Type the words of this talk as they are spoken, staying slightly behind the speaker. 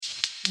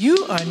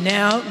You are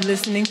now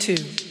listening to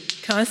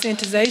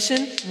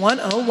Conscientization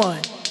 101,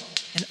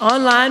 an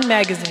online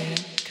magazine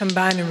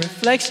combining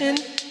reflection,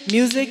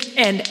 music,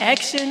 and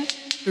action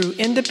through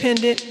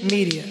independent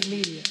media.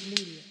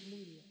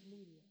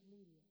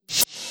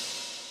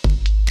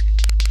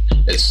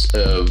 It's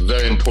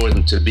very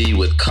important to be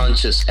with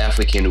conscious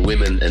African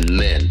women and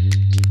men.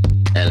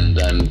 And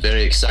I'm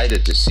very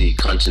excited to see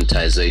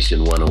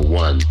Conscientization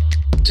 101,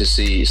 to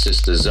see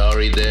Sister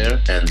Zari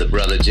there and the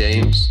brother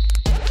James,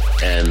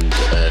 and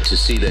to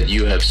see that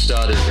you have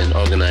started an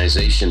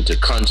organization to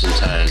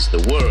conscientize the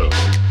world,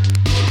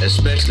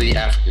 especially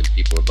African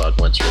people, about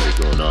what's really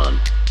going on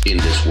in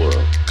this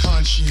world.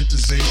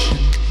 Conscientization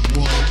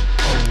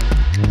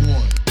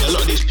 101. A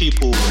lot of these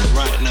people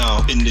right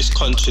now in this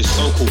conscious,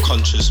 so-called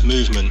conscious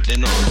movement, they're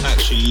not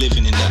actually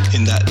living in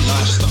that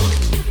lifestyle.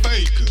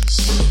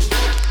 Fakers.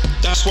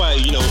 That's why,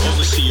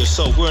 obviously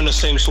yourself, we're on the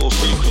same sort of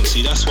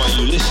frequency. That's why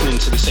you're listening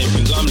to the same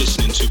things I'm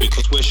listening to,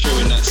 because we're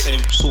sharing that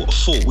same sort of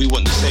thought. We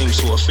want the same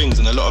sort of things,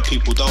 and a lot of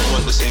people don't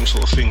want the same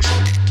sort of things.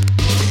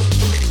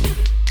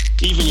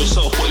 Even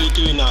yourself, what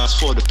you're doing now is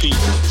for the people.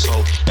 So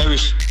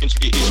everything is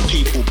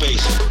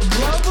people-based.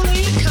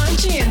 Globally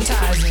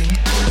conscientizing.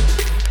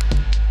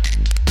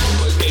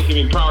 What's making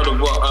me proud of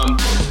what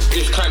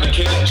this kind of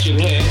connection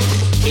here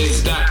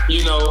is that,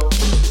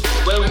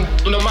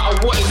 no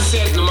matter what is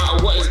said, no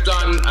matter what is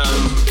done,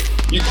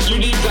 you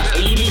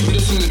leave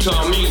listening to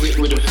our music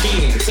with a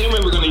feeling. The same way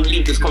we're going to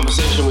leave this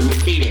conversation with a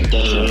feeling. And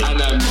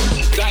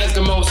that is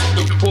the most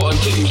important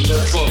thing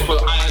for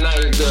I and I,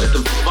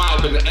 the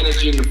vibe and the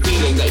energy and the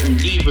feeling that you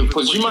leave with,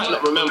 because you might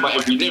not remember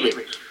every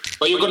lyric,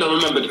 but you're going to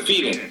remember the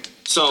feeling.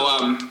 So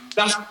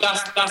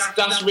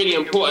that's really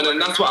important,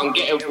 and that's what I'm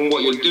getting from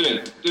what you're doing.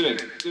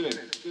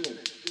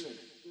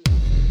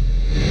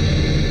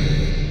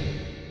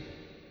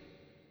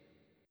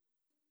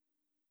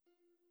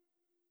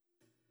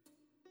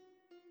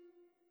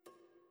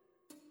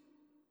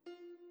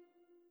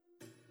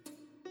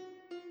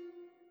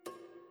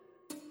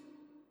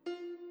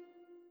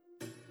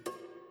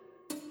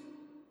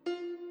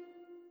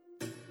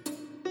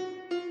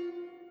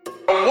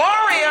 A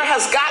warrior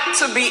has got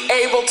to be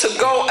able to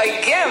go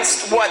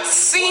against what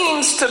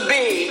seems to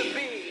be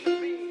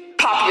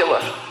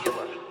popular.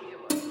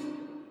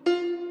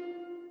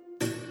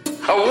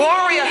 A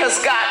warrior has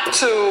got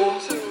to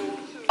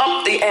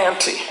up the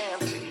ante,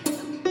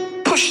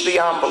 push the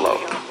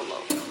envelope.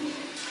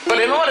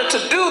 But in order to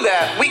do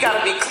that, we got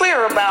to be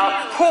clear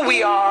about who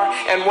we are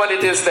and what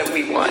it is that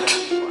we want.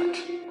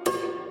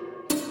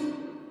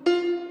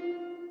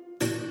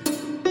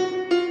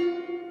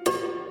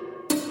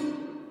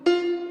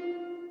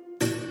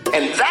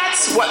 And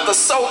that's what the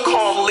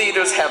so-called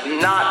leaders have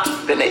not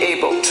been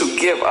able to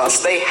give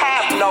us. They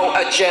have no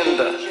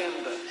agenda.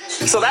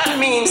 So that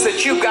means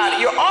that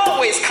you're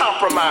always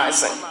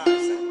compromising,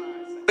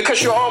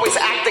 because you're always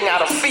acting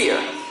out of fear.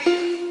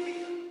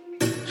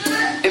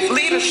 If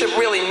leadership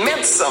really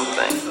meant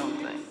something,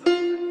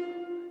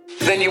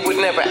 then you would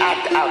never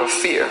act out of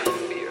fear.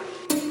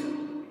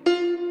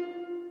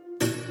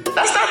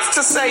 That's not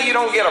to say you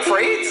don't get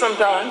afraid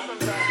sometimes.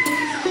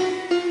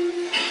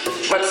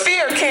 But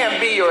fear can't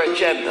be your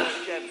agenda.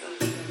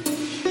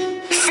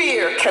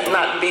 Fear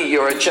cannot be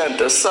your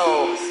agenda.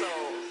 So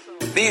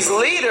these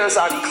leaders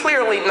are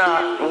clearly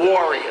not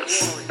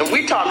warriors. And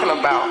we're talking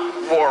about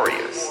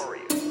warriors.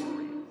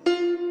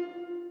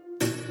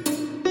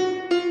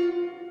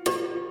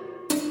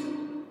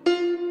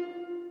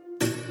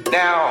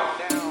 Now,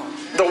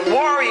 the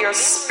warrior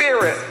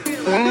spirit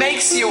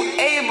makes you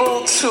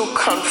able to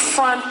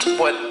confront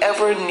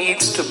whatever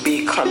needs to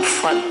be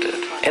confronted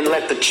and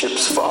let the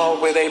chips fall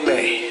where they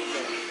may.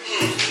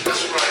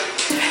 That's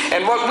right.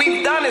 And what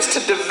we've done is to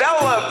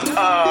develop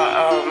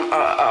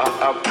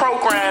a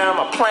program,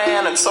 a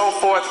plan, and so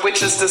forth,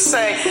 which is to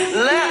say,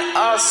 let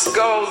us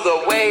go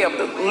the way of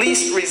the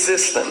least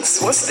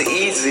resistance. What's the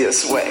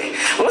easiest way?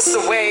 What's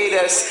the way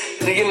that's,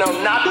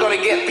 not going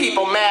to get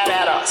people mad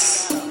at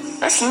us?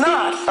 That's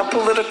not a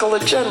political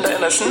agenda,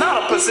 and it's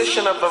not a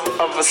position of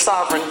a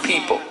sovereign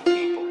people.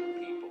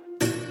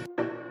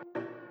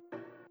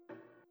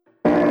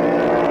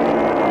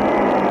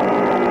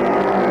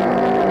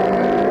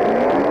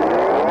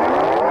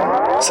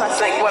 So I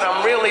think what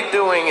I'm really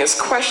doing is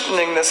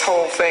questioning this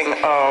whole thing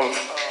of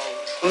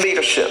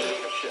leadership.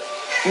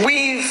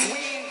 We've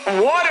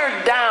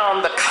watered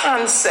down the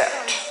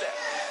concept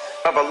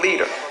of a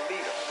leader.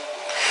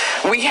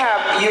 We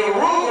have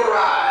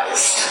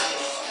Yorubaized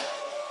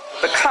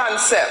the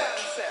concept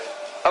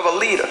of a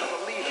leader.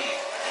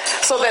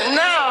 So that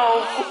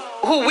now,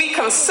 who we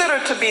consider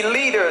to be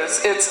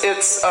leaders, it's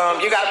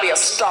you got to be a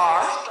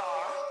star.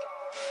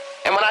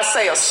 And when I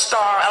say a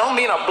star, I don't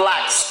mean a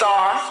black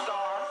star.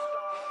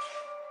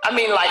 I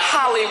mean like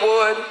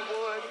Hollywood.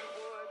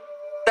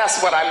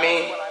 That's what I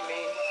mean.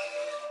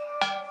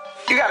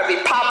 You got to be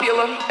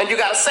popular, and you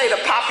got to say the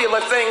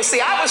popular things.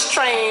 See, I was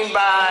trained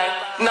by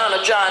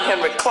Nana John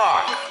Henrik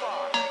Clarke.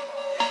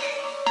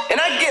 And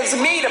that gives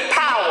me the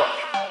power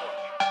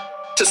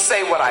to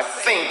say what I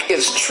think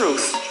is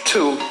truth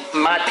to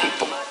my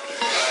people.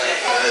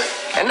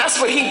 And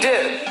that's what he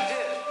did.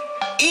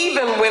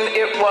 Even when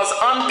it was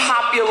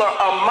unpopular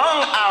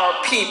among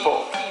our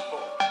people,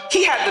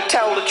 he had to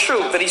tell the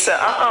truth. That he said,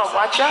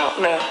 watch out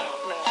now.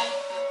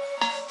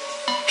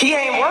 He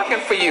ain't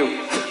working for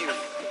you.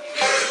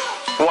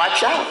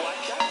 Watch out.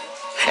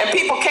 And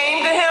people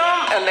came to him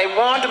and they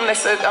warned him. They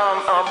said,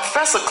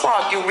 Professor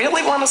Clark, you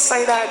really want to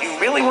say that? You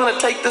really want to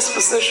take this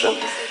position?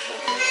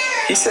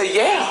 He said,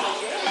 yeah,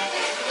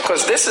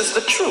 because this is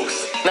the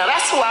truth. Now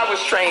that's who I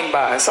was trained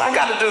by, so I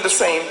got to do the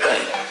same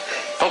thing.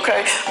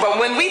 Okay? But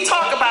when we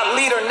talk about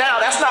leader now,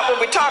 that's not what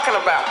we're talking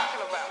about.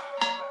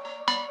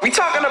 We're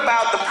talking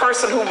about the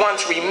person who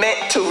wants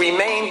to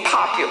remain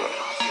popular.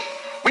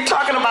 We're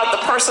talking about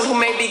the person who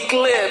may be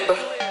glib,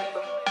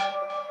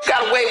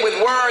 got away with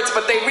words,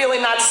 but they really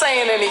not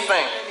saying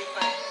anything.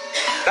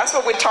 That's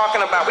what we're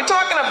talking about. We're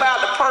talking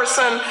about the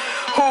person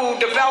who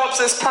develops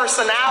this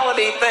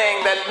personality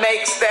thing that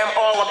makes them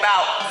all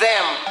about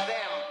them.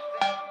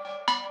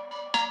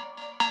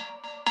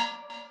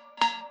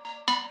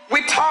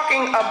 We're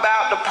talking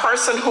about the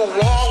person who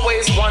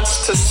always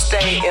wants to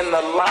stay in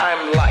the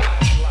limelight.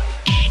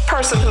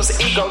 Person who's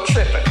ego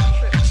tripping.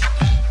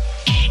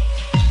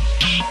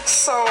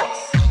 So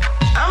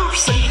I'm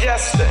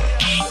suggesting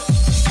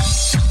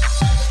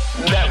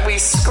that we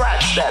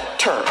scratch that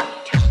term,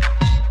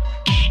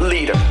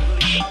 leader.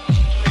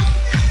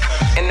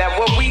 And that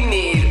what we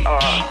need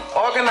are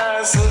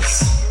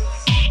organizers,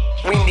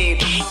 we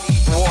need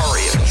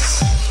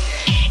warriors,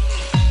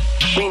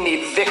 we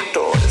need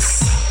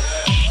victors.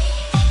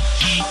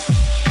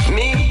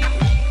 Me,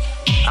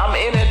 I'm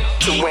in it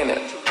to win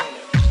it.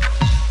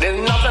 There's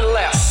nothing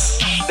less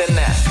than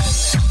that.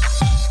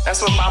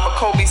 That's what Baba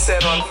Kobe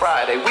said on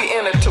Friday. We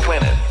in it to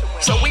win it.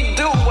 So we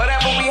do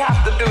whatever we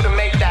have to do to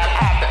make that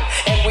happen.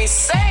 And we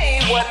say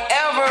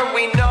whatever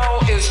we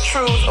know is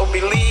truth or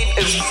believe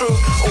is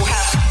truth or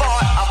have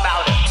thought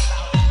about it.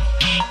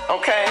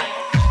 Okay?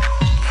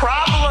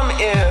 Problem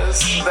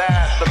is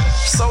that the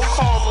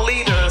so-called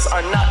leaders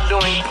are not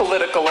doing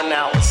political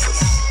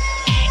analysis.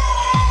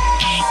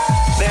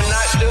 They're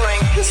not doing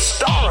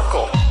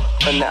historical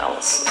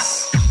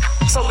analysis.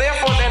 So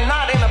therefore, they're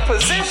not in a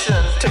position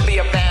to be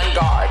a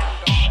vanguard.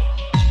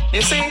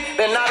 You see,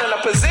 they're not in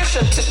a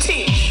position to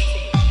teach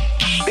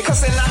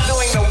because they're not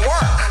doing the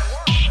work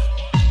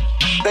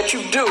that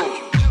you do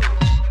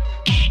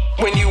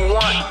when you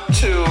want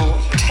to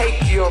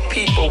take your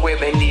people where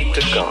they need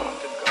to go.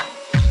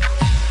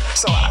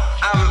 So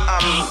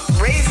I'm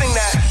raising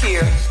that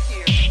here,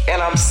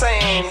 and I'm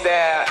saying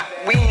that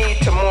we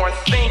need to more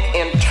think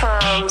in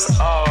terms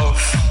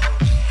of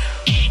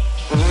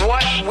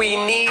what we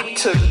need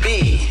to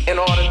be in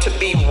order to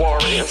be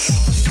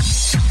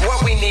warriors,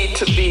 what we need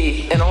to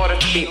be in order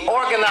to be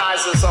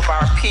organizers of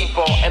our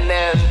people, and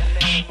then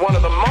one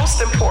of the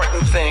most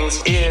important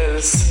things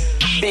is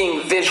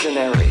being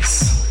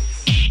visionaries.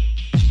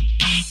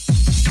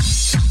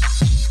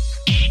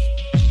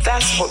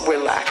 That's what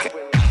we're lacking.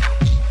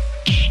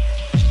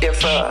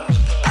 If a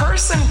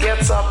person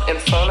gets up in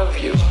front of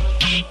you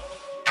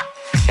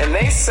and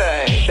they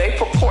say they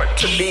purport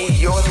to be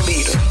your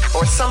leader,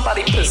 or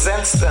somebody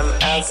presents them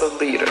as a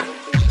leader,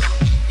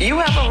 you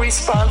have a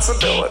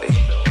responsibility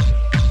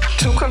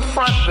to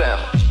confront them,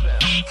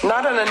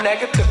 not in a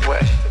negative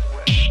way,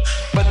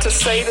 but to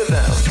say to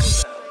them,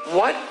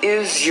 what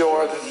is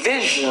your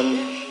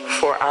vision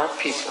for our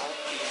people?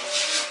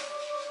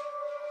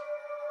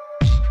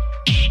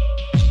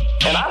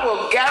 And I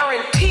will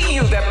guarantee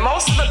you that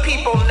most of the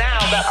people now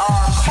that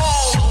are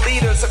called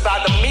leaders by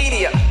the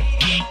media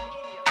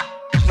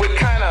would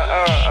kind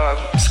of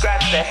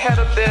scratch their head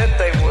a bit.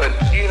 They would,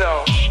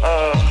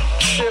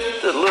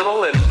 shift a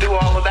little and do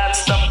all of that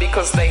stuff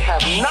because they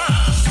have not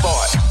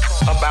thought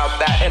about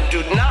that and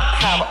do not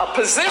have a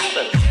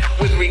position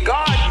with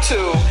regard to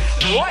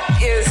what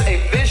is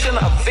a vision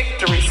of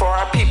victory for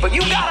our people.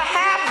 You gotta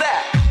have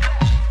that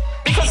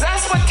because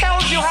that's what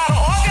tells you how to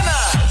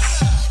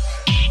organize.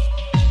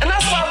 And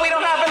that's why we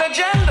don't have an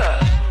agenda,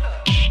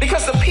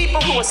 because the people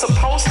who are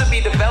supposed to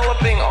be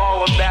developing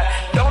all of that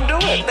don't do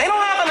it. They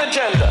don't have an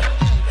agenda.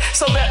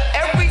 So that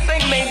everything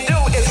they do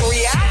is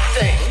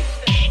reacting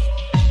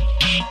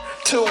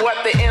to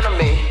what the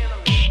enemy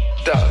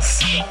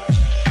does.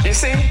 You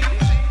see?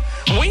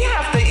 We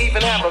have to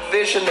even have a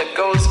vision that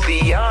goes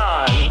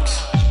beyond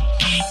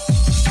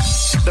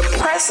the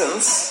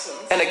presence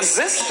and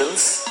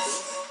existence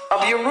of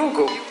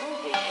Yurugu.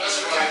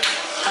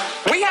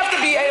 We have to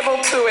be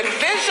able to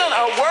envision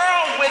a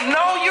world with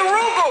no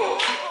Yurugu.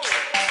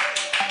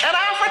 An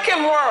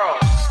African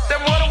world.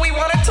 Then what do we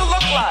want it to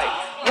look like?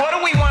 What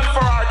do we want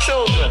for our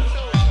children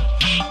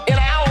in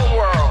our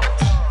world?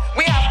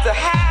 We have to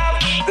have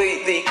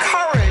the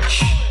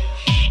courage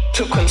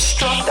to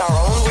construct our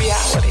own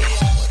reality.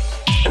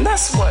 And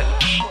that's what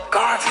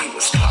Garvey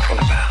was talking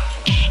about.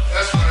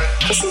 That's right.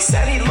 Because he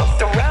said he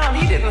looked around,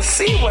 he didn't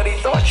see what he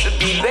thought should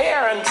be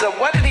there. And so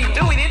what did he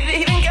do? He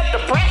didn't get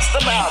depressed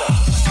about it.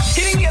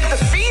 He didn't get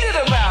defeated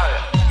about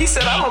it. He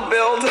said, I'm going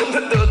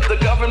to build the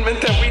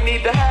government that we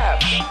need to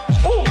have.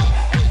 Ooh,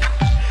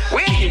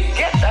 where do you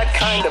get that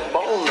kind of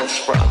boldness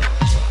from?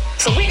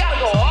 So we got to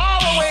go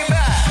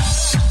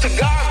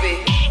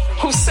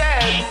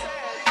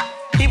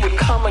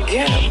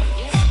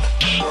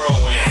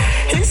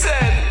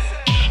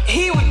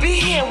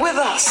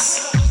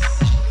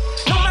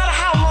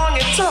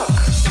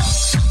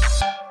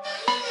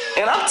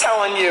And I'm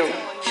telling you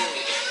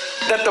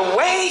that the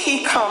way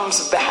he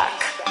comes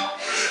back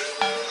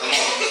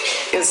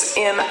is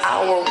in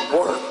our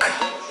work.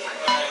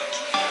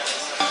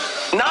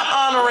 Not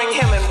honoring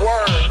him in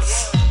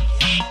words,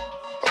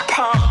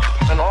 pomp,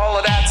 and all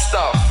of that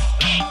stuff,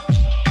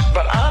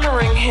 but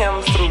honoring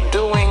him through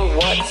doing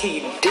what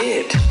he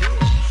did.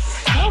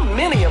 How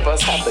many of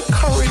us have the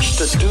courage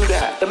to do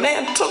that? The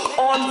man took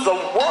on the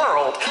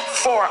world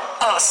for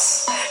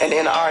us and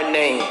in our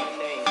name.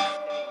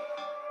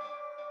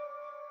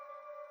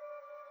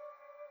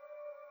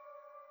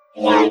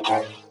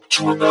 Welcome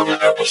to another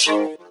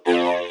episode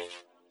of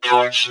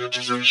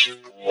Conscientization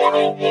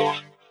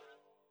 101.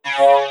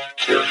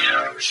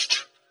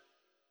 Podcast.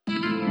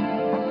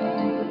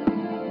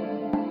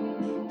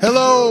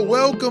 Hello,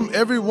 welcome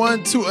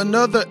everyone to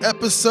another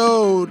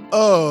episode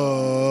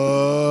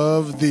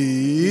of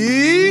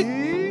the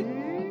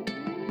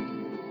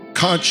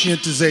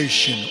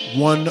Conscientization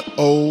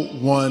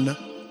 101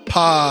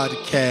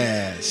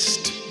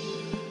 podcast.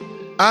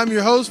 I'm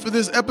your host for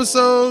this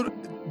episode,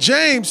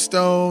 James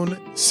Stone,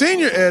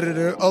 senior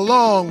editor,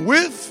 along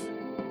with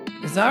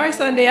Zari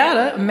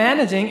Sandiata,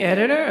 managing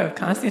editor of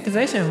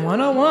Conscientization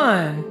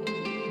 101.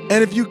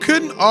 And if you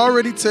couldn't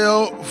already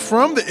tell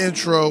from the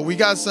intro, we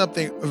got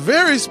something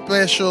very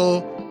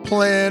special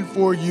planned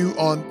for you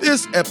on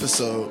this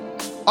episode.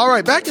 All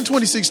right, back in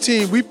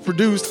 2016, we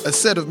produced a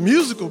set of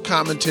musical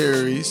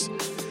commentaries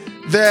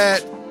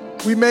that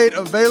we made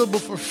available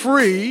for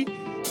free,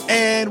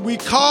 and we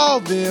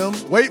called them,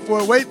 wait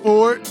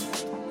for it,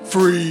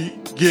 Free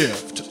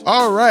Gift.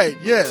 All right,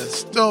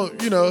 yes,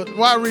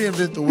 why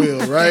reinvent the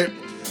wheel, right?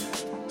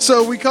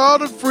 So we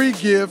called it Free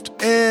Gift,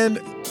 and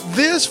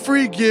this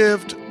free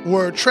gift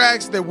were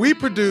tracks that we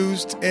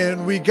produced,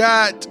 and we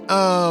got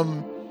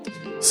some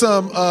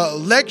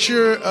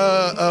lecture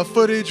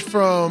footage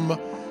from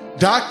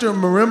Dr.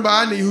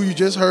 Marimba Ani, who you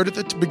just heard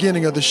at the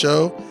beginning of the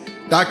show,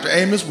 Dr.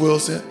 Amos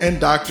Wilson,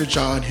 and Dr.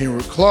 John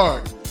Henrik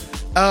Clarke.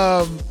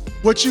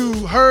 What you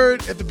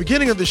heard at the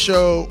beginning of the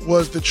show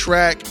was the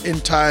track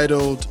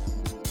entitled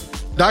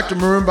Dr.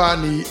 Marimba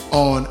Ani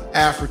on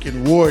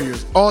African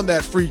Warriors on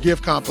that free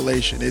gift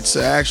compilation. It's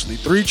actually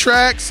 3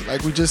 tracks,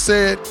 like we just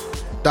said,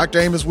 Dr.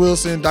 Amos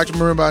Wilson, Dr.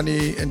 Marimba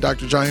Ani, and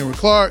Dr. John Henrik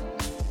Clarke,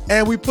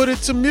 and we put it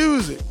to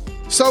music.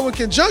 So in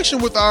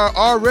conjunction with we're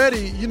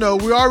already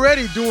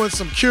doing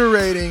some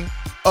curating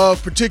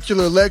of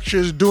particular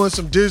lectures, doing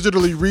some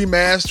digitally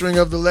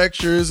remastering of the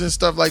lectures and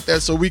stuff like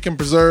that so we can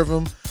preserve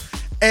them.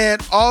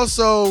 And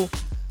also,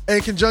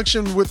 in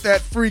conjunction with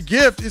that free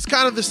gift, it's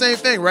kind of the same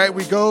thing, right?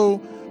 We go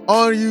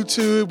on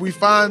YouTube, we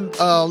find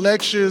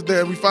lectures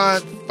that we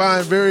find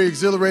very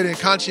exhilarating and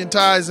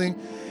conscientizing,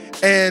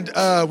 and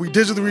we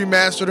digitally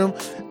remastered them.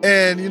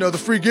 And, the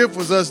free gift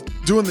was us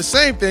doing the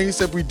same thing,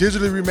 except we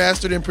digitally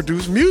remastered and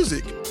produced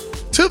music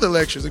to the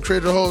lectures and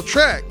created a whole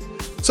track.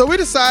 So we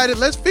decided,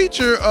 let's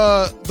feature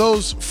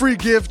those free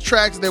gift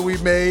tracks that we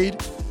made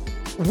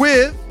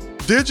with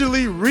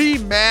digitally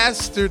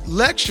remastered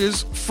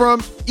lectures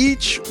from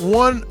each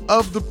one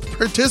of the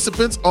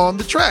participants on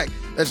the track.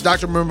 That's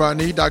Dr. Marimba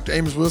Ani, Dr.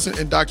 Amos Wilson,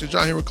 and Dr.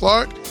 John Henrik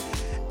Clarke.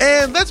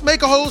 And let's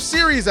make a whole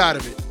series out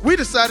of it. We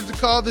decided to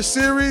call the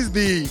series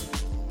the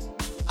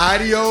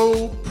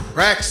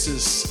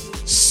Ideopraxis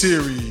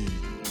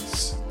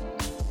series.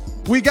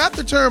 We got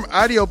the term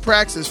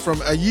Ideopraxis from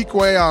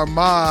Ayikwe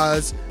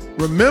Arma's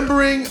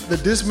Remembering the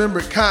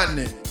Dismembered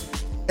Continent.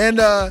 And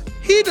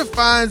he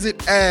defines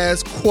it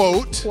as,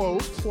 quote,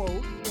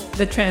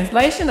 the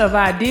translation of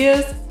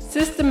ideas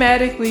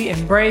systematically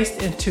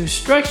embraced into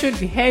structured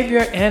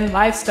behavior and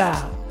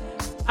lifestyle.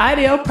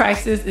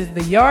 Ideopraxis is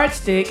the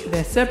yardstick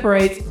that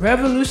separates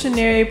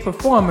revolutionary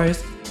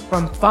performers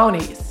from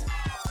phonies.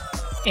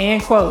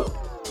 End quote.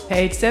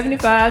 Page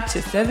 75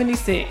 to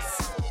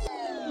 76.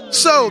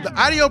 So the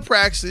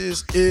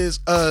Ideopraxis is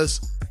us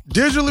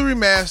digitally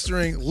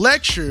remastering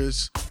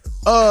lectures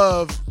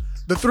of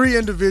the 3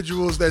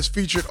 individuals that's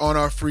featured on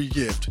our free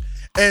gift.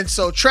 And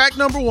so track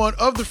number 1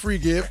 of the free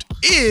gift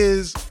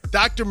is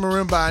Dr.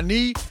 Marimba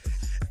Ani.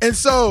 And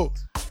so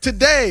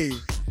today,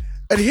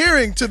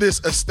 adhering to this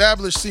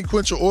established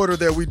sequential order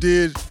that we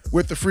did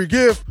with the free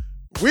gift,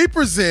 we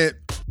present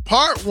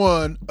part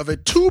 1 of a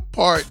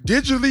 2-part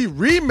digitally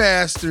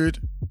remastered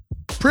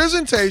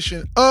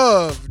presentation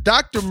of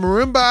Dr.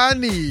 Marimba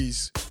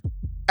Ani's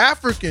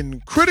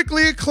African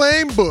critically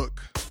acclaimed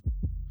book,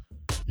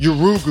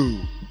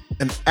 Yurugu,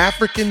 an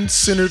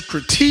African-centered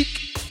critique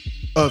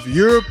of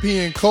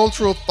European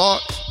cultural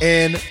thought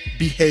and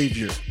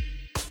behavior.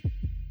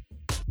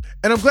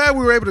 And I'm glad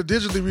we were able to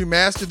digitally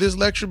remaster this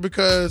lecture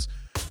because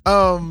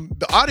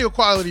the audio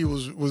quality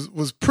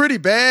was pretty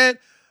bad.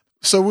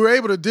 So we were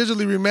able to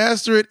digitally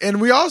remaster it.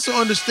 And we also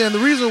understand the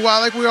reason why,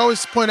 like we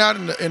always point out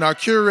in our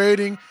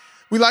curating,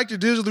 we like to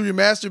digitally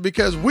remaster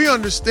because we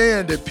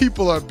understand that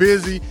people are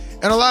busy.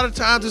 And a lot of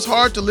times it's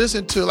hard to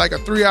listen to like a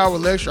 3-hour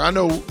lecture. I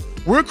know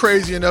we're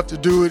crazy enough to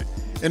do it,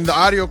 and the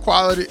audio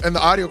quality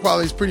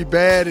is pretty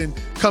bad and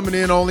coming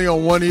in only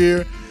on one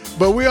ear.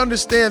 But we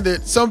understand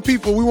that some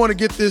people, we want to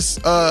get this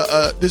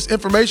this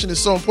information is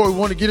so important. We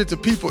want to get it to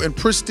people in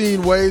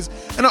pristine ways.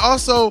 And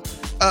also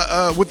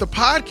with the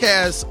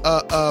podcast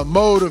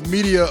mode of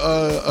media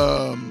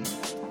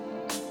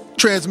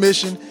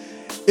transmission,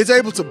 it's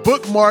able to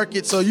bookmark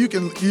it so you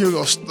can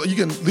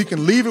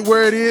leave it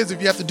where it is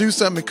if you have to do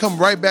something and come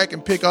right back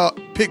and pick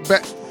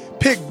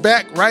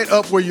back right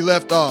up where you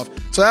left off.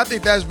 So I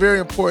think that's very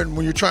important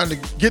when you're trying to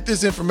get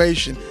this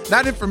information,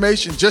 not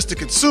information just to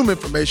consume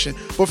information,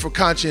 but for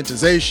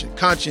conscientization,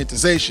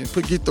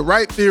 get the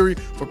right theory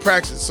for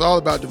practice. It's all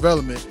about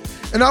development.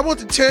 And I want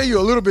to tell you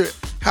a little bit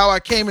how I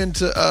came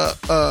into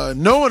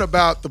knowing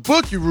about the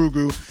book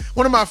Yurugu.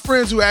 One of my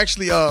friends who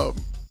actually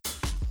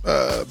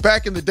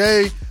back in the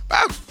day,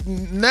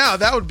 now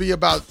that would be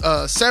about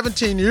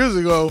 17 years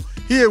ago,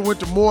 he had went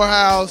to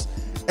Morehouse.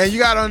 And you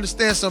got to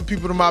understand some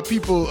people, to my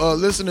people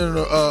listening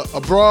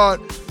abroad,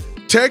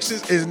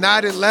 Texas is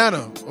not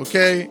Atlanta,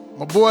 okay?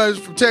 My boy is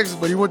from Texas,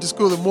 but he went to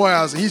school at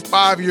Morehouse, and he's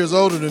 5 years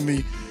older than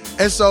me.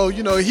 And so,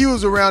 he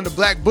was around the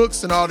black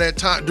books and all that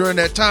time during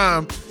that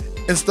time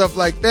and stuff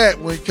like that,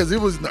 because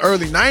it was in the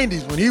early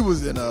 90s when he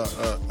was in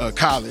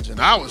college, and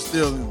I was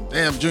still in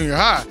damn junior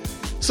high.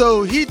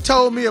 So he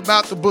told me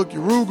about the book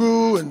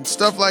Yurugu and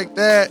stuff like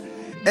that.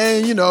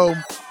 And,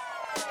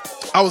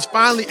 I was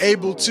finally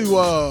able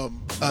to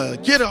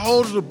get a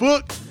hold of the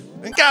book,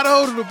 and got a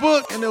hold of the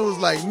book, and it was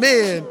like,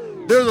 man,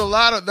 there's a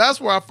lot of, that's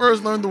where I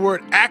first learned the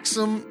word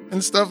axum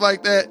and stuff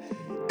like that.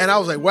 And I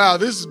was like, wow,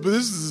 this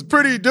is a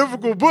pretty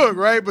difficult book,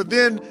 right? But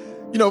then,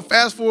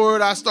 fast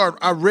forward,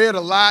 I read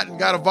a lot and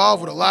got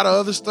involved with a lot of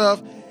other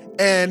stuff.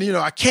 And,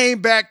 I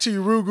came back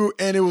to Yurugu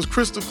and it was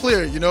crystal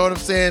clear, you know what I'm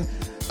saying?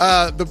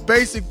 The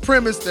basic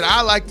premise that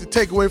I like to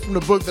take away from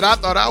the book that I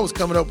thought I was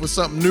coming up with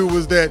something new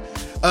was that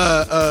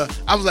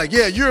I was like,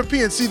 yeah,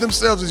 Europeans see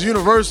themselves as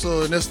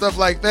universal and there's stuff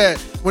like that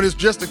when it's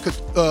just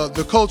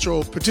the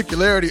cultural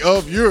particularity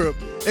of Europe.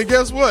 And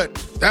guess what?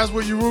 That's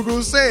what Yurugu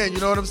is saying. You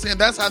know what I'm saying?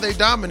 That's how they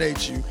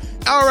dominate you.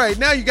 All right,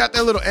 now you got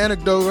that little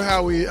anecdote of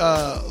how we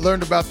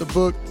learned about the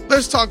book.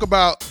 Let's talk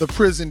about the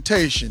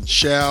presentation,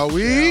 shall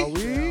we?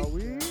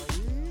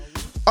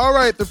 All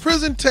right, the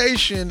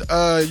presentation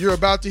you're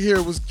about to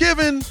hear was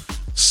given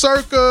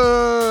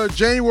circa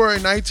January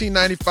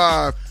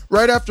 1995,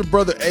 right after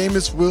Brother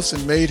Amos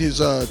Wilson made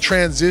his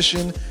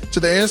transition to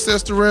the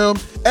Ancestor Realm,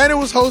 and it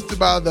was hosted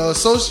by the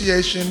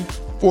Association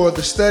for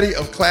the Study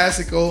of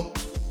Classical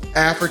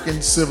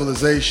African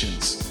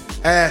Civilizations,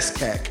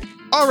 ASCAC.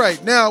 All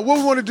right, now what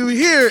we want to do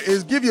here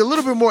is give you a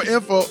little bit more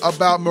info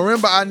about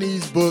Marimba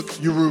Ani's book,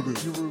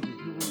 Yurugu.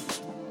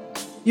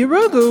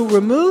 Yurugu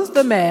removes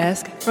the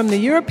mask from the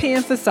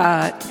European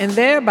facade and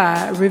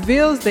thereby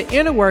reveals the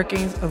inner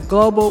workings of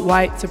global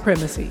white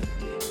supremacy,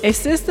 a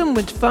system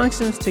which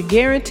functions to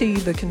guarantee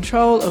the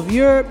control of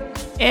Europe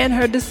and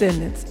her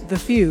descendants, the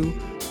few,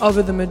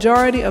 over the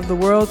majority of the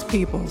world's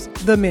peoples,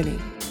 the many.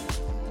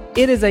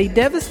 It is a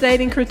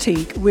devastating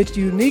critique which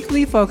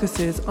uniquely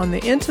focuses on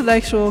the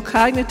intellectual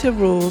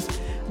cognitive rules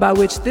by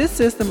which this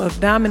system of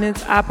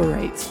dominance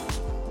operates,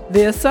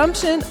 the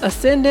assumption,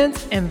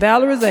 ascendance, and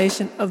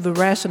valorization of the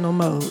rational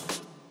mode.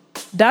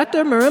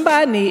 Dr.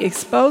 Marimba Ani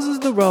exposes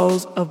the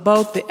roles of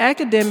both the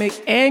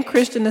academic and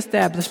Christian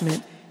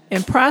establishment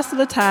in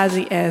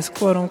proselytizing as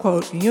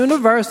quote-unquote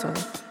universal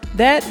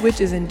that which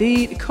is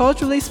indeed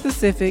culturally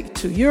specific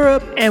to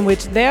Europe and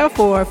which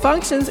therefore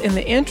functions in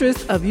the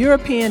interest of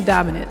European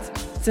dominance,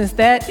 since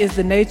that is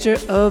the nature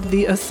of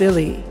the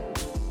Asili.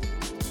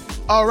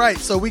 All right,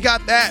 so we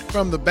got that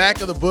from the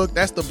back of the book.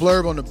 That's the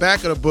blurb on the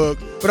back of the book.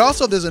 But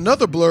also there's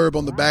another blurb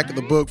on the back of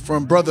the book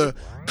from Brother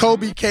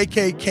Kobe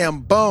KK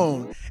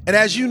Cambone. And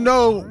as you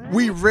know,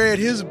 we read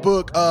his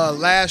book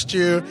last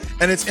year,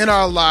 and it's in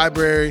our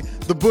library.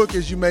 The book,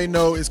 as you may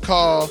know, is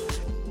called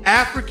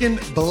African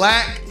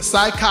Black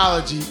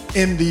Psychology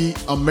in the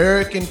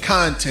American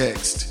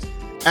Context,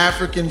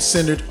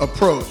 African-Centered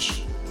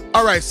Approach.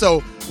 All right,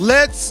 so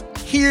let's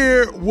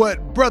hear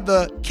what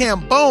Brother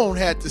Cambone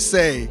had to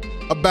say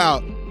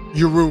about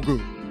Yurugu.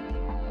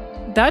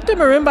 Dr.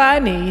 Marimba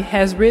Ani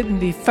has written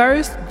the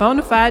first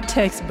bona fide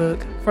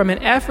textbook from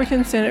an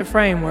African-centered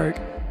framework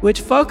which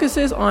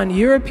focuses on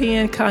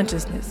European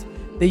consciousness,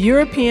 the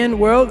European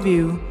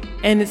worldview,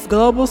 and its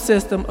global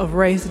system of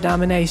race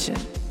domination.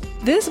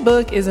 This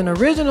book is an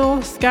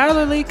original,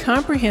 scholarly,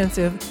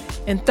 comprehensive,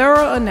 and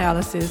thorough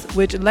analysis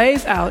which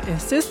lays out in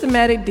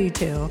systematic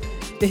detail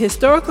the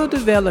historical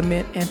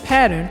development and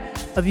pattern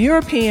of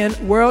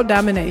European world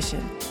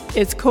domination,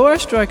 its core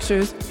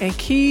structures, and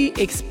key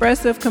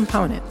expressive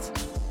components.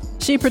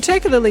 She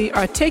particularly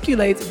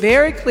articulates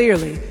very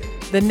clearly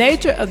the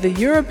nature of the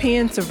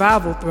European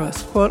survival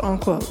thrust,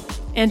 quote-unquote,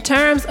 in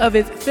terms of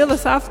its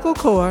philosophical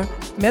core,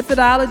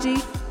 methodology,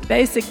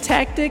 basic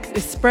tactics,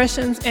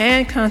 expressions,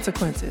 and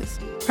consequences.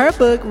 Her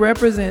book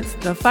represents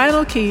the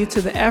final key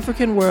to the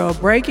African world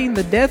breaking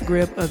the death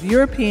grip of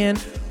European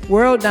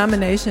world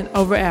domination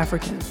over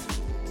Africans.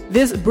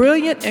 This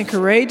brilliant and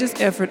courageous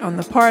effort on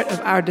the part of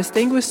our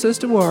distinguished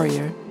sister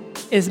warrior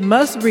is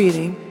must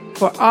reading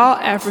for all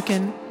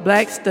African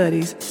Black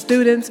studies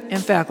students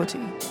and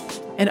faculty.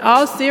 and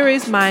all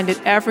serious-minded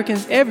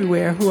Africans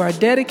everywhere who are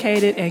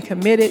dedicated and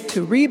committed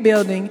to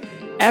rebuilding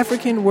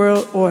African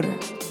world order.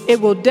 It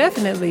will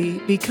definitely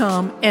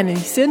become an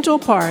essential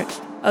part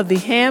of the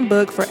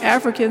Handbook for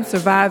Africans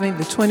Surviving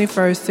the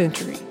 21st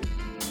Century.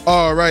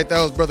 All right,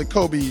 that was Brother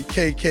Kobe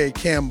KK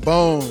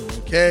Cambone,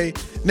 okay?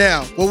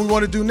 Now, what we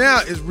want to do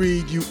now is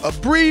read you a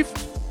brief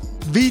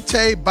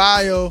vitae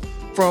bio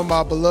from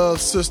our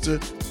beloved sister,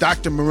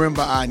 Dr.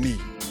 Marimba Ani.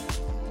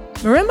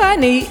 Marimba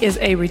Ani is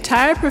a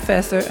retired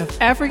professor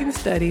of African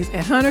Studies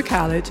at Hunter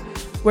College,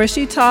 where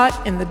she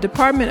taught in the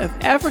Department of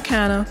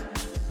Africana,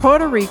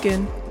 Puerto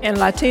Rican, and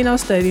Latino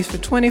Studies for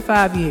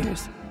 25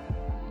 years.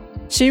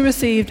 She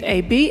received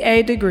a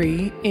BA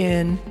degree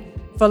in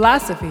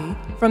philosophy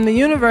from the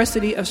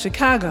University of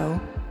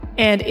Chicago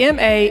and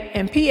MA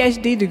and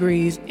PhD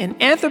degrees in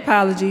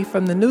anthropology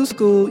from the New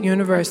School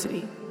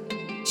University.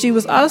 She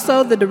was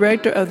also the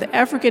director of the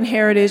African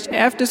Heritage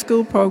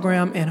After-School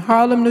Program in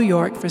Harlem, New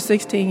York for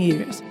 16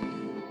 years.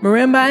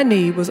 Marimba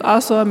Ani was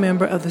also a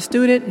member of the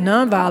Student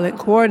Nonviolent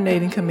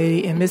Coordinating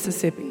Committee in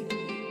Mississippi.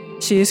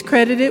 She is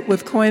credited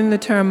with coining the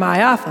term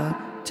Ma'afa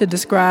to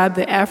describe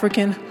the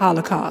African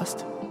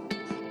Holocaust.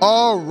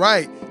 All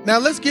right. Now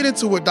let's get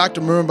into what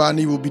Dr. Marimba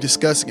Ani will be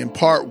discussing in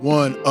part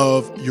 1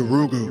 of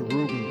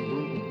Yurugu.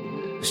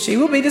 She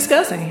will be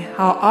discussing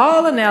how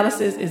all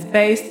analysis is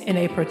based in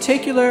a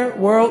particular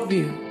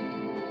worldview.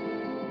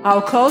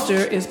 Our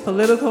culture is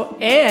political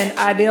and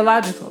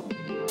ideological.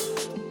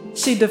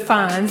 She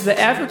defines the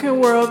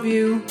African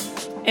worldview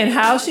and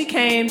how she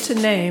came to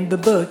name the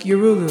book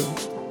Yurugu.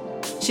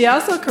 She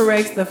also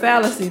corrects the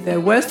fallacy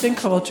that Western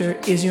culture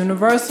is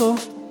universal,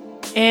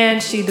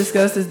 and she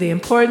discusses the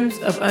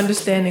importance of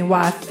understanding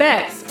why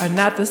facts are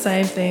not the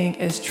same thing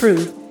as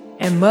truth,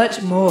 and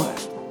much more.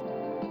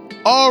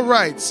 All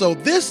right, so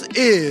this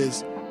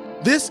is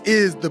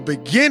the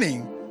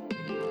beginning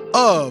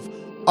of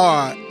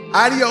our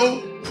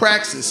Audio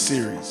Praxis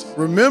series.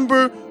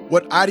 Remember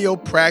what Audio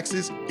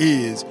Praxis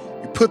is.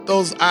 You put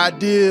those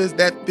ideas,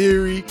 that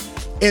theory,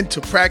 into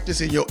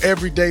practice in your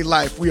everyday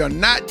life. We are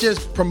not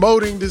just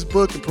promoting this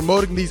book and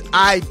promoting these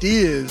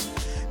ideas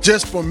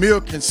just for mere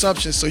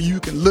consumption so you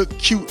can look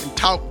cute and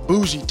talk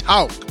bougie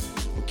talk,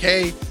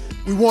 okay?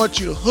 We want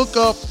you to hook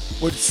up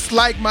with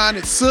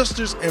like-minded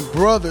sisters and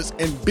brothers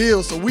and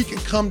build so we can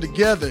come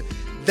together.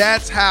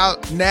 That's how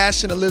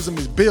nationalism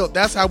is built.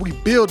 That's how we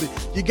build it.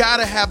 You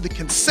gotta have the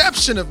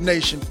conception of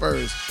nation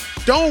first.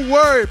 Don't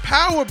worry,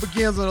 power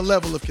begins on a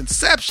level of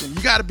conception.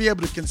 You gotta be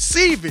able to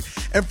conceive it.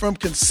 And from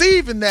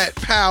conceiving that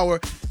power,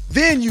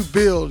 then you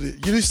build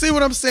it. You see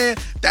what I'm saying?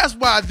 That's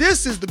why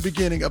this is the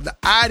beginning of the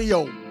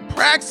Audio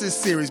Praxis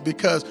series,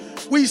 because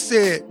we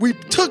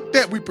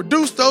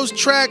produced those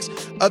tracks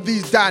of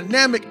these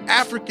dynamic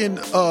African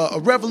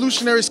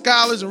revolutionary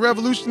scholars and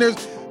revolutionaries,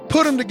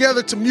 put them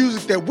together to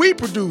music that we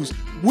produce.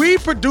 We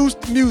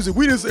produced the music.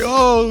 We didn't say,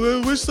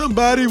 oh, I wish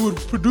somebody would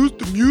produce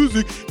the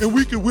music and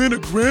we could win a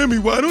Grammy.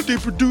 Why don't they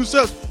produce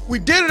us? We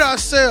did it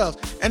ourselves.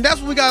 And that's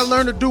what we got to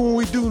learn to do when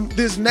we do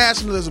this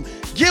nationalism.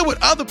 Get with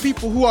other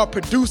people who are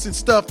producing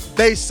stuff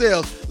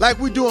themselves, like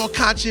we do on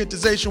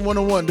Conscientization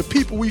 101, the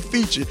people we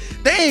feature.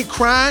 They ain't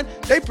crying.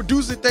 They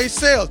produce it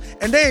themselves.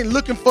 And they ain't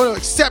looking for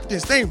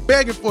acceptance. They ain't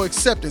begging for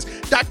acceptance.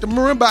 Dr.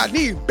 Marimba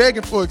Ani ain't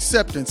begging for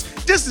acceptance.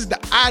 This is the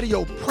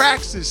Audio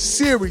Praxis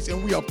series,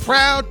 and we are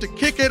proud to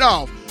kick it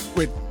off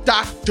with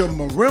Dr.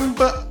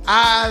 Marimba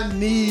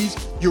Ani's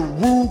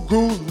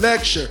Yurugu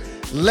lecture.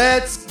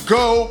 Let's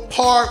go.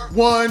 Part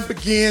 1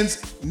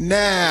 begins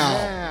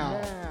now.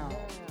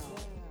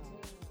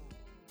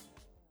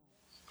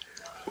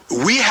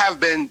 We have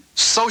been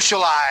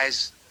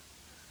socialized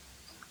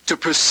to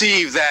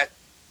perceive that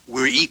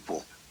we're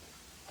equal.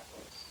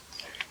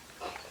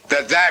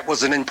 That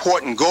was an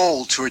important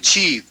goal to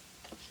achieve.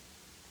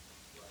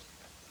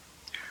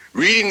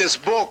 Reading this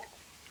book,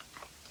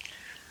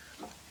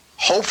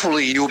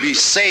 hopefully you'll be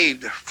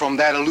saved from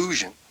that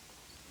illusion.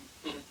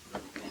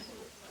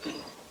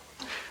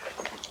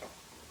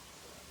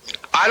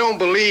 I don't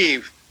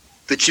believe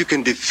that you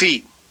can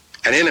defeat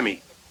an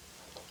enemy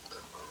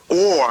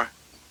or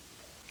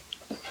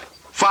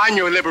find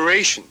your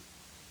liberation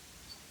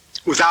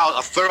without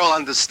a thorough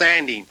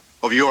understanding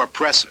of your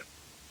oppressor.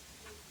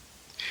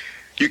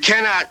 You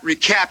cannot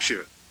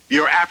recapture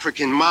your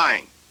African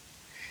mind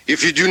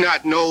if you do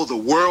not know the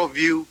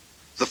worldview,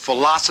 the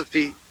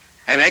philosophy,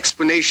 and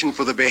explanation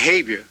for the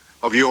behavior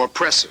of your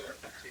oppressor.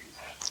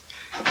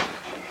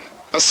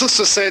 A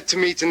sister said to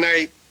me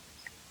tonight,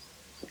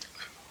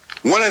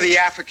 one of the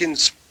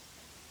Africans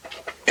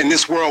in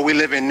this world we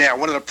live in now,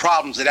 one of the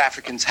problems that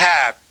Africans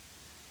have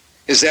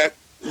is that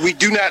we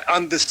do not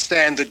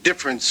understand the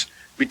difference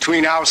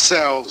between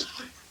ourselves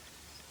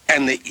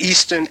and the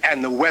Eastern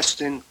and the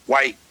Western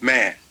white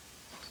man.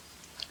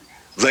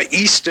 The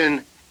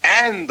Eastern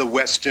and the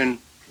Western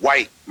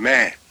white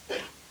man.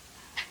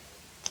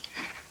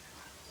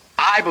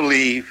 I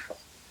believe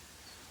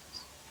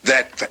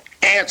that the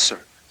answer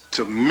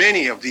to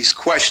many of these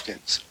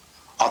questions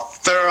are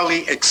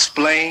thoroughly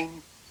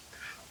explained,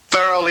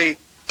 thoroughly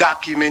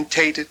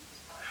documented,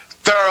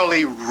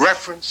 thoroughly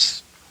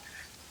referenced,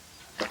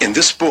 in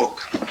this book,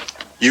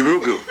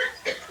 Yurugu,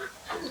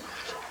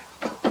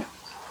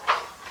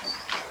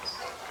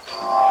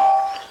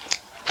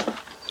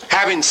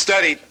 having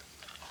studied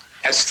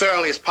as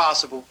thoroughly as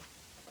possible,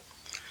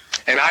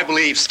 and I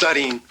believe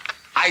studying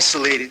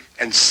isolated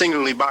and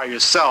singularly by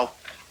yourself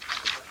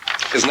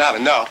is not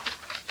enough.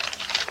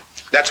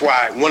 That's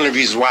why, one of the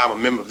reasons why I'm a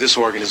member of this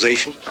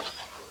organization.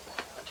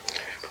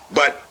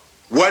 But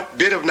what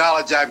bit of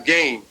knowledge I've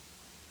gained,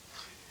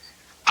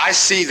 I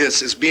see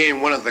this as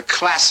being one of the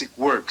classic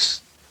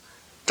works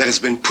that has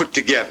been put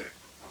together,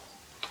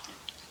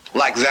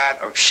 like that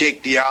of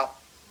Sheikh Diop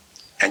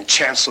and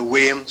Chancellor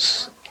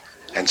Williams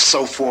and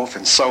so forth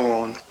and so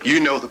on. You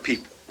know the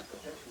people.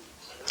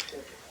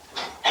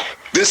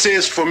 This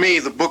is, for me,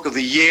 the book of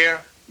the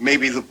year,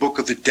 maybe the book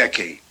of the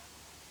decade.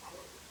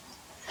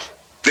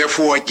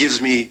 Therefore, it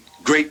gives me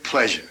great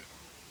pleasure,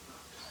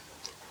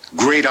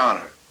 great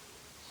honor,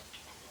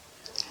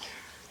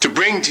 to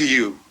bring to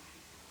you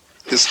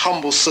this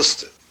humble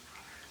sister,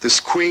 this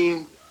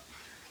queen,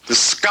 this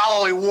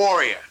scholarly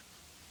warrior,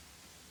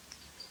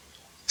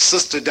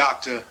 Sister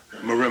Dr.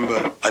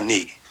 Marimba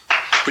Ani.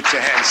 Put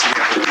your hands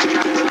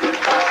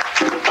together.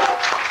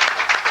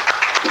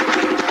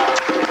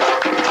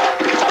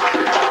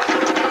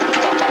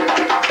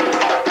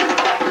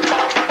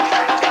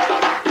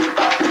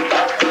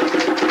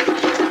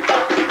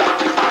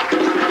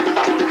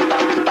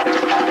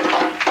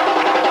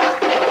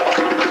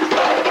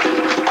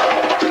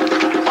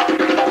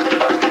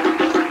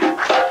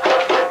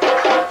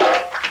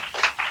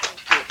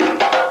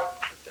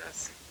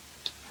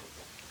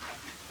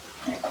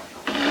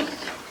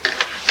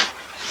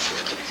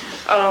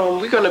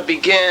 We're going to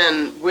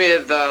begin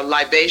with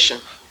libation,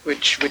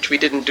 which we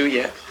didn't do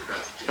yet.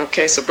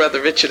 Okay, so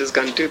Brother Richard is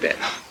going to do that.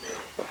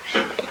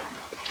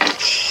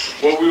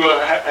 What we will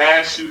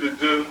ask you to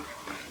do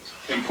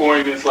in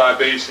pouring this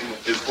libation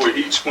is for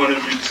each one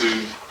of you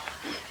to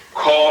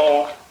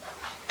call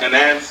an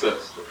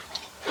ancestor,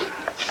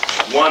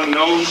 one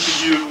known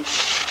to you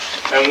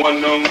and one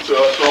known to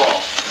us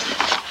all,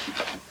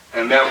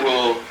 and that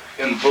will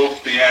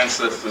invoke the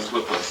ancestors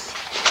with us.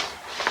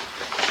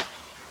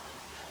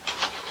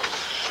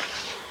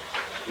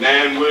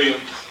 Nan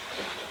Williams.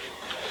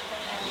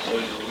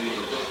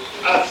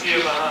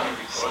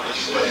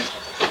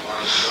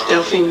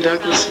 Delphine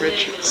Douglas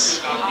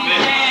Richards.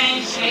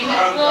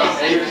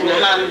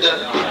 Nahanda.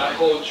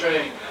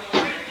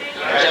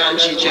 John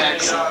G.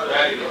 Jackson.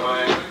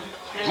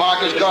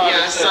 Marcus Garvey.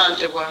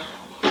 Yasantewa.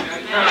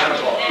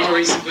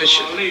 Maurice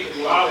Bishop.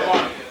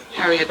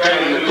 Harriet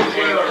Tubman.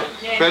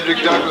 Frederick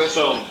Douglass.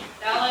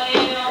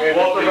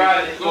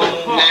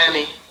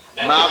 Nanny.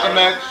 Malcolm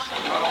X.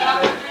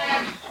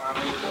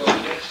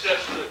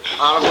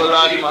 Honorable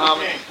Elijah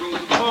Muhammad.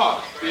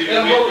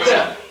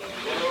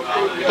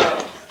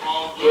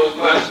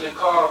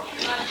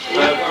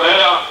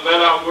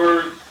 Let our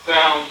word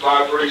sound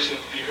vibrations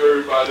be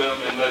heard by them,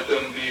 and let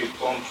them be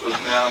amongst us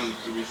now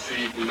to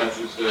receive the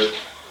message that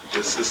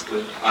the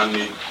sister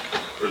Ani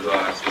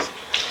presides.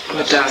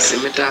 Madasi.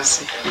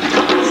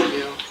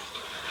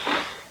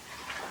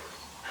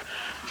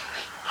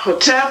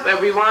 Hotep,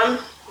 everyone.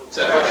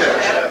 Hotep.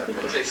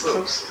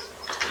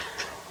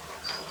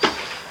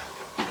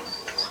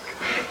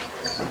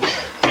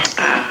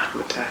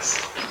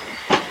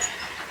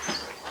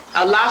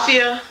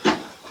 Alafia,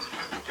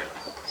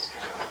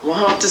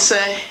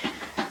 Wahantase,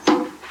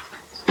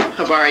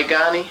 Habari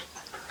Ghani.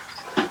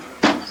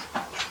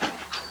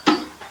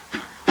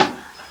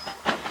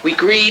 We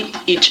greet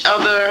each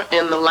other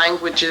in the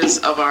languages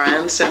of our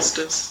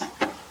ancestors.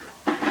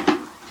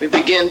 We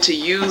begin to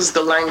use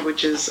the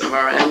languages of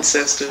our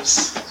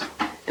ancestors,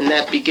 and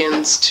that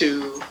begins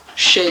to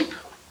shape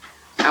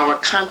our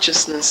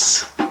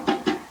consciousness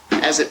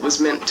as it was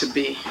meant to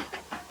be.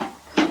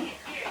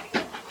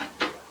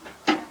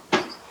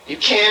 You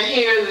can't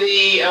hear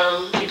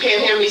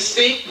me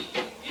speak.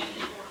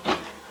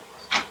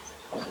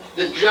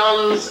 The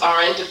drums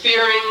are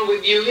interfering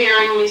with you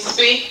hearing me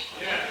speak.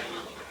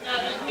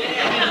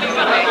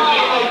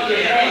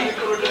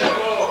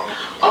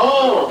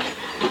 Oh.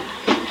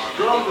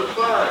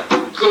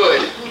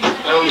 Good.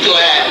 I'm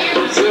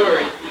glad.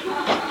 Sorry.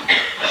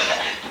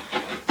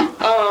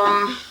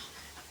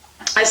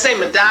 I say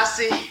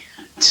Madasi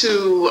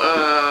to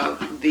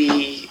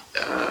the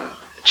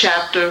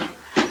chapter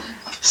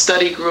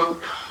study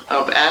group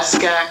of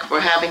ASCAC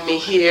for having me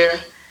here.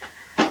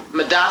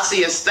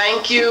 Madasi is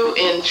thank you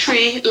in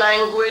Tree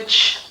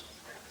language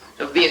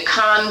of the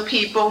Akan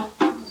people,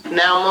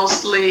 now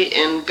mostly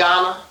in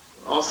Ghana,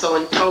 also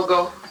in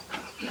Togo,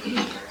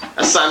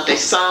 Asante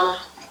Sana,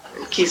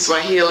 and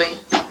Kiswahili.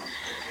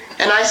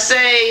 And I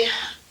say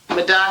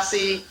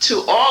Madasi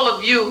to all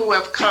of you who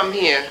have come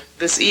here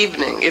this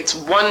evening. It's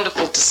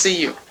wonderful to see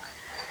you.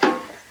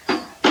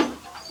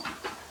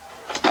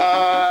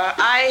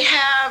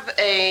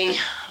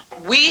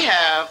 We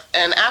have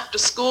an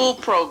after-school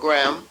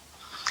program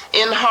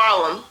in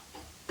Harlem.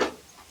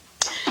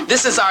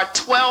 This is our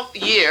 12th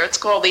year. It's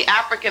called the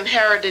African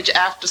Heritage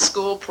After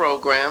School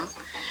Program.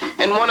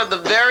 And one of the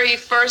very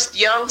first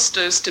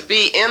youngsters to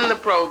be in the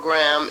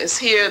program is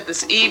here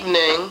this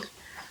evening,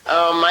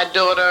 my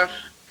daughter,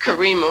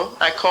 Karima.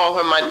 I call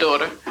her my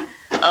daughter.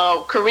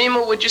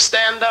 Karima, would you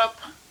stand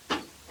up?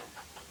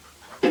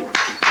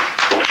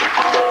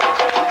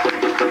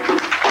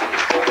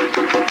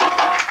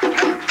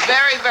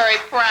 Very, very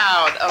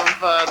proud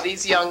of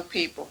these young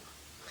people.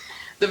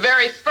 The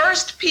very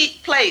first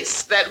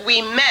place that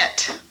we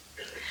met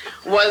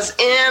was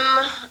in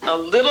a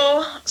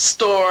little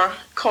store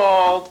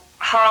called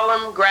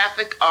Harlem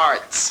Graphic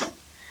Arts.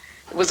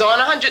 It was on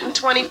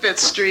 125th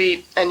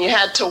Street, and you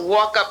had to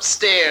walk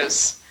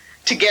upstairs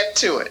to get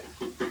to it.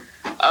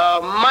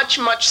 Much,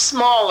 much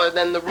smaller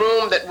than the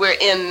room that we're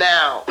in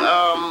now.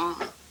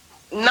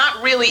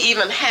 Not really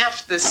even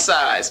half this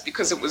size,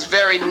 because it was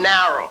very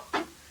narrow.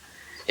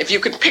 If you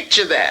could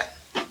picture that.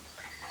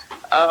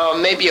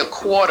 Maybe a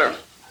quarter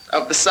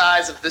of the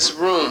size of this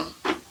room.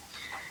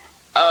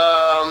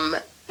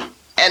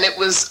 And it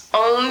was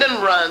owned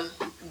and run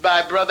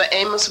by Brother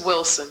Amos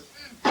Wilson.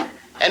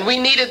 And we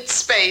needed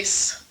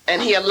space, and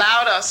he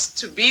allowed us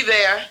to be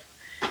there.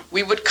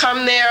 We would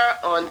come there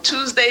on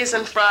Tuesdays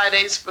and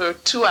Fridays for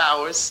 2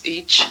 hours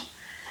each,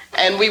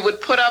 and we would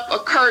put up a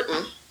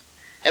curtain,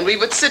 and we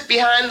would sit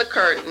behind the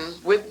curtain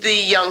with the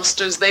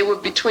youngsters. They were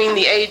between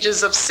the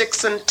ages of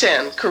 6 and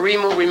 10.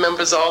 Karima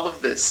remembers all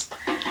of this.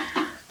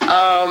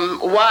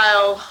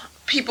 While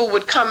people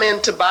would come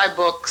in to buy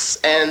books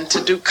and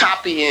to do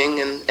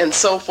copying and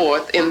so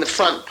forth in the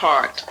front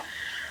part.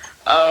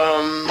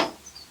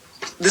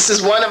 This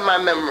is one of my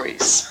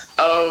memories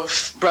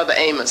of Brother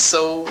Amos.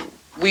 So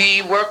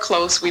we were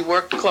close. We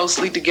worked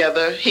closely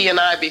together. He and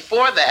I,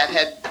 before that,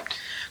 had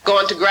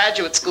gone to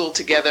graduate school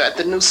together at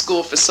the New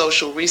School for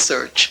Social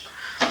Research.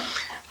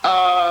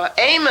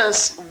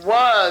 Amos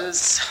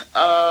was,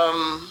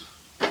 above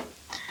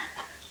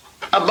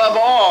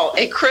all,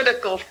 a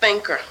critical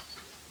thinker.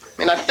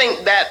 And I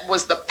think that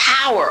was the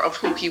power of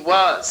who he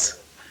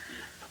was,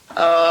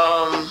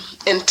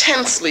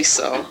 intensely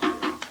so.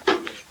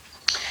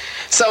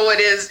 So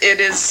it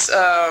is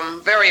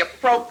very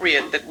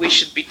appropriate that we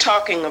should be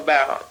talking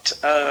about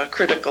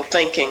critical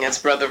thinking, as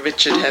Brother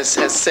Richard has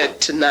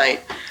said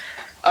tonight.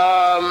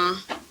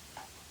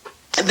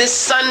 This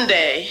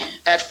Sunday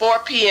at 4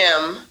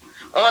 p.m.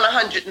 on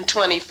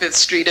 125th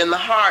Street in the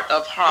heart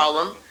of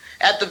Harlem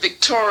at the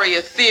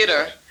Victoria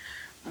Theater,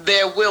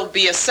 there will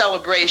be a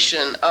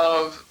celebration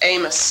of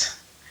Amos,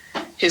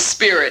 his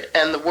spirit,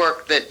 and the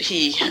work that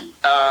he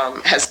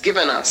has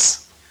given us.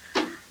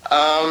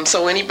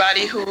 So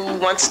anybody who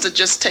wants to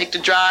just take the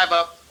drive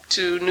up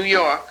to New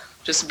York,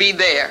 just be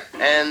there,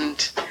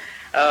 and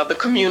the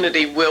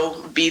community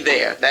will be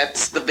there.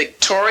 That's the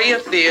Victoria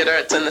Theater.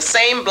 It's in the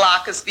same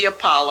block as the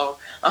Apollo,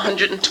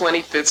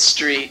 125th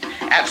Street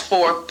at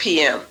 4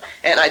 p.m.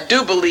 And I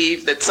do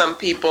believe that some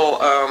people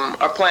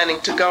are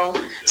planning to go,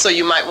 so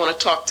you might want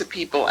to talk to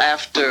people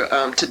after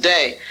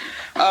today.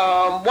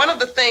 One of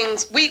the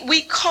things,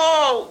 we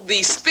call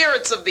the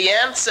spirits of the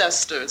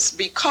ancestors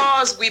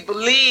because we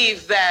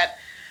believe that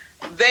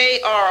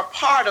they are a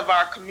part of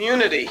our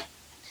community,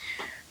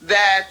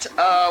 that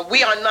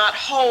we are not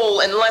whole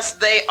unless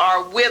they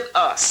are with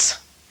us,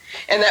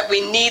 and that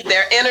we need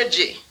their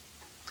energy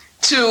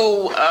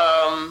to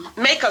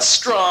make us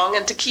strong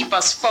and to keep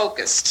us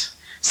focused.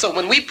 So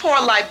when we pour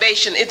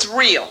libation, it's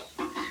real.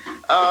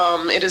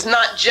 It is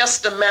not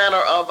just a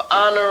matter of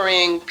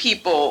honoring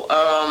people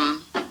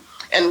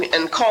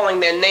and calling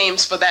their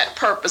names for that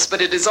purpose,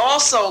 but it is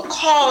also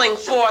calling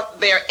forth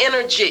their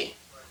energy.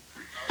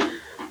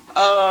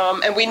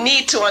 And we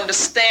need to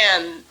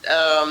understand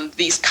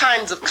these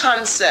kinds of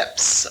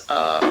concepts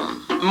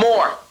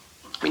more.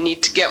 We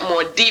need to get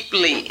more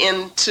deeply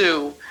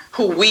into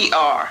who we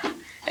are.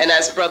 And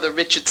as Brother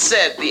Richard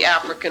said, the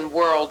African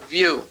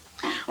worldview.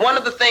 One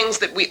of the things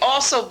that we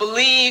also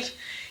believe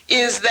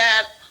is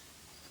that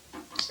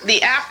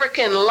the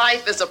African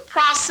life is a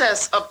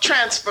process of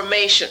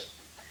transformation.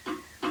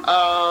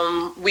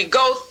 We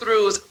go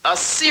through a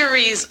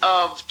series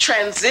of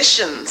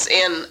transitions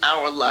in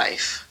our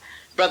life.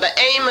 Brother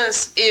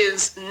Amos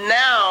is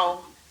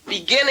now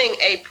beginning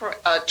a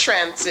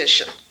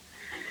transition,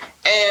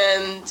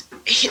 and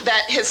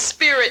that his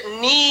spirit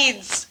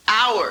needs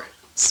our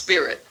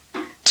spirit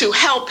to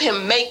help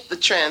him make the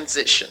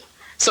transition.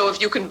 So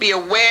if you can be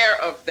aware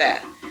of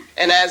that,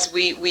 and as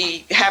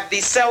we have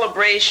these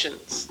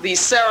celebrations, these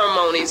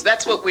ceremonies,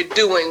 that's what we're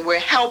doing. We're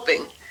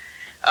helping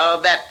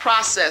that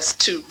process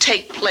to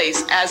take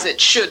place as it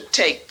should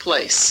take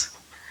place.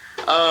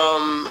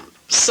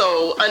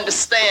 So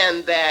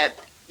understand that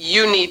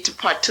you need to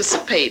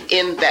participate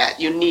in that.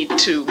 You need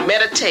to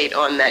meditate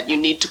on that. You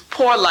need to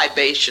pour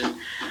libation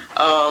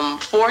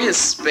for his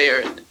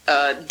spirit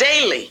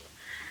daily.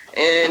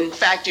 In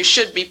fact, you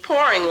should be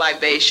pouring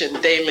libation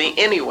daily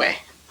anyway.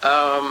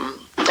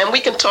 And we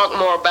can talk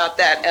more about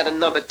that at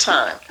another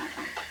time.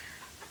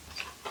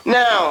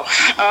 Now,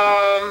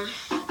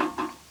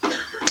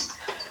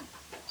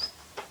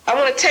 I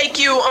want to take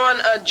you on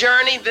a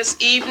journey this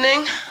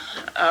evening.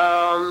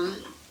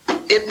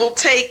 It will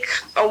take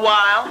a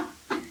while.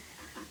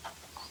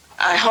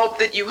 I hope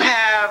that you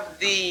have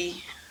the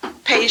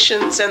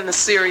patience and the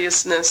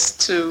seriousness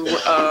to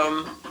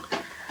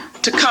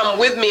come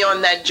with me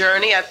on that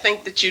journey. I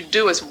think that you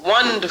do. It's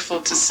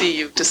wonderful to see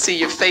you, to see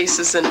your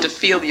faces and to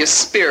feel your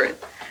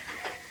spirit.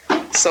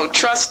 So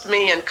trust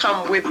me and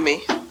come with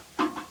me.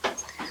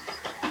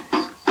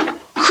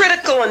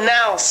 Critical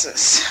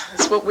analysis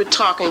is what we're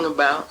talking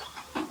about,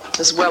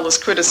 as well as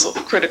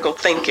critical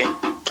thinking.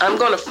 I'm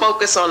going to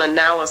focus on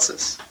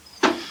analysis.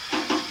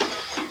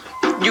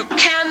 You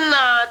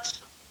cannot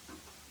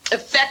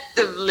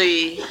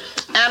effectively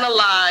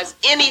analyze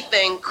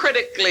anything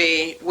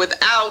critically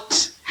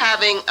without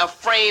having a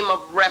frame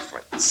of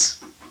reference.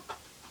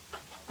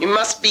 You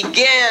must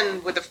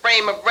begin with a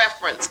frame of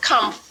reference,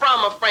 come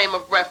from a frame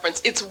of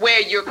reference. It's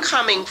where you're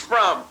coming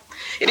from.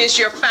 It is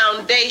your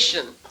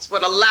foundation. It's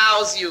what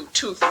allows you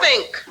to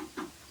think.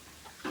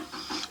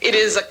 It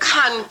is a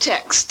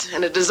context,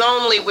 and it is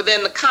only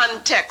within the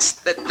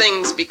context that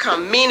things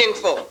become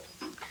meaningful.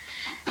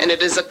 And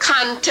it is a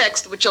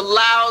context which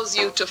allows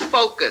you to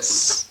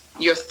focus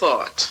your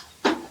thought.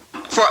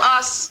 For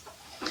us,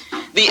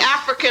 the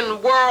African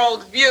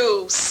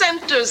worldview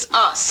centers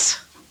us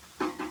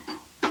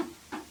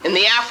in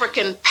the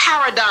African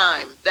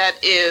paradigm that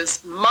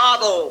is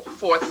model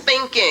for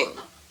thinking.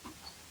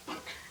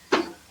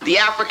 The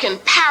African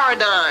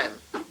paradigm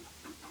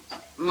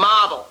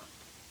model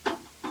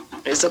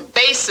is a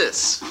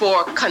basis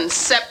for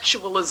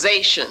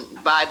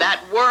conceptualization. By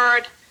that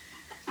word,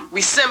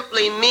 we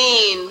simply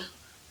mean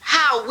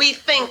how we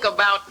think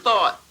about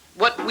thought,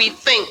 what we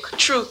think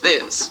truth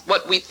is,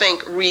 what we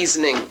think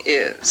reasoning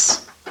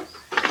is.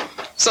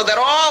 So that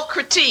all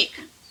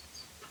critique,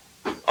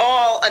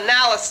 all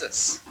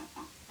analysis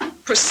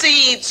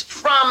proceeds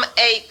from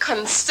a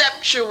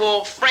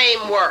conceptual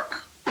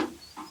framework.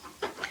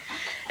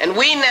 And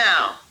we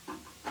now,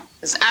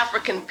 as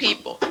African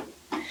people,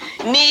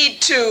 need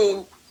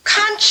to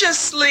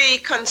consciously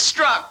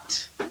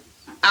construct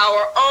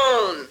our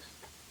own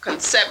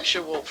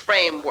conceptual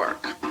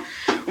framework.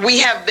 We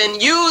have been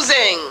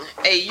using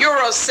a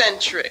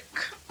Eurocentric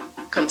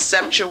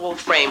conceptual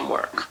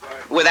framework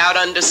without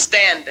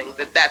understanding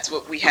that that's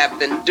what we have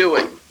been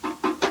doing.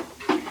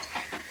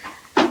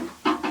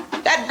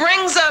 That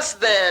brings us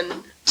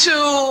then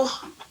to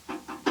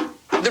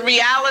the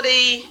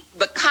reality,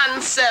 the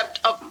concept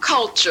of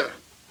culture.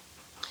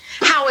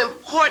 How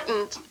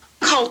important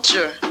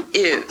culture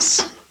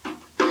is.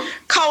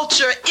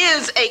 Culture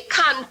is a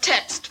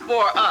context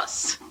for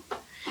us.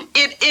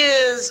 It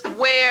is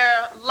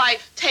where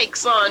life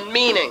takes on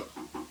meaning.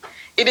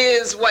 It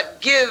is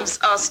what gives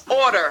us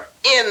order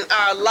in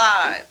our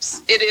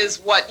lives. It is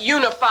what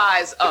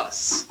unifies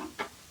us.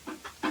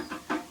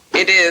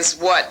 It is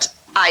what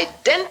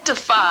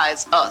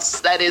identifies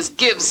us, that is,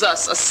 gives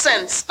us a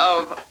sense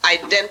of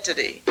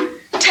identity,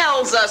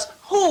 tells us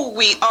who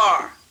we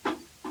are,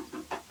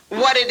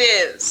 what it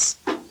is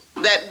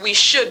that we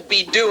should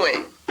be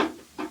doing.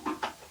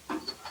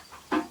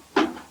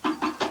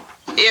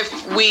 If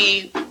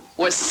we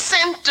were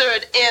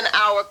centered in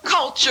our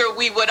culture,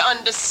 we would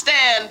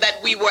understand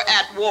that we were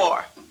at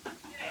war,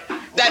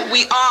 that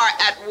we are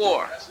at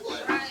war.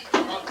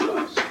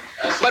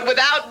 But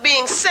without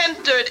being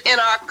centered in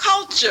our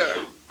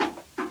culture,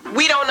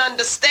 we don't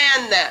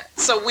understand that,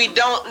 so we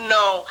don't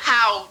know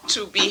how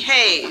to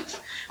behave.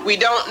 We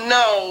don't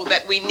know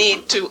that we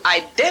need to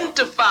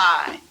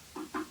identify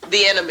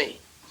the enemy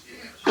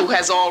who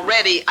has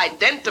already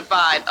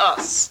identified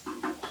us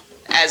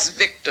as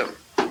victim.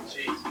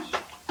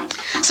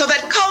 So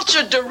that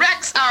culture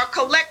directs our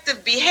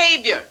collective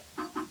behavior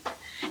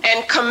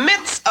and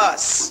commits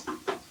us,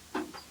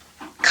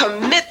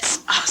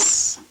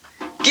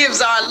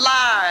 gives our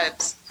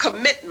lives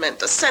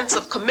commitment, a sense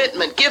of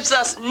commitment, gives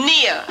us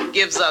nia,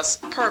 gives us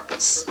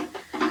purpose.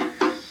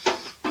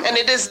 And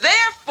it is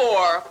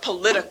therefore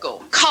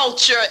political.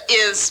 Culture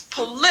is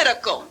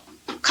political.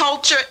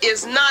 Culture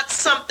is not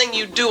something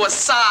you do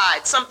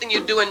aside, something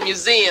you do in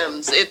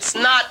museums. It's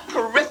not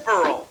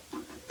peripheral.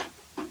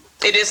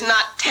 It is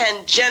not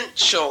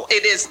tangential.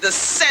 It is the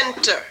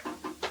center.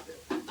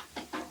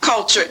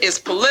 Culture is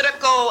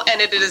political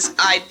and it is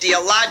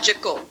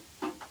ideological.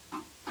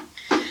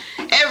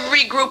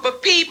 Every group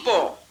of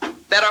people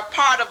that are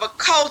part of a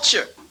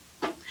culture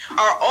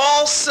are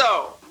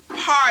also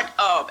part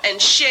of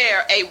and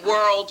share a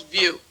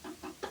worldview.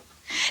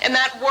 And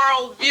that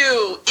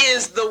worldview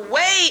is the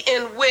way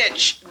in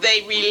which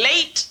they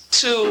relate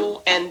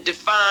to and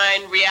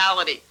define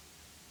reality,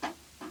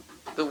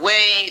 the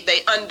way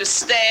they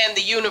understand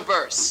the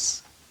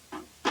universe,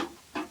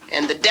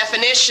 and the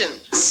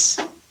definitions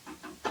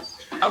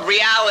of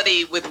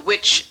reality with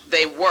which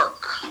they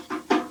work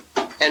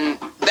and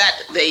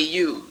that they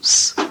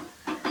use.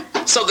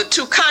 So the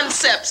two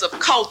concepts of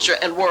culture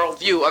and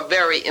worldview are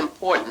very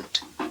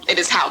important. It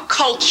is how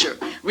culture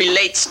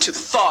relates to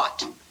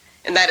thought,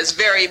 and that is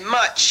very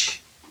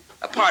much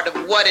a part of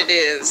what it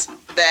is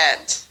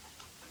that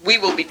we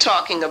will be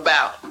talking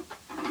about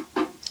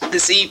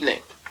this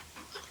evening.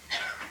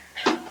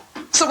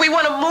 So we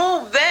want to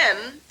move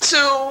then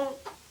to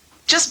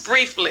just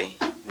briefly,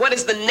 what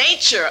is the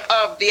nature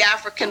of the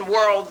African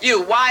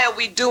worldview? Why are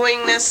we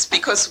doing this?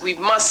 Because we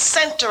must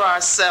center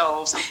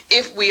ourselves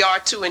if we are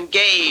to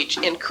engage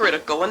in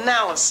critical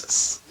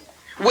analysis.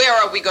 Where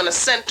are we going to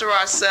center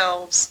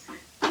ourselves?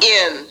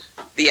 In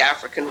the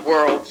African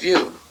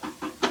worldview.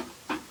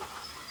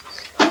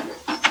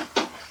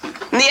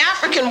 In the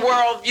African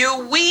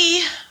worldview,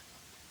 we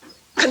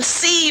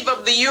conceive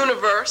of the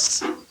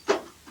universe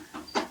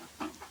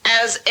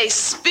as a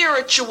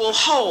spiritual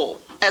whole,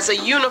 as a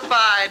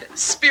unified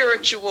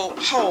spiritual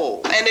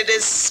whole. And it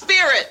is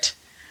spirit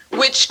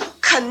which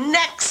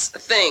connects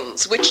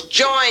things, which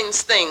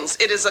joins things.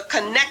 It is a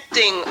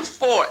connecting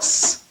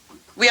force.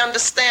 We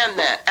understand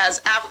that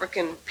as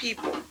African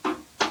people.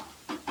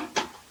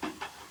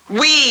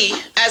 We,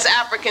 as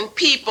African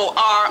people,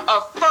 are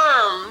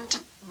affirmed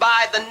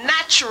by the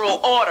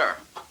natural order,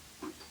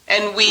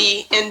 and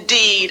we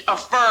indeed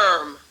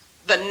affirm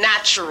the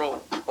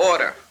natural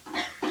order.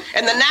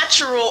 And the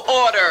natural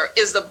order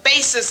is the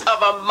basis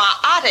of a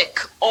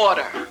ma'atic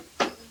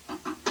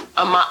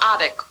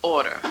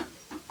order,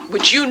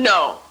 which you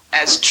know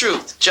as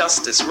truth,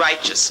 justice,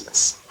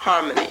 righteousness,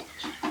 harmony,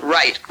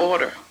 right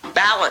order,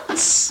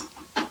 balance,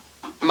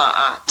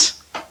 ma'at.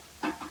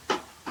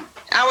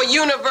 Our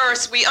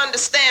universe, we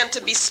understand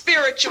to be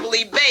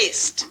spiritually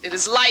based. It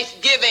is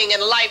life-giving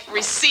and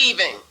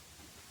life-receiving.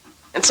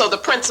 And so the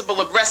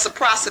principle of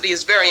reciprocity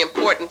is very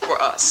important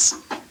for us.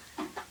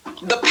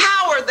 The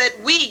power that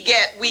we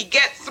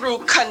get through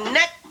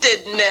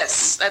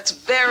connectedness. That's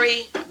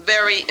very,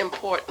 very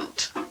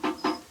important.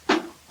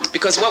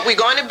 Because what we're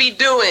going to be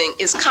doing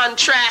is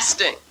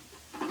contrasting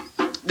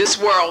this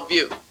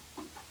worldview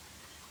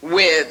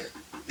with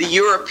the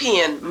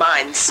European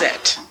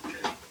mindset,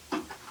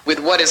 with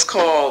what is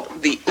called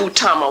the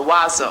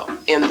Utamawazo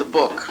in the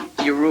book,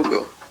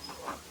 Yurugu.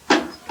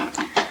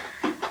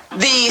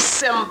 The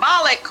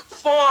symbolic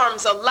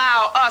forms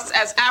allow us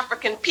as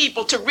African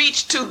people to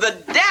reach to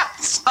the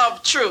depths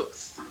of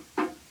truth,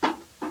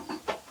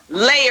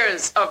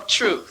 layers of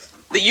truth.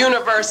 The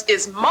universe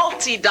is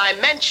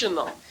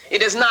multidimensional.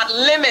 It is not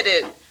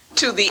limited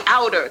to the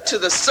outer, to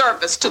the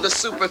surface, to the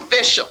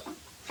superficial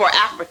for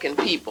African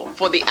people,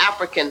 for the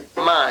African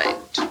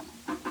mind.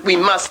 We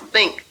must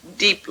think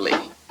deeply.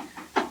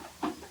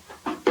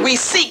 We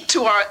seek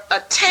to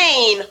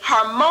attain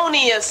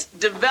harmonious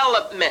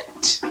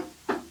development.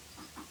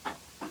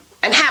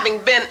 And having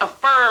been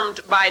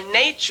affirmed by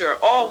nature,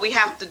 all we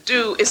have to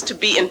do is to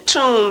be in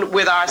tune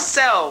with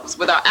ourselves,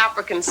 with our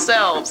African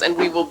selves, and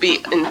we will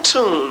be in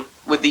tune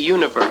with the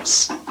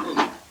universe.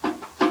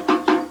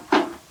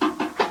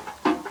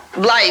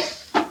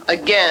 Life,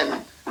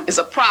 again, is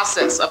a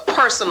process of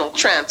personal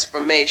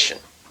transformation,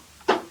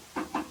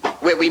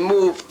 where we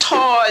move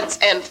towards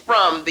and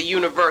from the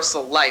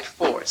universal life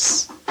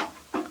force,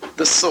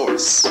 the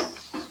source.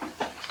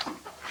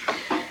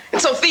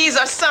 And so these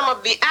are some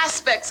of the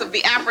aspects of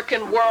the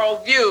African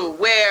worldview,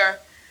 where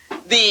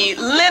the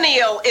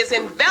lineal is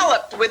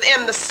enveloped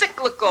within the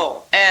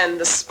cyclical and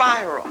the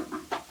spiral,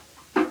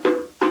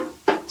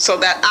 so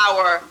that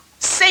our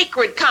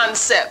sacred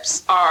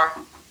concepts are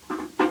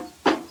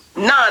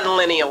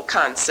non-lineal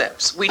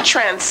concepts. We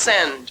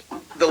transcend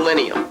the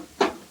lineal.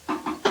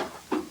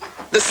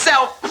 The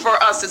self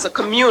for us is a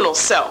communal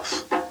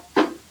self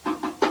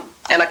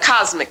and a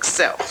cosmic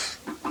self.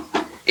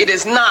 It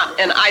is not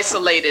an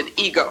isolated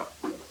ego.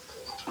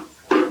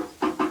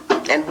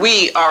 And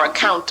we are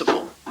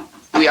accountable.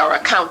 We are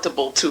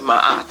accountable to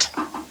Ma'at.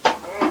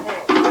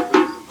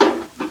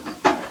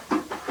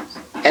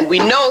 And we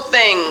know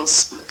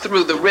things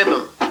through the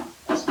rhythm.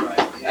 That's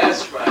right.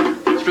 That's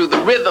right. Through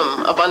the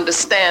rhythm of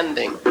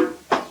understanding,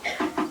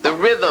 the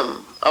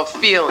rhythm of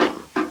feeling,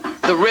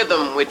 the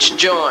rhythm which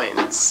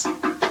joins,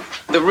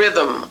 the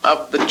rhythm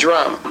of the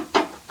drum.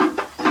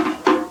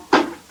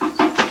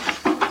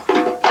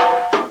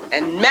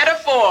 And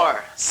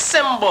metaphor,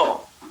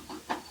 symbol,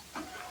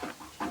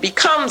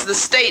 becomes the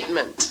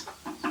statement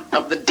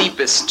of the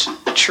deepest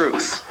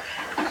truth.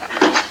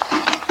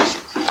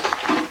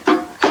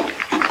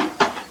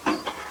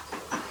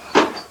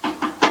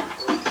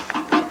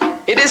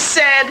 It is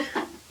said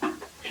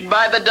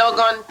by the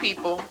Dogon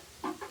people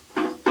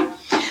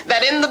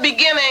that in the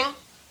beginning,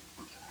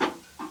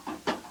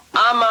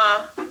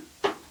 Ama,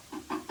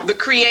 the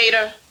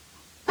creator,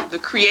 the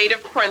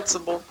creative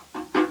principle,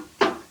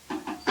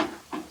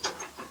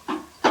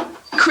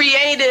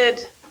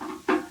 created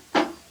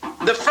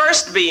the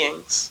first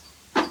beings,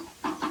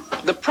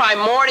 the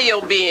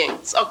primordial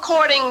beings,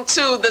 according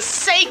to the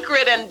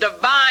sacred and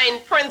divine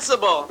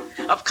principle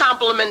of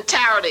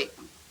complementarity,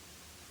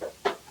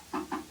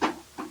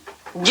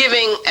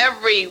 giving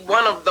every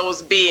one of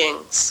those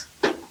beings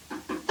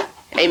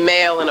a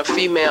male and a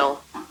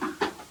female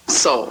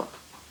soul,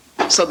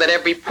 so that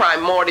every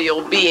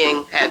primordial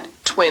being had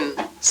twin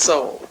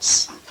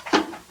souls.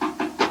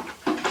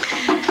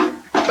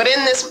 But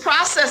in this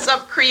process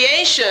of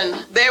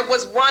creation, there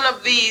was one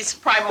of these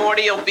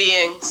primordial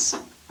beings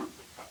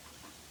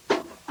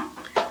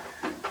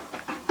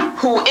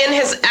who, in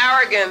his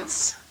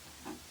arrogance,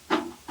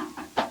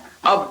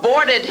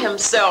 aborted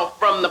himself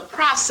from the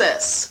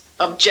process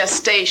of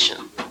gestation.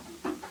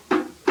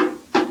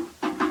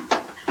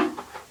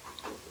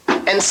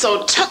 And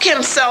so took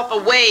himself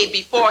away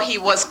before he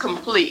was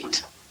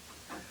complete,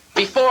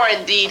 before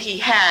indeed he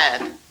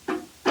had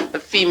the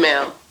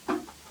female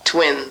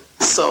twin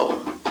soul.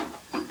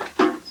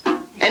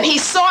 And he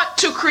sought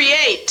to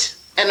create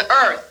an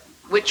earth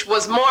which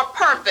was more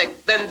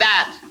perfect than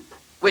that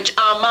which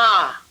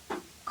Amma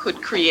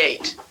could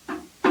create.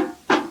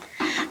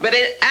 But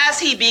as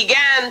he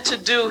began to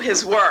do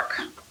his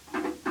work,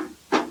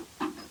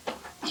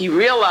 he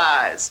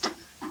realized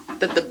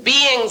that the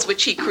beings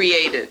which he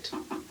created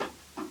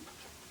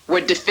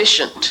were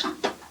deficient,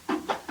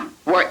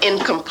 were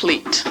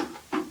incomplete,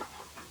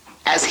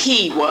 as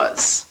he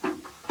was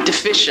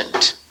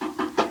deficient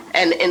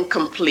and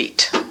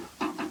incomplete,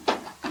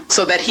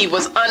 so that he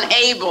was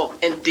unable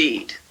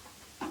indeed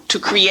to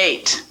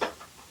create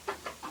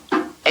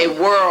a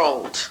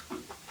world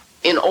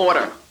in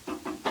order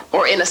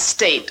or in a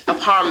state of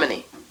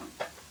harmony.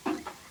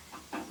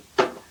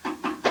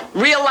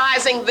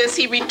 Realizing this,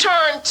 he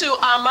returned to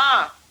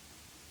Amma,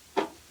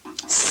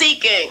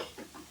 seeking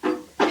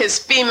his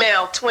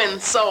female twin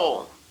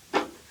soul.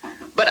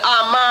 But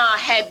Amma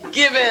had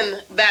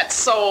given that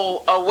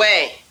soul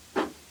away.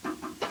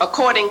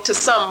 According to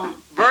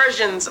some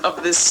versions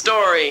of this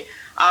story,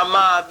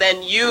 Amma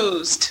then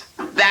used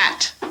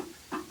that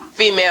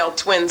female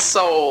twin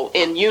soul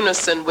in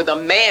unison with a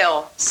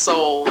male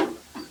soul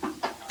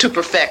to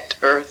perfect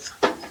Earth.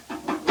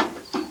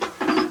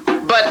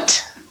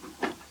 But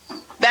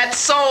that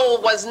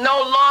soul was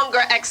no longer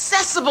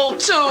accessible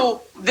to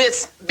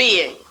this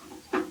being.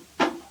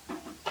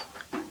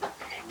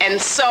 And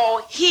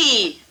so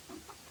he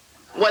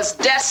was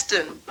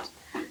destined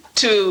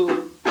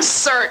to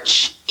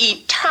search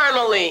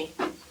eternally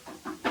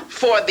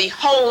for the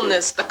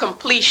wholeness, the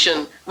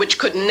completion, which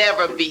could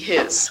never be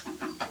his.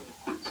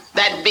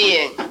 That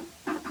being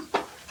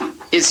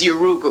is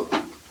Yurugu.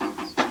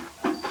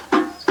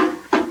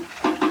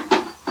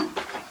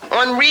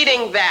 On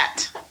reading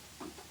that,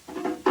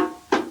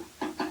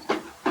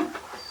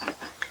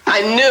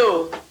 I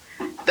knew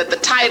that the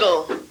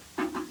title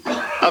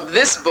of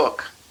this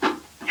book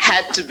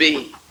had to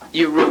be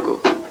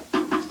Yurugu.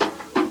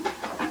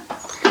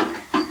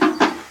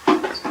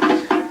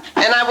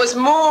 And I was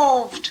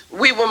moved,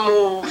 we were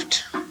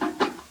moved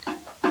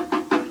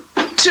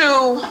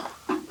to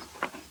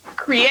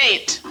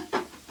create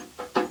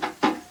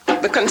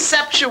the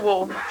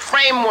conceptual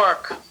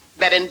framework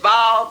that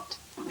involved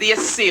the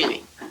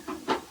Asili,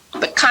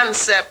 the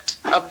concept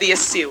of the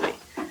Asili,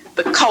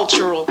 the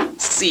cultural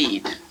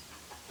seed.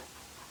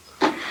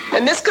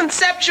 And this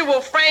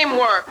conceptual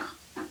framework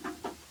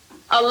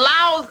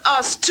allows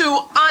us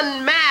to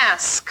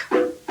unmask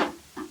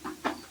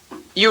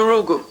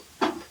Yurugu,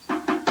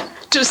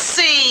 to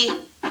see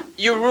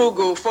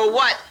Yurugu for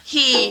what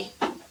he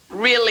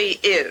really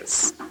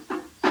is,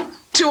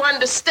 to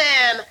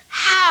understand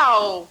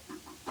how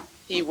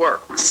he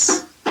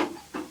works,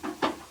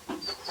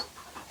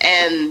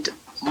 and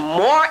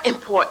more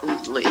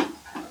importantly,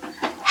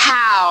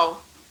 how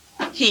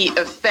he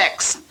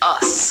affects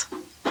us.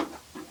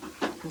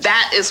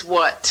 That is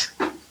what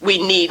we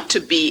need to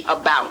be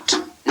about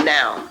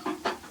now.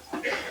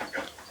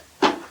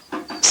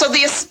 So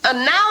this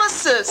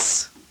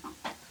analysis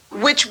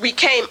which we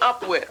came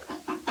up with,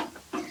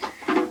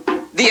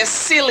 the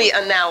Asili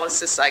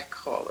analysis I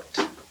call it,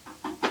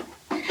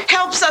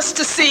 helps us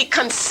to see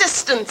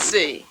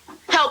consistency,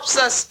 helps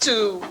us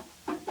to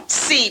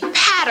see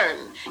pattern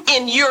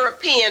in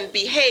European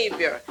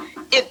behavior.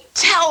 It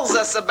tells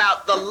us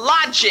about the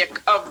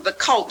logic of the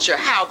culture,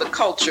 how the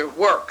culture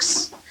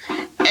works.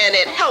 And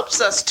it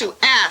helps us to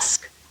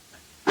ask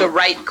the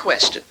right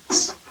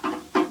questions.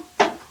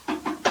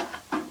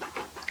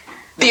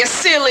 The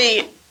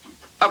Asili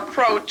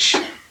approach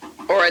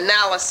or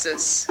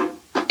analysis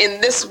in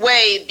this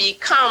way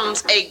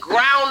becomes a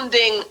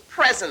grounding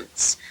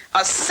presence,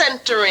 a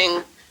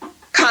centering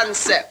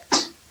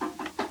concept.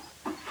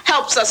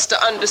 Helps us to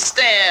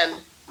understand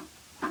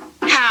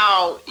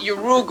how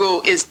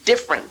Yurugu is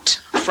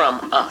different from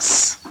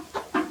us.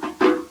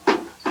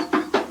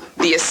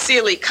 The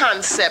Asili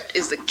concept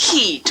is the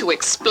key to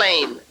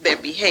explain their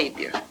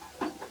behavior.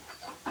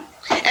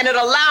 And it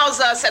allows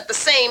us at the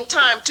same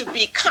time to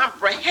be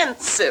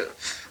comprehensive.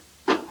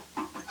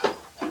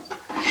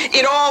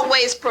 It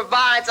always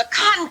provides a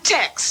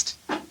context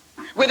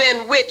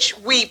within which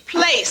we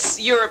place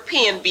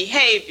European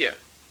behavior,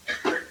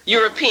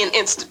 European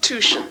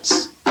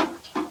institutions,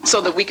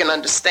 so that we can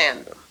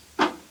understand them.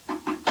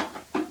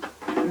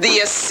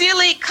 The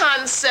Asili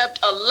concept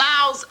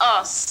allows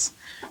us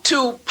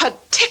to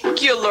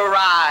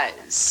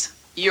particularize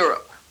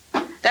Europe.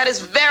 That is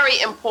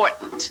very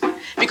important,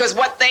 because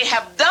what they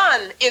have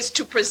done is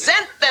to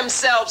present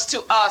themselves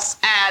to us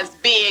as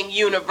being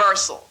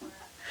universal.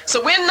 So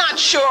we're not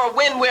sure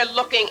when we're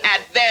looking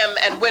at them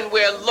and when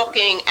we're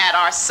looking at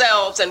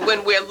ourselves and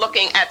when we're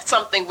looking at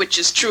something which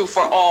is true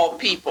for all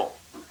people.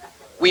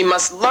 We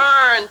must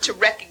learn to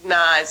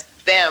recognize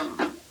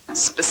them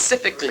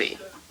specifically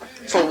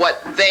for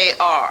what they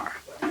are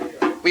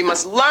We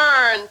must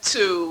learn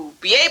to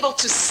be able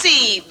to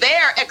see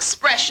their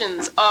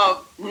expressions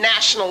of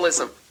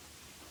nationalism.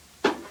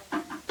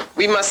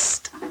 We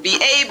must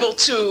be able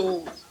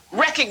to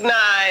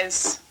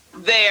recognize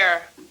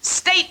their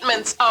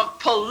statements of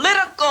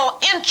political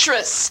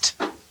interest,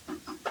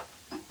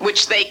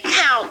 which they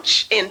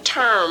couch in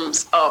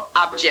terms of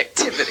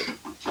objectivity.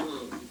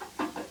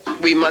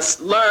 We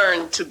must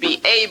learn to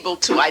be able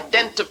to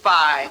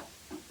identify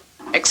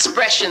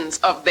expressions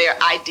of their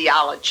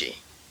ideology,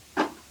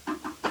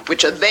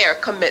 which are their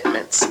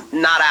commitments,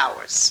 not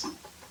ours.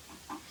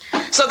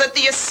 So that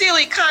the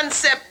Asili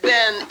concept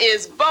then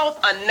is both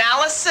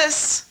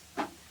analysis,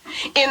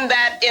 in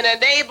that it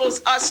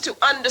enables us to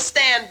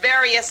understand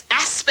various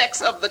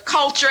aspects of the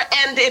culture,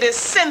 and it is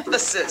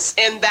synthesis,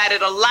 in that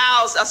it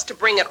allows us to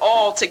bring it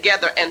all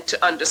together and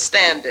to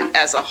understand it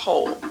as a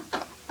whole.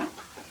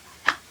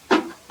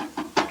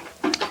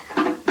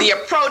 The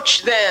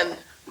approach then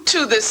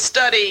to this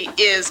study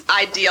is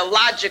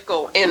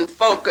ideological in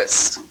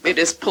focus. It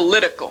is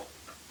political.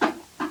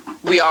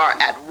 We are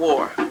at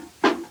war.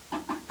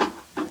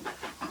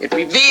 It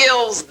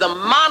reveals the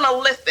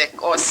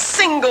monolithic or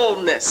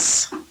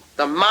singleness,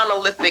 the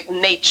monolithic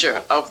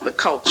nature of the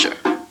culture.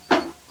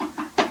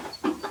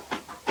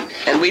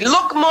 And we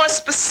look more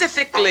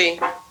specifically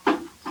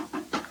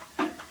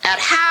at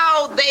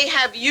how they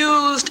have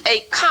used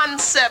a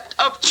concept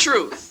of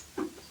truth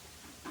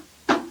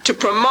to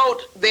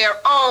promote their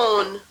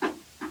own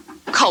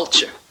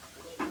culture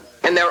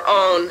and their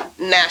own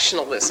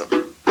nationalism.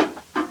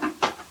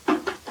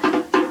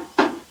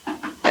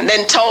 And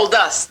then told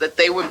us that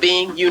they were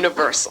being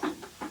universal.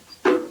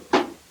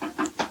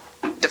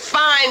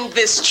 Defined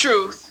this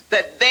truth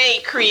that they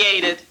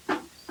created,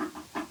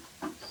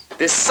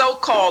 this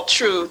so-called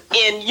truth,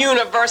 in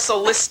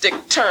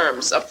universalistic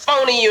terms, a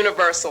phony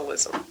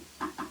universalism.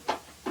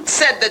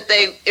 Said that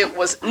it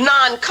was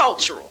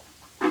non-cultural,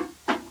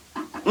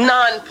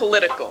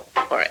 non-political,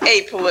 or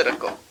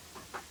apolitical.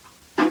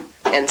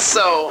 And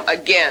so,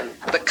 again,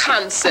 the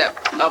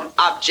concept of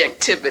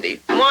objectivity,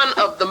 one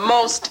of the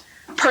most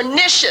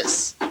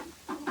pernicious,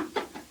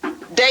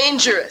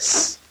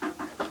 dangerous,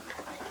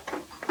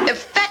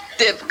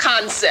 effective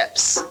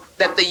concepts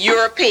that the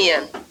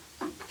European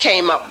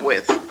came up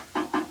with.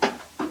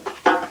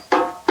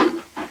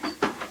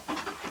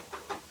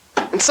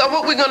 And so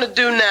what we're going to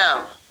do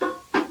now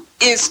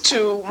is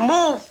to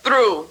move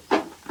through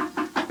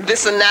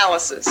this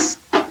analysis.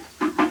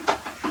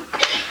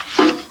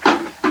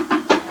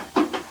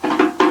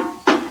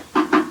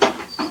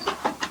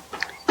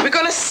 We're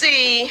going to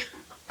see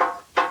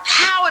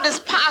how it is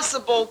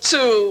possible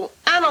to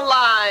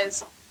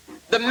analyze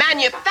the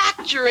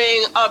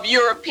manufacturing of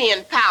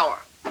European power,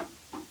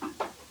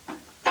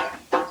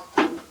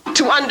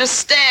 to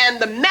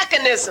understand the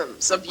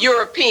mechanisms of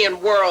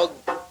European world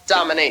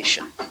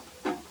domination.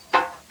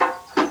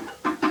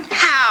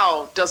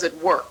 How does it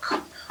work?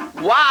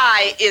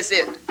 Why is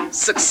it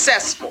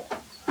successful?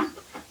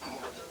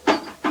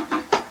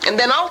 And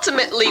then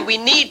ultimately we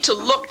need to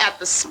look at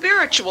the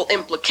spiritual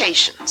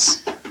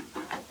implications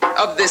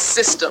of this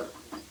system.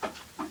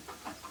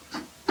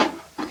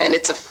 And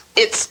it's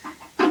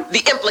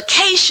the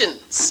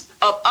implications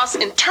of us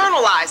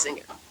internalizing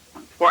it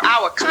for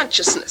our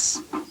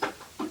consciousness.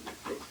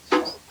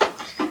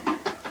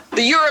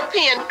 The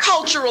European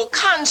cultural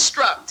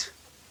construct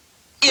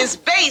is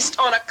based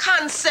on a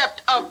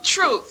concept of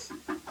truth,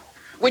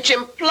 which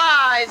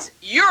implies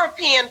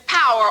European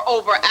power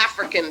over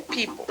African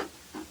people.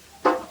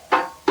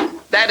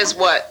 That is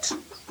what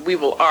we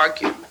will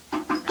argue.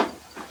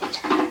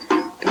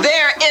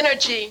 Their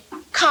energy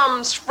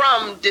comes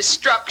from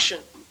destruction,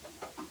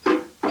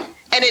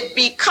 and it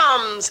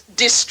becomes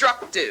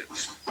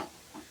destructive,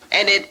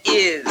 and it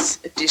is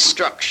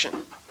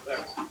destruction.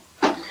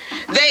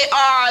 They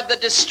are the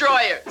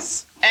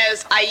destroyers,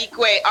 as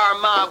Aikwe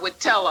Armah would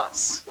tell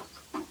us.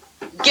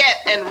 Get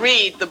and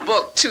read the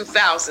book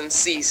 2000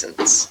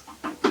 Seasons.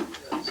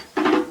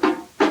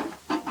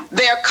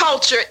 Their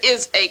culture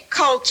is a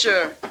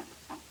culture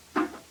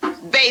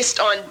based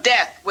on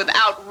death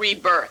without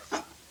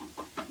rebirth.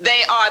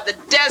 They are the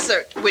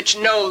desert which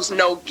knows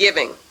no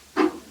giving.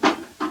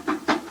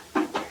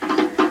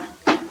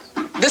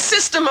 The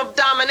system of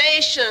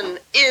domination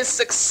is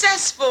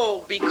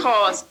successful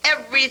because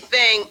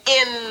everything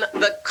in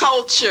the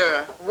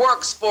culture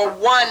works for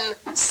one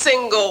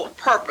single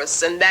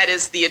purpose, and that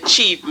is the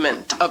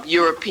achievement of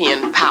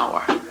European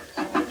power.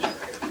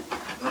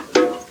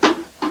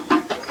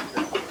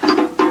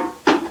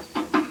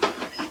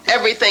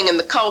 Everything in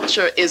the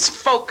culture is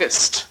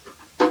focused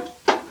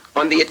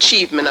on the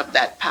achievement of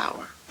that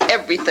power.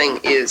 Everything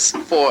is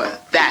for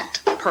that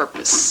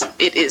purpose.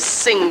 It is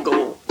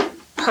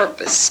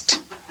single-purposed.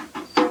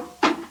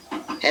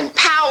 And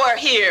power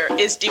here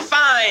is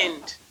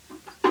defined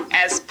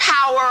as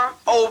power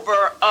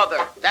over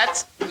other.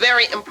 That's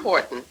very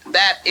important.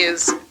 That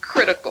is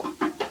critical.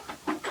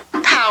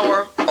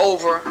 Power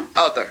over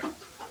other.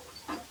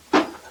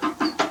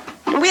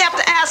 And we have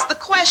to ask the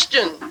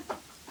question,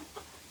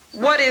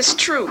 what is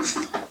truth?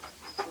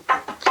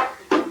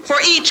 For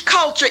each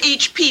culture,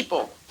 each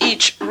people,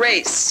 each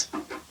race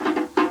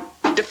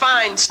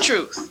defines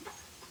truth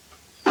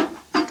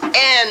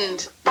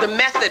and the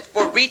method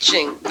for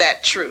reaching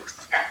that truth.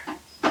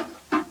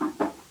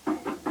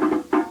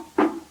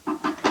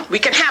 We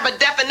can have a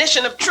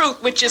definition of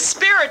truth which is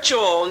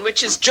spiritual and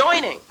which is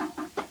joining.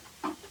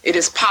 It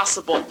is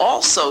possible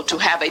also to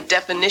have a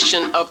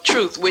definition of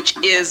truth which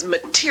is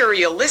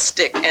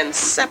materialistic and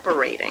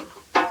separating.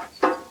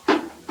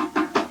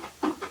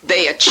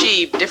 They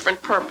achieve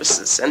different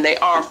purposes, and they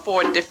are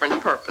for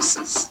different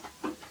purposes.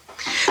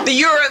 The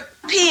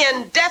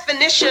European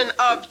definition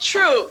of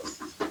truth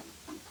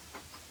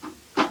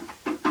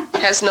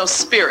has no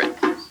spirit,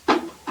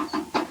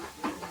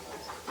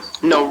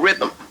 no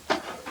rhythm.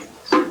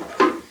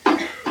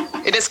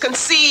 It is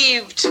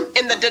conceived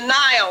in the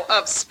denial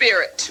of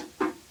spirit,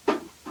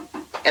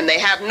 and they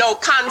have no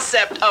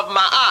concept of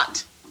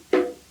ma'at.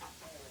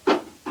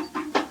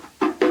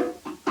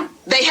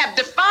 They have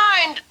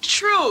defined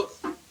truth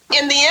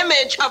in the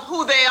image of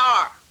who they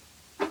are.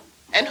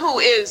 And who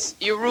is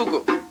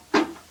Yurugu?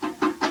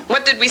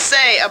 What did we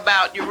say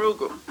about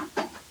Yurugu?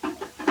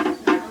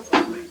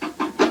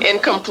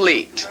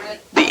 Incomplete,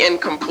 the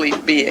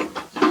incomplete being.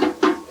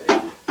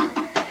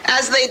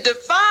 As they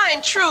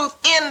define truth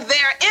in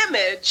their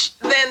image,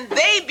 then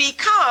they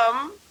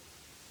become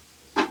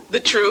the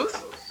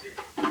truth.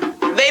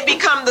 They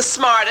become the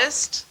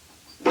smartest.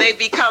 They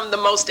become the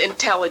most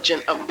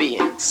intelligent of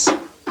beings.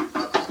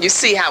 You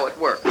see how it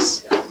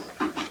works.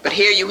 But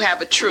here you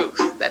have a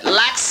truth that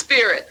lacks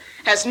spirit,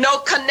 has no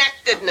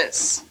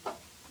connectedness,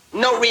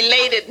 no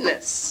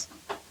relatedness.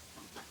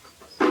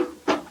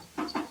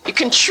 You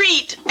can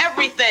treat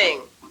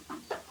everything,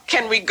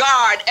 can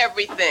regard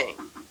everything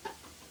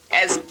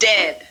as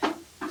dead,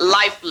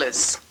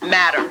 lifeless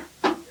matter,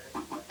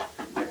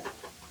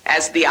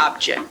 as the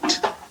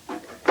object.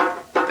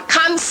 The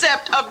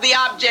concept of the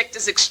object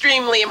is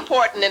extremely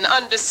important in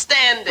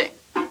understanding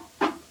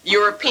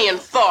European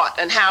thought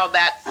and how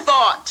that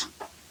thought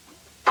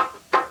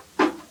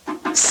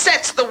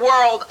sets the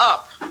world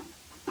up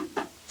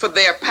for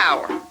their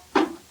power.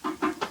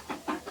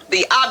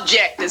 The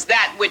object is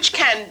that which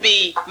can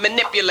be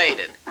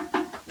manipulated,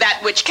 that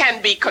which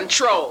can be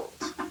controlled.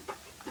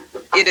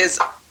 It is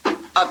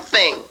a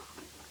thing.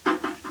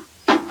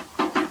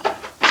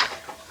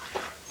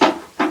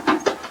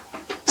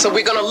 So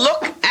we're going to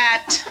look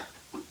at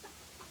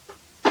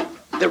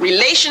the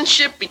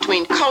relationship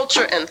between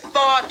culture and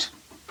thought.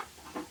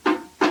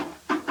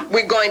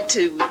 We're going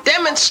to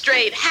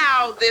demonstrate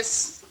how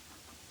this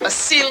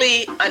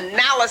Asili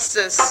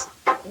analysis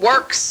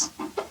works.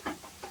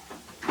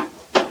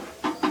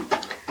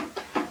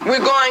 We're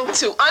going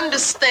to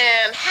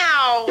understand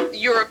how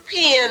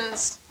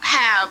Europeans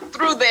have,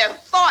 through their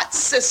thought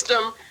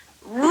system,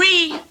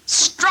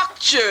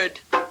 restructured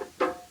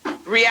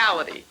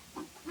reality,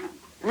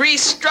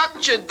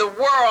 restructured the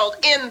world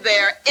in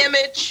their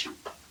image,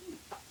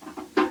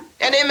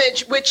 an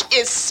image which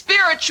is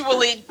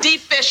spiritually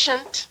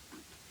deficient.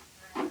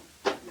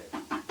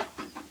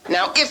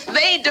 Now, if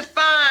they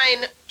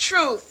define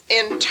truth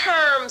in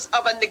terms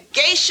of a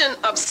negation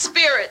of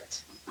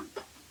spirit,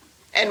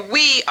 and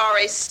we are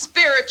a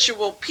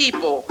spiritual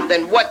people,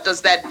 then what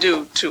does that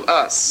do to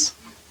us?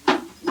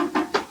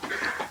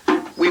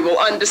 We will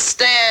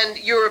understand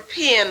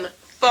European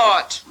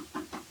thought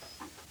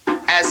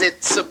as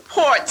it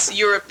supports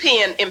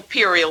European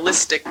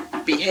imperialistic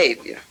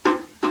behavior.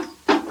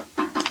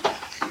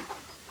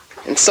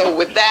 And so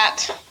with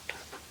that,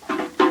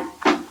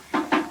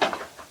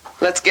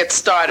 let's get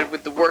started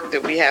with the work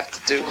that we have to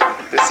do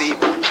this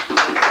evening.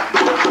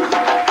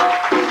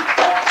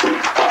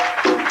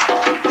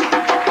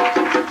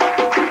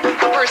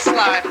 First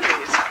slide,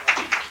 please.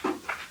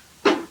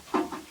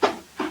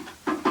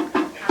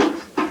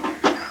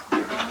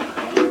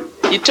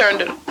 You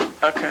turned it.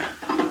 Okay.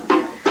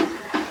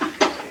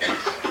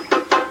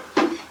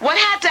 What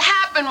had to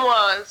happen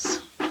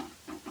was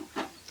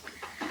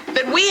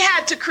that we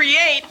had to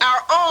create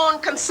our own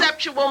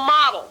conceptual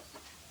model.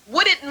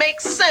 Would it make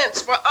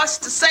sense for us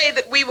to say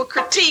that we were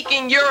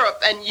critiquing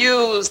Europe and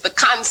use the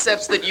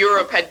concepts that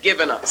Europe had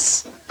given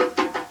us?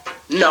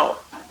 No,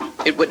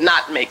 it would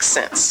not make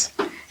sense.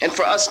 And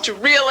for us to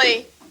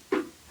really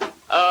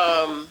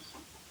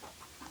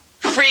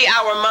free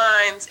our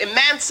minds,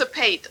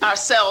 emancipate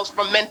ourselves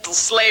from mental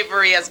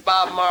slavery, as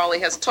Bob Marley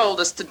has told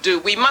us to do,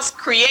 we must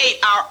create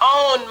our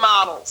own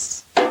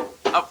models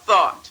of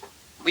thought.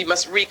 We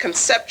must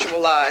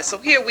reconceptualize. So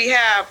here we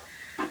have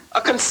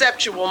a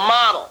conceptual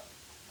model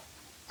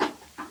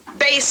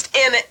based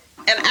in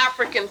an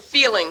African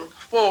feeling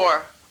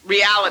for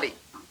reality,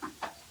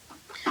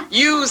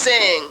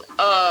 using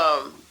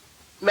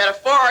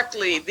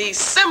metaphorically the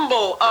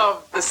symbol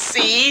of the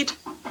seed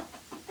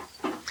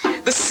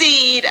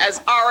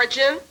as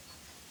origin,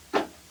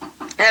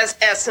 as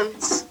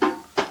essence.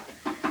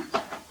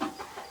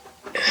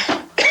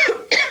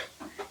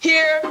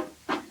 Here,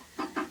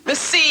 the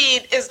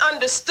seed is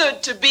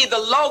understood to be the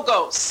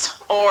logos,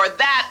 or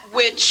that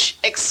which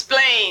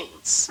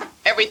explains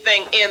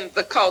everything in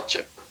the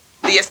culture,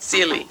 the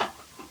Asili.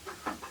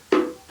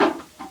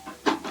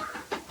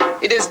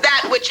 It It is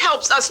that which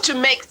helps us to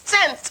make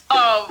sense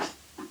of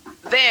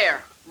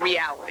their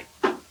reality.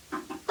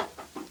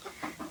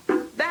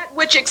 That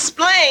which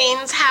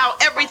explains how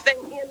everything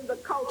in the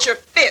culture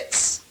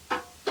fits.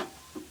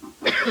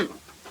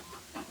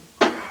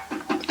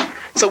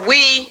 So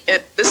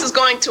this is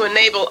going to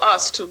enable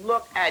us to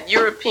look at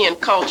European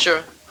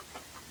culture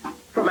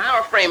from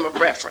our frame of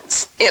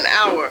reference, in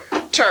our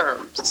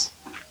terms.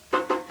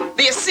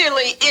 The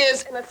Asili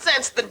is, in a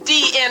sense, the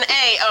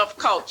DNA of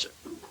culture.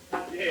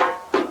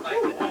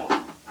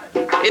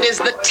 It is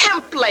the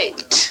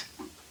template,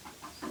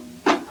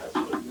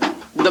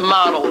 the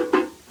model.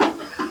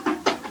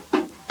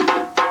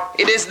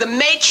 It is the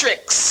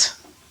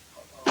matrix,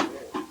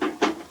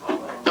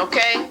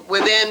 okay,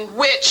 within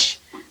which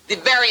the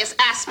various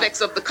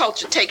aspects of the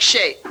culture take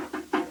shape.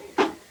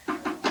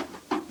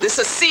 This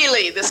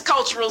Asili, this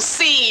cultural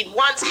seed,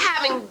 once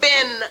having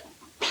been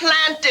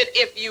planted,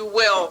 if you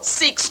will,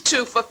 seeks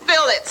to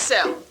fulfill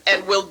itself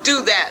and will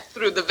do that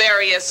through the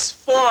various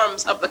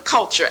forms of the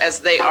culture as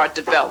they are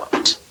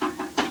developed.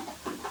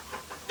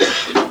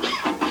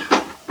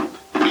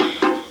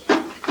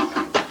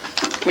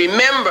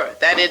 Remember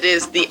that it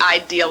is the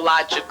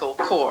ideological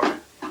core.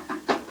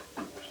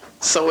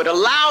 So it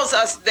allows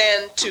us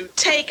then to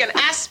take an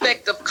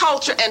aspect of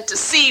culture and to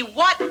see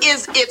what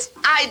is its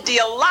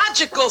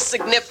ideological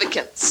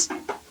significance.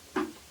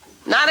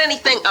 Not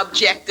anything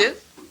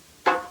objective,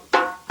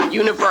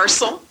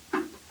 universal,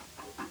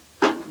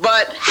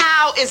 but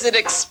how is it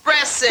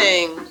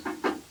expressing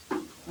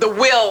the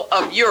will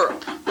of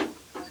Europe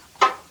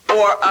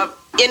or of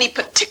any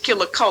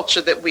particular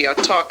culture that we are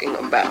talking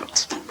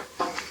about.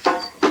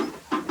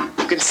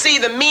 You can see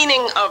the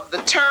meaning of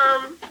the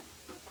term.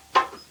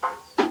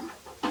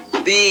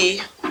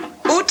 The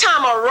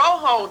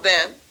Utamaroho,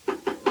 then,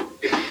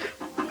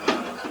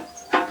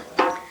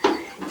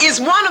 is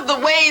one of the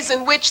ways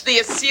in which the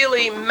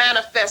Asili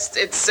manifests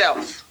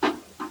itself.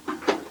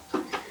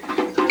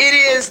 It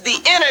is the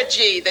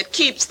energy that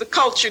keeps the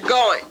culture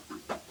going.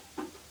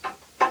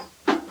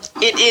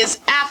 It is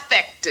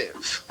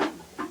affective,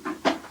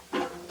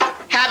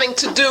 having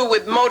to do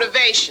with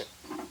motivation.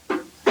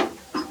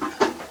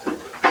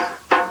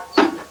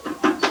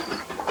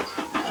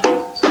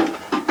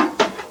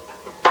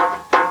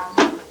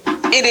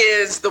 It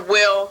is the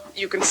will,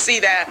 you can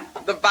see that,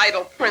 the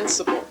vital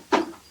principle.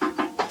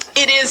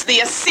 It is the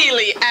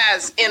Asili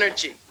as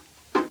energy.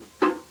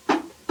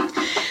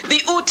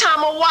 The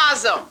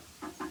Utamawazo,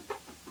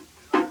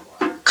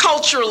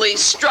 culturally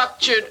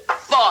structured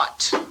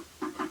thought,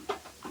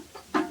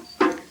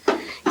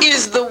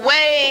 is the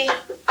way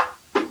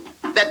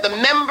that the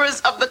members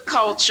of the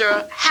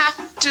culture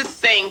have to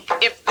think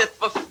if the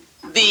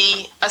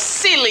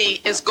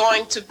Asili is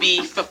going to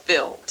be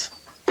fulfilled.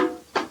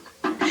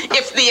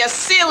 If the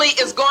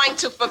Asili is going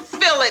to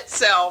fulfill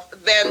itself,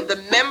 then the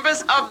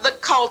members of the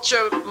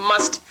culture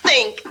must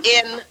think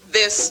in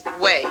this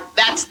way.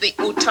 That's the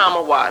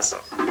Utamawazo.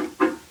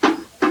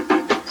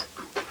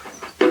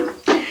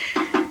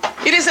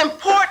 It is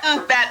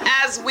important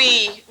that as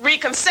we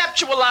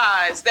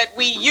reconceptualize, that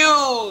we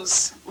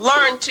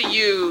learn to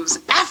use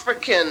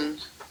African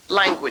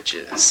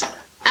languages,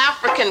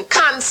 African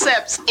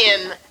concepts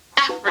in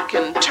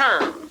African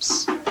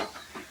terms.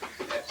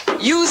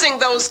 Using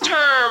those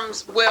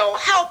terms will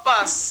help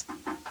us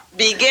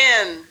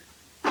begin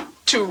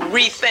to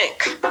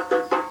rethink,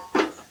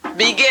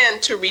 begin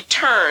to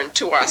return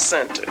to our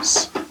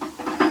centers.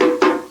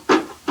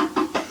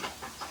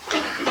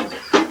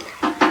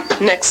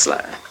 Next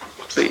slide,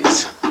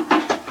 please.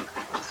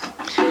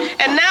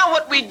 And now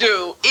what we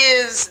do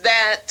is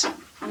that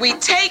we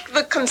take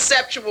the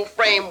conceptual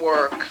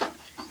framework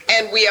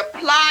and we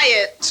apply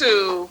it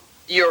to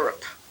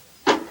Europe.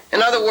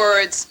 In other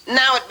words,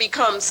 now it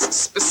becomes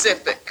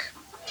specific.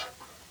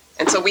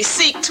 And so we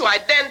seek to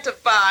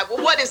identify,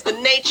 well, what is the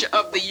nature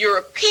of the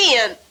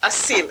European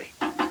Asili?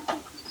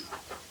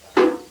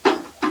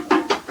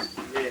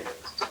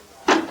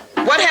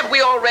 What have we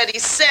already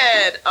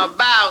said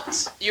about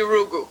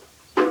Yurugu?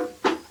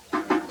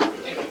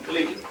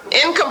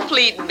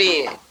 Incomplete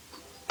being,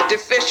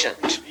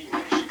 deficient.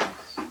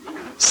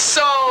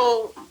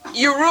 So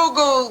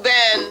Yurugu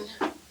then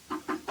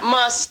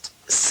must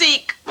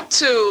seek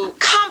to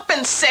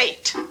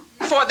compensate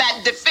for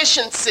that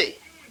deficiency.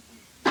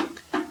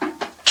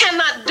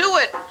 Cannot do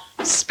it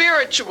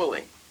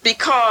spiritually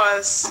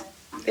because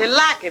they're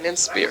lacking in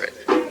spirit,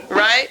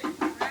 right?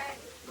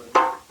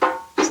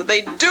 So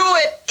they do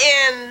it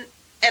in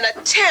an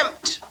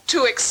attempt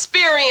to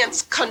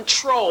experience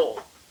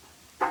control,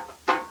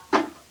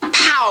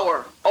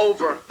 power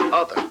over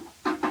other.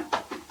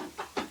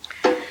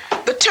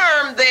 The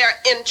term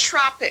there,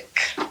 entropic,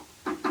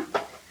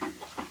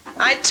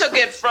 I took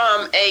it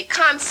from a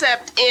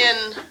concept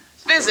in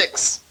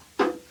physics,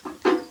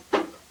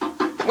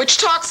 which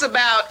talks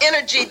about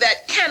energy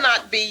that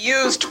cannot be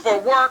used for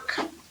work.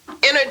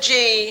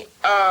 Energy,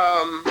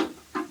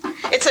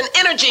 it's an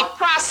energy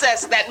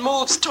process that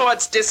moves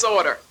towards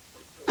disorder.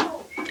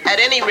 At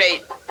any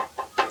rate,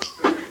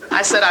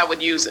 I said I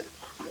would use it.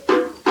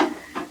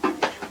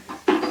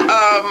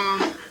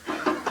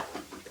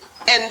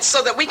 And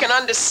so that we can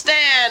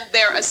understand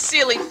their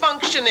asili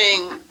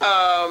functioning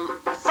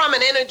from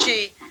an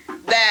energy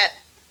that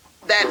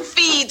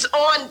feeds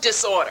on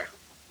disorder,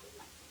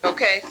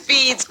 okay,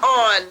 feeds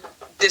on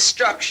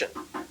destruction.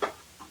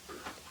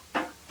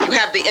 You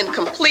have the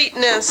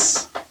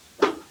incompleteness,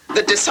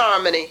 the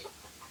disharmony,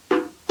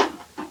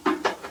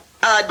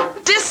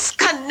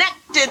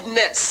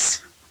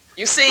 disconnectedness.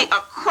 You see,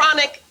 a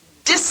chronic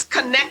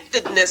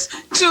disconnectedness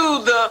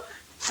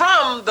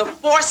from the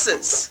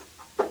forces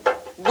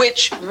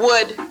which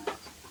would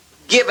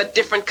give a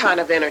different kind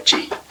of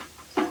energy.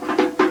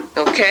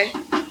 Okay?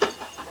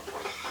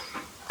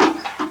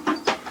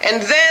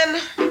 And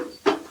then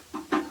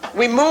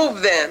we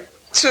move then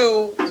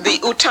to the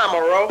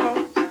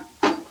Utamaroho.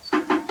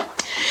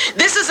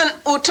 This is an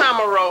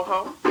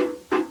Utamaroho,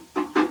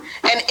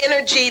 an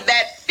energy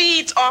that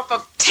feeds off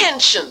of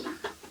tension,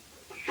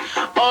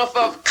 off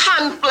of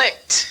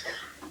conflict.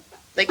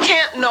 They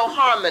can't know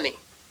harmony.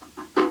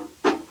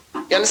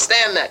 You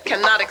understand that?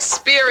 Cannot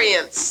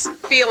experience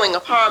feeling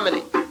of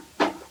harmony.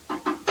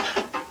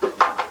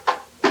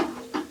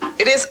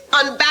 It is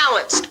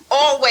unbalanced,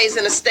 always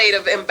in a state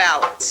of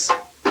imbalance.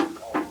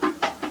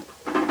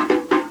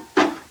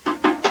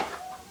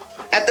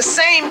 At the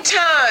same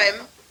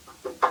time,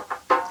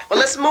 well,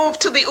 let's move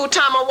to the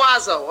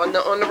Utamawazo on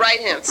the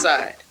right-hand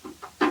side.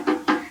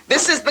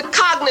 This is the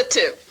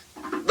cognitive,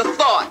 the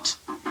thought,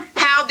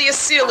 how the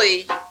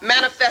asili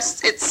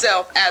manifests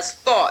itself as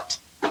thought.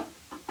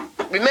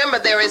 Remember,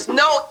 there is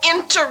no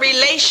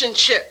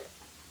interrelationship.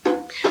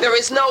 There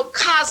is no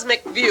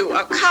cosmic view.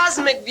 A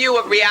cosmic view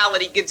of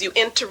reality gives you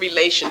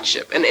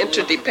interrelationship and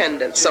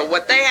interdependence. So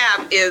what they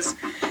have is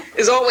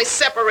always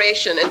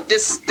separation and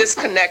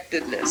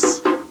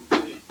disconnectedness.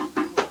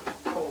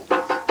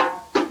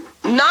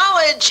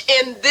 Knowledge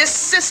in this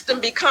system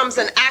becomes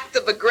an act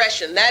of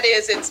aggression. That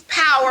is, it's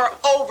power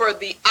over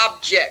the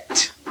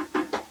object.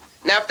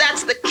 Now, if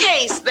that's the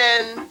case,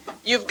 then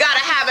you've got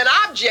to have an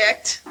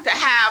object to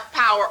have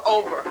power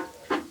over.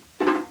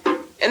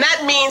 And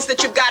that means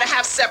that you've got to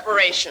have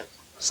separation.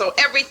 So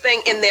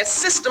everything in their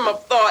system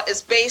of thought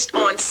is based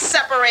on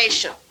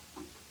separation.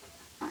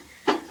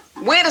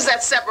 Where does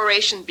that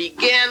separation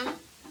begin?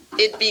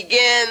 It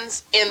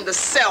begins in the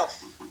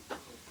self.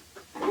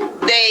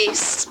 They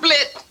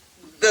split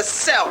the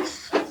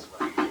self.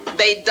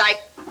 They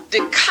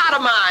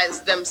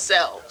dichotomize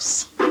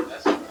themselves,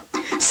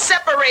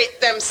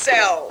 separate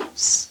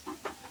themselves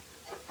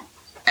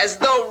as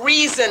though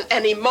reason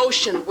and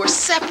emotion were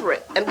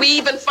separate. And we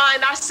even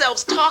find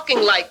ourselves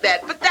talking like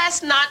that, but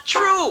that's not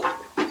true.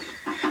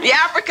 The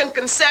African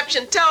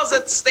conception tells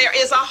us there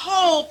is a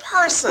whole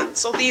person,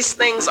 so these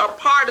things are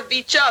part of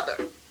each other.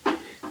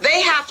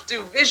 They have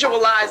to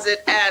visualize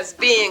it as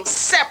being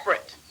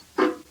separate.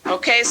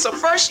 Okay, so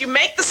first you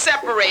make the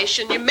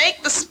separation, you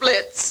make the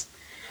splits,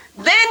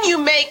 then you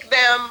make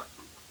them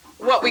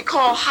what we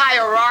call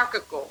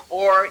hierarchical,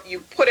 or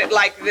you put it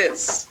like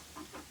this,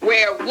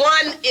 where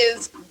one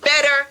is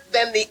better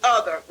than the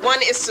other.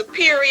 One is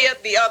superior,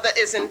 the other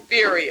is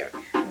inferior.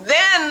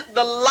 Then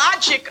the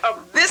logic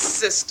of this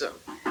system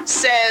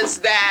says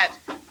that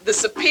the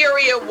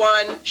superior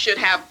one should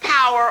have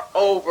power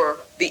over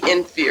the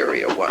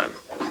inferior one.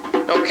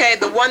 Okay,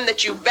 the one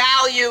that you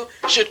value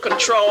should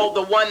control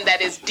the one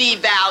that is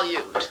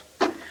devalued.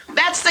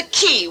 That's the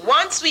key.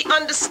 Once we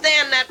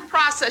understand that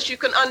process, you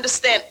can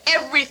understand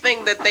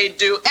everything that they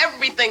do,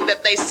 everything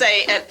that they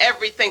say, and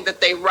everything that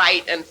they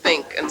write and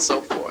think and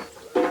so forth.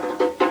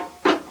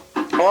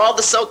 All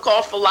the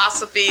so-called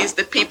philosophies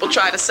that people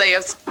try to say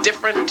is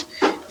different,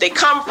 they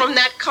come from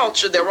that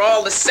culture. They're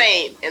all the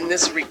same in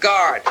this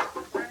regard.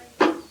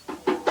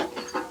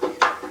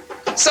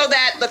 So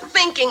that the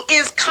thinking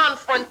is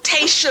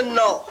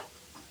confrontational.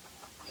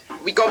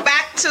 We go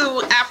back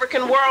to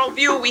African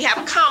worldview, we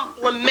have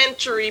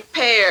complementary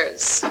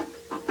pairs.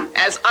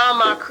 As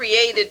Amma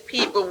created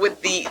people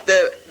with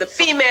the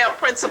female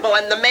principle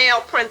and the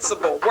male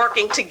principle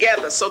working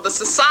together. So the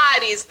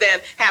societies then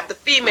have the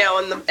female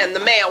and the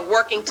male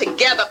working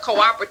together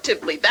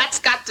cooperatively. That's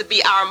got to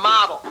be our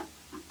model.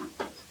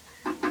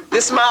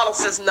 This model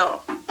says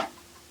no.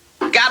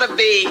 Got to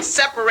be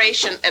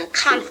separation and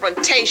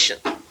confrontation.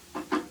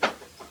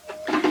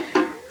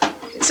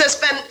 It says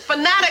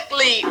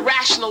fanatically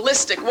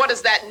rationalistic. What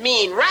does that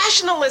mean?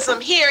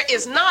 Rationalism here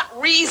is not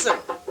reason.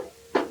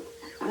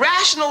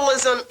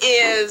 Rationalism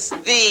is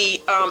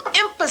the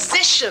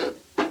imposition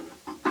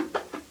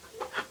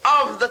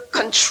of the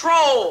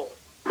control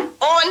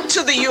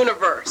onto the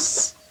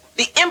universe,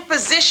 the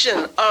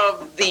imposition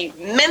of the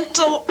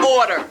mental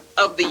order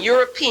of the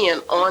European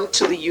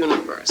onto the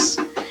universe.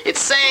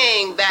 It's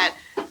saying that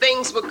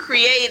things were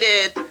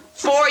created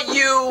for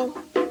you,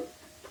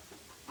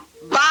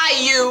 by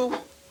you.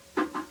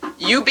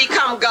 You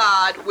become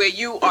God where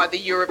you are the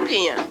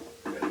European.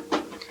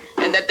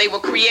 And that they were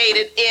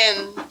created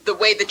in the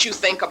way that you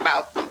think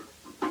about them.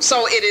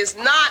 So it is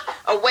not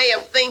a way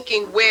of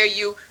thinking where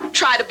you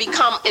try to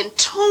become in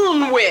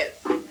tune with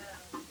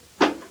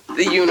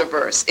the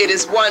universe. It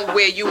is one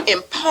where you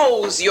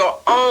impose your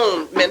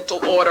own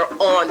mental order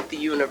on the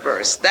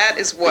universe. That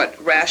is what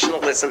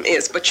rationalism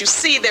is. But you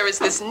see, there is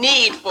this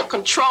need for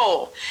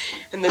control.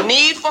 And the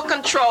need for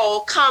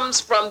control comes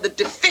from the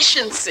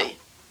deficiency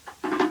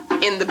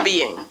in the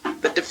being,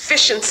 the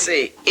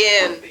deficiency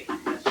in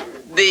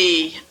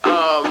the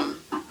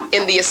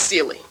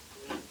asili.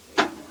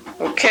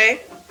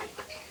 Okay?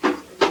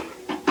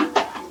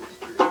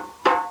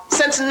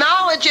 Since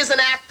knowledge is an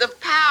act of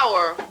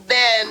power,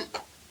 then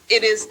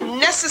it is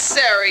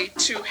necessary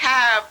to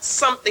have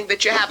something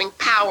that you're having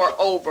power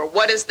over.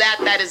 What is that?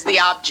 That is the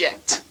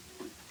object.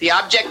 The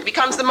object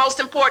becomes the most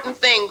important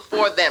thing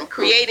for them,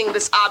 creating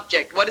this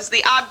object. What is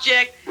the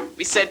object?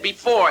 We said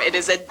before, it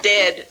is a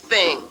dead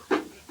thing.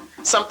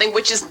 Something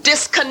which is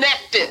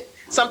disconnected,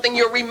 something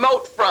you're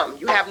remote from,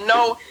 you have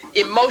no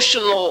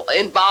emotional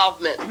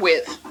involvement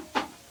with.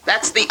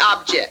 That's the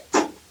object.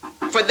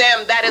 For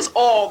them, that is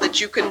all that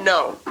you can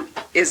know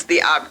is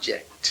the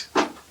object.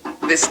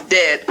 This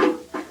dead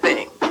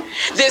thing.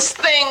 This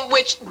thing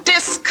which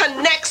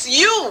disconnects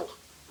you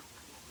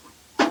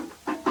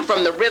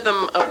from the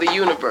rhythm of the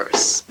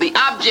universe. The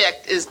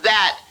object is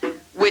that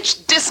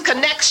which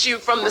disconnects you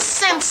from the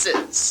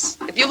senses.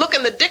 If you look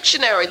in the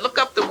dictionary, look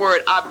up the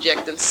word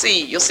object and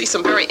see. You'll see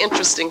some very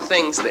interesting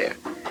things there.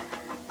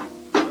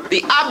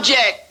 The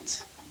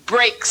object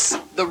breaks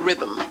the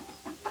rhythm.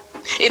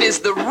 It is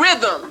the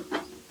rhythm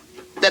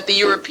that the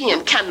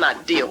European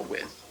cannot deal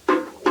with.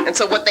 And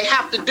so what they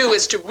have to do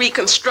is to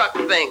reconstruct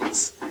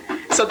things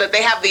so that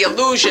they have the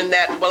illusion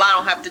that, well, I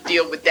don't have to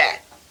deal with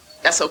that.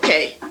 That's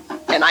okay.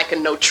 And I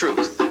can know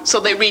truth. So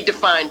they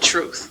redefine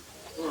truth.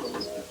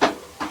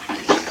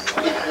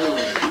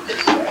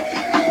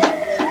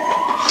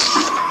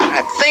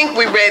 I think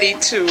we're ready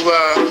to,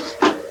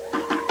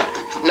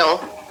 no,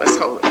 let's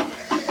hold it.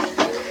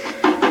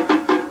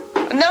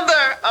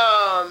 Another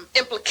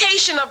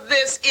implication of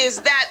this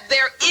is that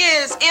there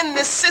is in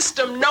this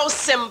system no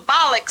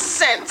symbolic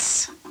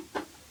sense.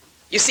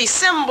 You see,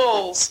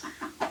 symbols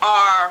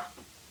are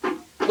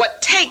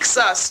what takes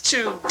us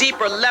to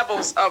deeper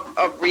levels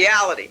of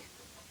reality.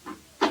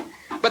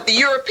 But the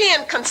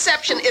European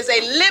conception is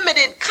a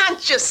limited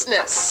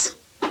consciousness.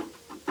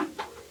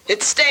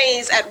 It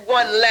stays at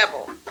one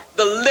level,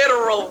 the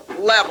literal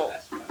level,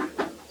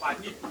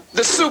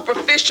 the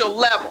superficial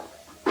level.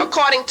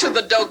 According to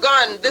the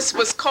Dogon, this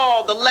was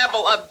called the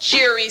level of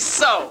Jiri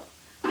So,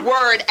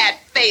 word at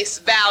face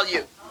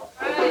value.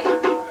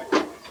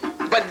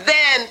 But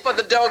then for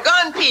the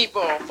Dogon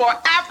people, for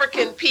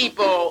African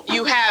people,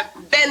 you have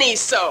Beni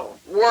So,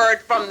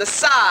 word from the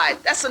side.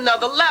 That's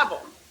another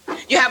level.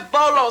 You have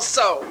Bolo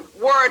So,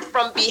 word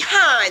from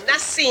behind.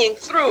 That's seeing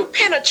through,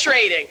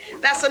 penetrating.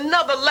 That's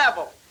another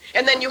level.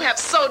 And then you have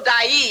So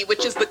Dai,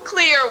 which is the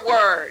clear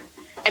word.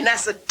 And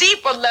that's a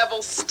deeper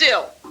level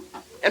still.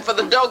 And for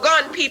the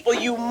Dogon people,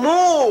 you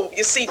move,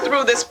 you see,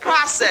 through this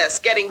process,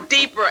 getting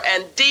deeper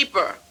and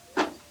deeper.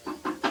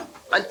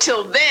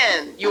 Until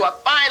then, you are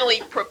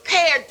finally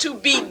prepared to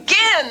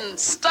begin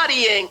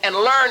studying and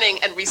learning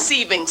and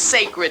receiving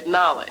sacred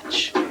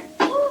knowledge,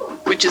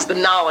 which is the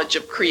knowledge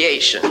of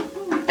creation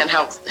and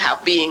how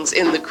beings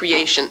in the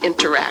creation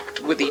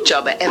interact with each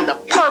other and the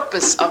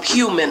purpose of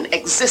human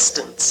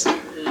existence.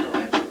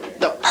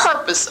 The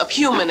purpose of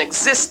human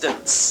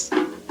existence.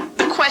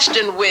 The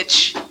question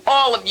which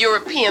all of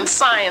European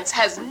science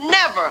has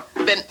never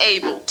been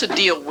able to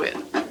deal with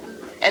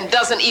and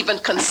doesn't even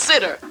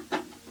consider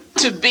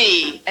to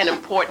be an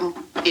important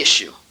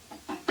issue.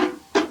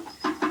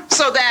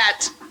 So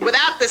that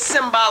without this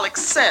symbolic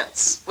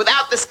sense,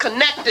 without this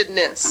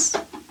connectedness,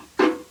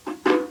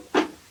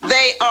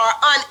 they are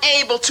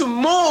unable to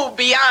move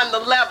beyond the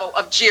level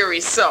of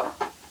Jiri So.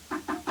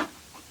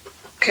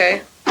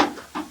 Okay?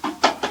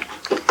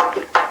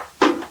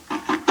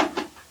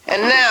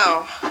 And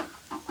now,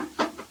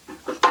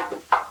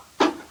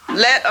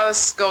 let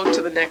us go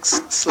to the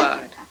next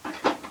slide.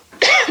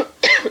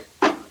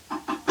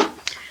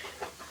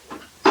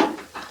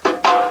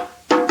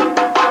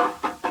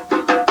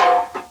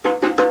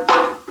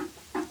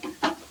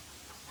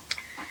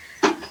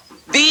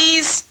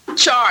 These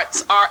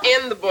charts are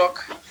in the book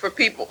for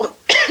people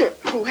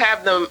who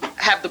have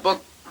the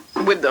book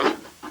with them.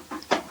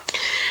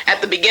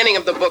 At the beginning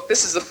of the book,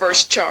 this is the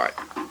first chart.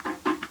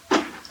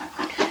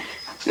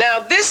 Now,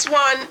 this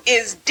one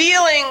is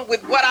dealing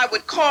with what I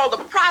would call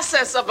the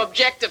process of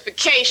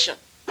objectification.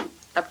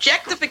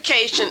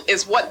 Objectification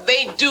is what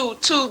they do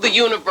to the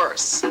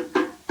universe.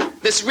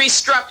 This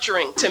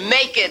restructuring to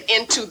make it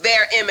into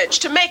their image,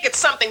 to make it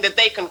something that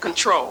they can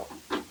control.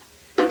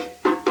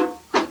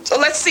 So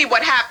let's see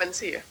what happens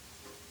here.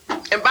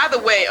 And by the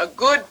way, a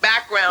good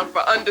background for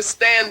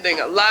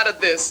understanding a lot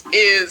of this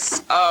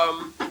is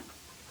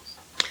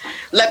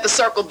Let the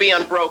Circle Be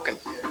Unbroken.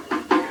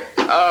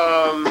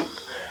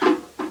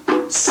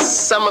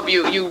 Some of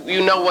you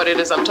know what it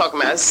is I'm talking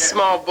about. It's a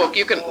small book.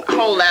 You can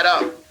hold that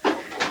up.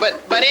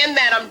 But in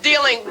that, I'm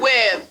dealing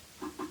with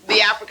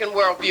the African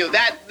worldview.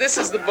 This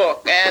is the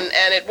book, and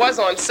it was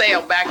on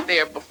sale back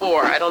there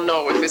before. I don't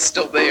know if it's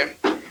still there.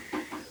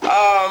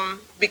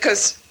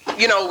 Because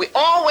we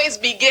always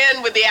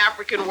begin with the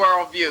African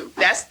worldview.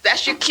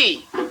 That's your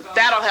key.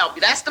 That'll help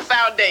you. That's the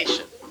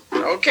foundation.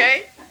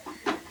 Okay?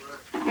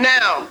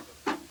 Now,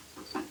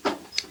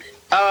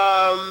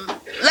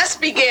 let's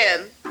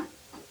begin.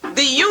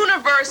 The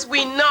universe,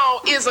 we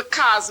know, is a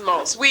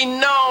cosmos. We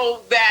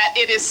know that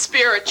it is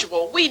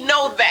spiritual. We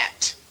know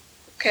that.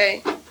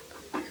 Okay?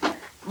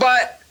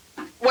 But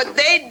what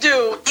they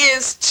do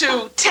is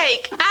to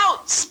take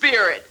out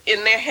spirit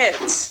in their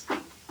heads.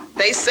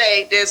 They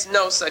say there's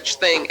no such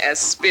thing as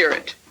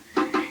spirit.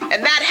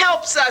 And that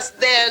helps us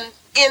then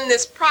in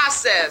this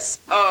process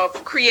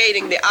of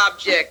creating the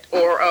object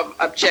or of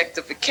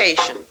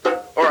objectification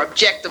or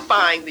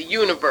objectifying the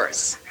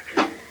universe.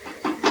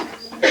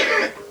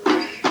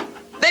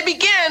 They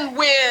begin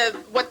with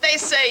what they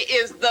say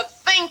is the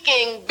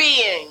thinking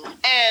being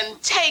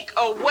and take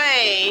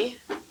away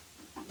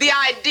the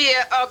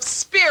idea of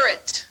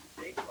spirit.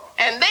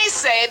 And they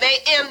say they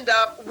end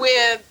up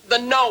with the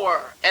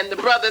knower. And the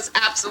brother's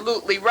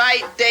absolutely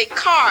right.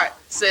 Descartes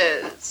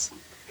says,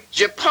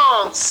 Je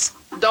pense,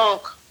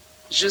 donc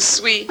je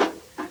suis,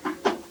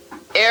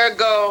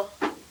 ergo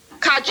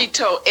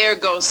cogito,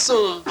 ergo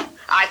sum.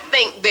 I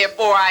think,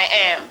 therefore I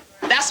am.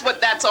 That's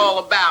what that's all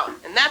about.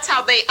 And that's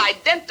how they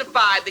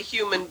identify the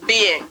human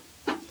being,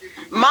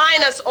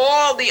 minus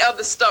all the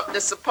other stuff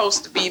that's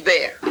supposed to be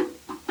there.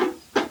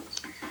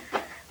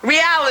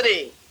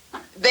 Reality,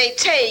 they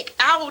take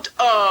out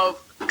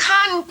of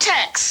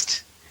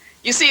context.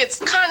 You see, it's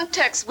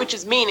context which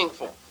is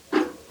meaningful.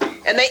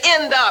 And they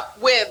end up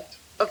with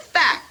a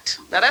fact.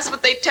 Now, that's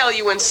what they tell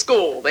you in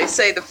school. They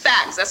say the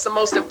facts, that's the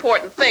most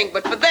important thing.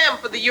 But for them,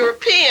 for the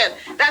European,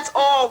 that's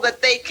all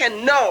that they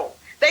can know.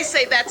 They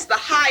say that's the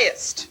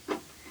highest.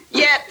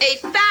 Yet a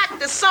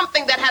fact is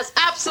something that has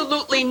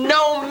absolutely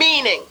no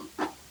meaning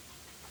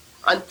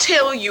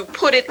until you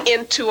put it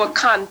into a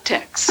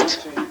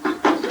context.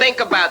 Think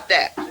about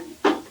that.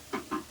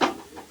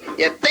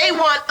 Yet they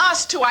want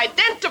us to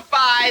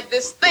identify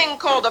this thing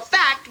called a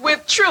fact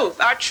with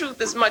truth. Our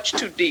truth is much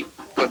too deep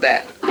for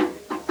that.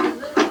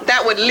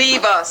 That would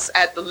leave us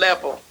at the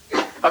level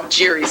of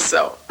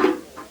Jiriso.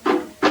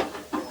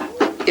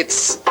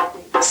 It's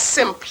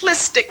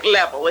simplistic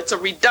level. It's a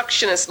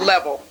reductionist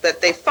level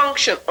that they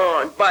function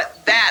on,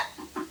 but that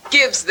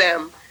gives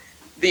them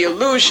the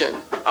illusion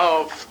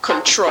of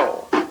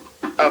control,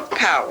 of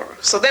power.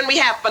 So then we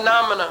have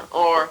phenomena,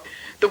 or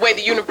the way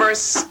the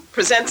universe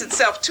presents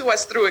itself to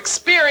us through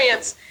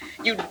experience.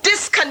 You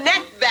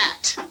disconnect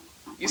that,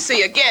 you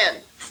see, again,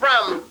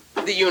 from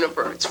the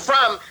universe,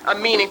 from a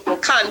meaningful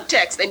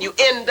context, and you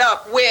end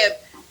up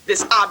with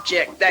this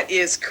object that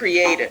is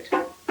created.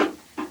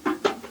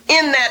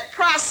 In that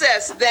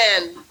process,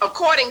 then,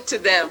 according to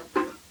them,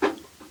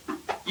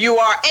 you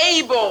are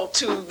able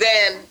to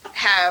then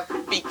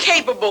be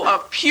capable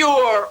of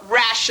pure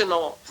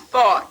rational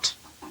thought.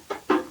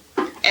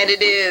 And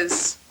it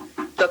is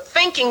the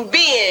thinking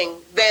being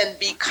then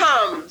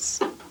becomes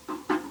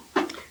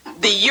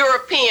the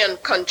European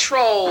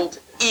controlled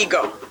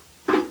ego.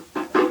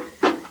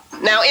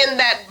 Now, in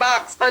that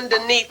box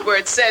underneath where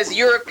it says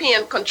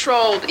European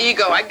controlled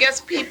ego, I guess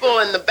people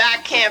in the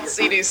back can't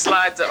see these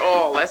slides at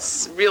all.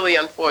 That's really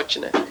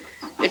unfortunate.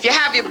 If you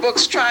have your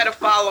books, try to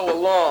follow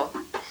along.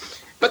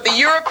 But the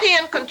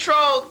European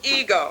controlled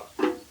ego,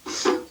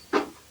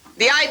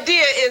 the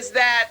idea is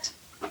that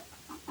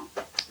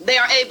they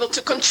are able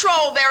to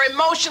control their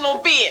emotional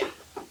being.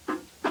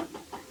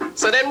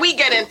 So then we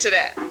get into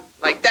that.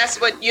 Like, that's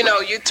what,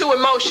 you're too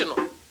emotional.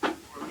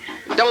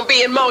 Don't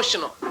be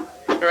emotional,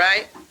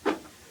 right?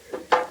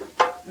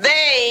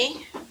 They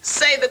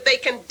say that they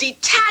can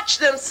detach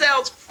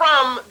themselves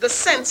from the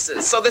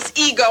senses. So this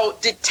ego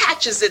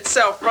detaches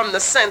itself from the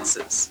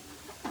senses.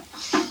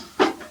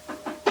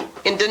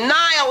 In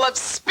denial of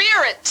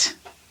spirit,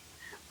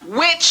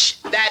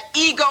 which that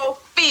ego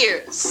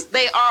fears.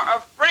 They are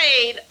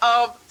afraid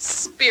of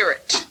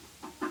spirit.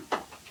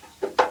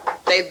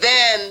 They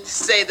then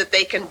say that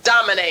they can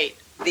dominate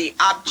the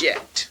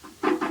object,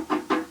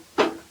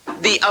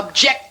 the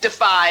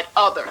objectified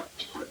other.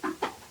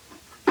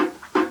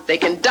 They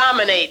can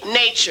dominate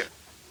nature.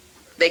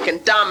 They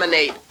can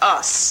dominate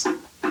us.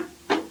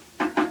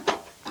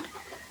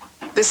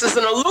 This is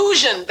an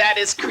illusion that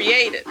is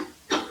created.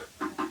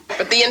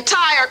 But the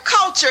entire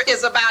culture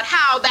is about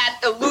how that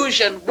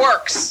illusion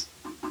works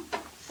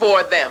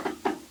for them.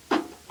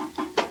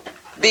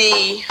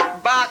 The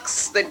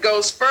box that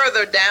goes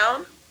further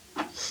down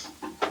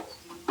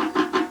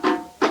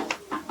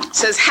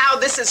says how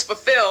this is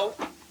fulfilled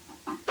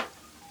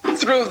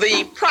through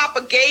the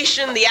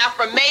propagation, the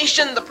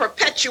affirmation, the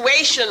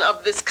perpetuation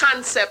of this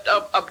concept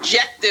of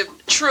objective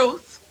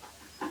truth,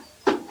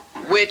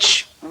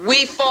 which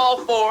we fall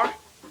for.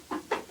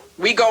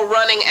 We go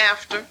running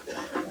after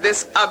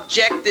this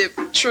objective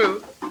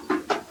truth.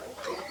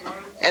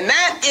 And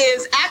that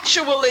is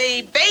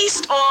actually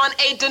based on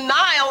a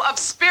denial of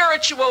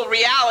spiritual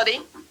reality.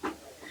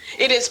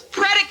 It is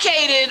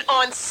predicated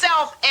on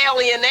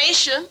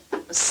self-alienation,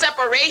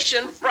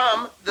 separation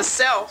from the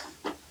self.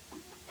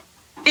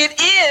 It It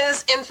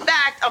is, in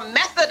fact, a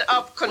method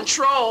of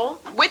control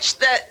which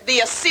the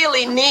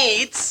Asili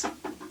needs.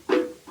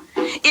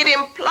 It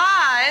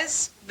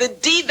implies the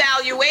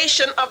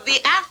devaluation of the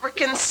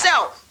African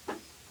self.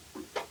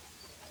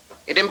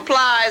 It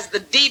implies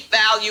the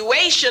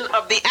devaluation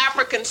of the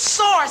African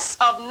source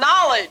of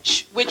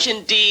knowledge, which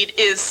indeed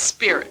is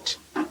spirit.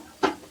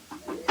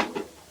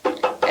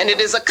 And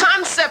it is a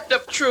concept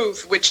of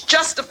truth which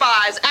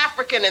justifies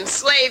African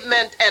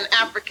enslavement and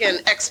African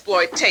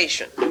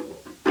exploitation.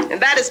 And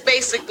that is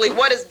basically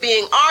what is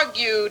being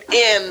argued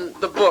in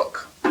the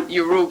book,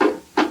 Yurugu.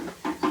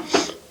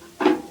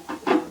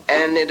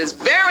 And it is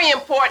very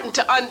important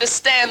to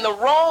understand the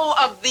role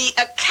of the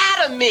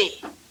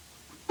academy,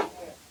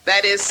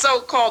 that is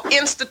so-called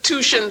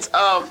institutions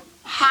of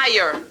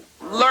higher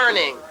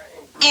learning,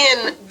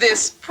 in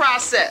this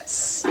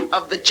process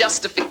of the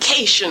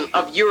justification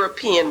of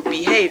European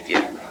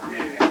behavior.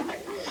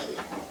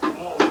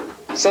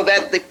 So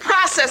that the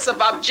process of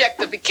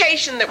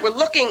objectification that we're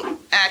looking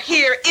at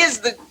here is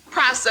the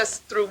process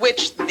through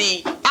which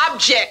the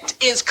object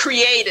is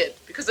created,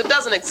 because it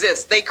doesn't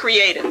exist, they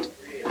create it.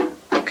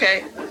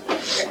 Okay?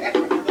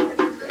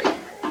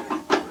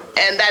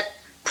 And that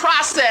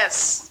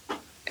process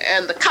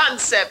and the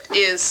concept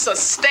is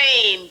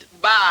sustained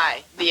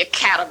by the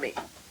academy.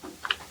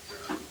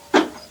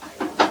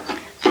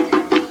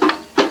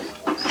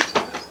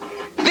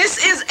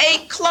 This is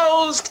a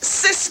closed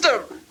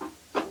system,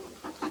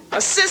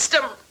 a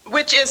system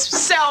which is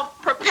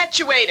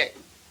self-perpetuating.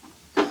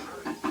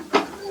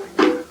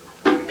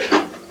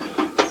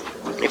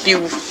 If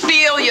you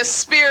feel your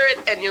spirit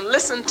and you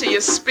listen to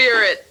your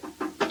spirit,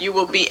 you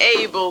will be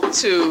able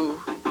to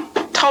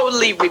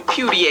totally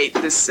repudiate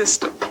this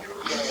system.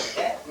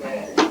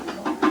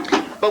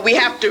 But we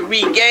have to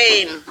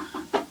regain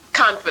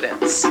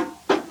confidence,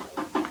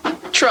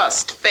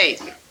 trust,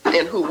 faith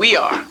in who we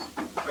are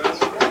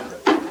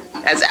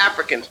as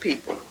African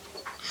people.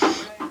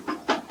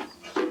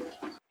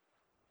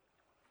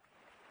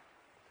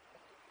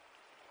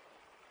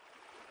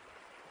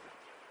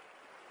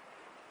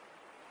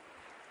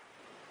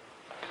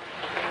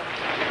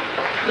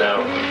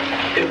 Now,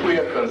 if we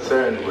are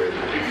concerned with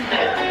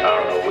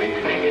our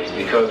awakening, it's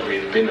because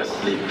we've been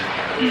asleep.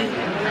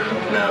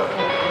 Now,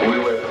 we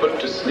were put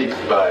to sleep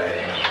by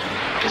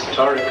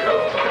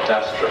historical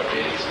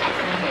catastrophes.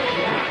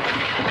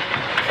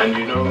 And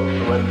you know,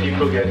 when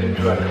people get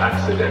into an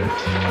accident,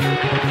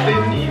 they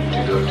need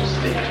to go to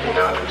sleep in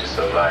order to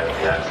survive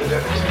the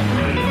accident.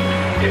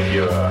 If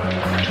you're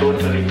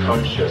totally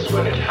conscious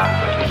when it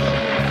happens,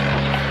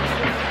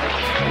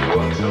 you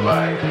won't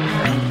survive.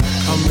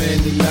 How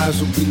many lives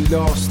will be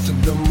lost to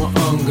the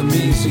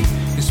Ma'angamisi?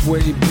 It's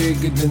way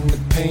bigger than the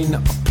pain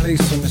that I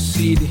place on the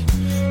CD.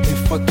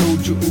 If I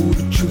told you all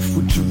the truth,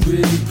 would you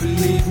really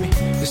believe me?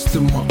 It's the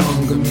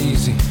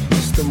Ma'angamisi,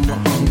 it's the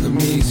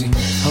Ma'angamisi.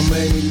 How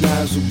many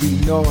lives will be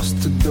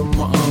lost to the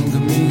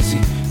Ma'angamisi?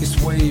 It's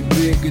way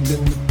bigger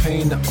than the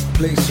pain that I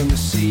place on the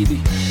CD.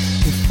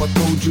 If I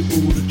told you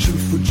all the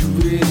truth, would you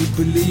really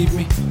believe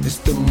me? It's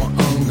the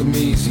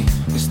Ma'angamisi,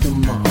 it's the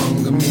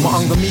Ma'angamisi.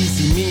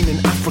 Ma'angamisi meaning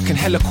African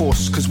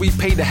Holocaust, cause we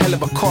paid a hell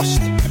of a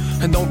cost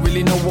and don't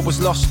really know what was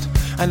lost.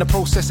 And the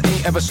process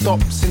ain't ever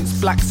stopped since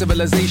black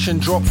civilization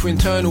dropped for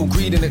internal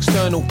greed and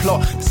external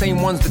plot. The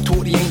same ones that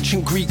taught the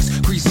ancient Greeks,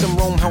 Greece and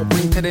Rome helped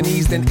bring to the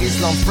knees, then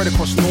Islam spread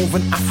across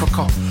northern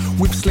Africa.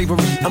 With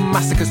slavery and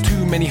massacres,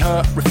 too many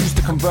hurt, refused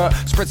to convert,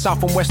 spread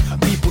south and west,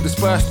 people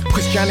dispersed.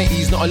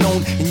 Christianity's not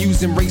alone in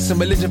using race and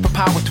religion for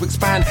power to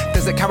expand.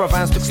 Desert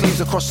caravans took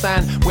slaves across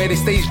sand, where they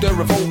staged a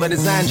revolt of the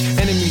Zanj.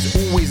 Enemies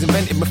always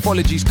invented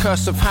mythologies,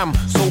 curse of Ham,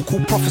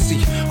 so-called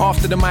prophecy.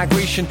 After the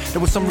migration,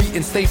 there was some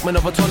reinstatement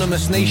of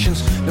autonomous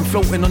nations. Then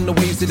floating on the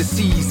waves of the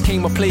seas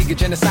came a plague, a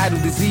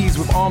genocidal disease.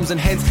 With arms and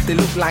heads, they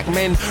looked like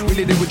men.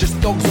 Really, they were just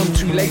dogs on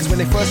two legs. When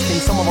they first came,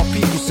 some of our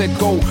people said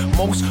go.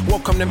 Most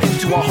welcomed them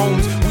into our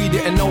homes. We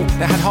didn't know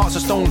they had hearts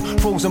of stone,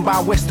 frozen by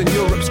Western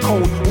Europe's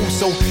cold.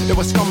 Also, there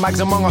were scumbags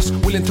among us,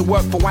 willing to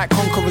work for white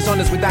conquerors'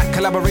 honors. With that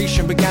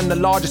collaboration began the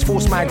largest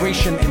forced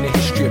migration in the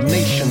history of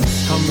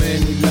nations. How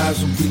many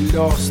lives will be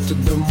lost to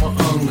the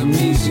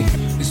Ma'angamisi?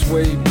 It's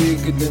way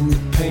bigger than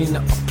the pain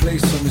that I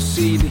place on the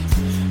CD.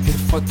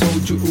 If I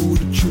told you all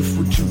the truth,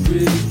 would you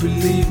really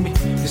believe me?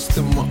 It's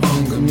the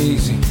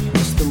Ma'angamisi,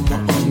 it's the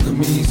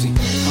Ma'angamisi.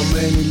 How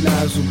many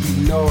lives will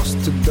be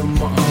lost to the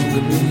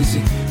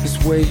Ma'angamisi?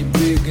 It's way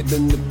bigger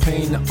than the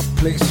pain that I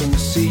place on the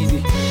CD.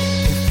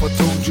 If I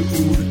told you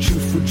all the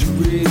truth, would you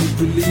really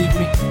believe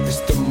me? It's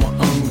the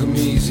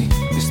Ma'angamisi,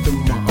 it's the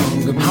Ma'angamisi.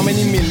 How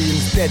many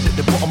millions dead at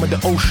the bottom of the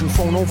ocean,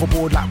 thrown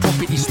overboard like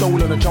property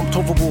stolen or jumped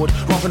overboard,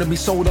 rather than be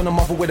sold on a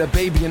mother with a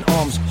baby in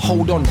arms?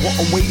 Hold on, what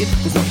awaited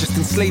was not just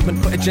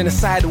enslavement, but a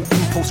genocidal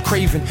impulse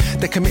craving.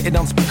 They committed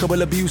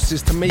unspeakable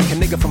abuses to make a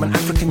nigger from an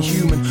African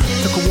human.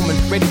 Took a woman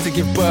ready to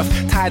give birth,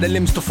 tied her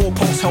limbs to 4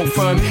 posts held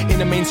firm in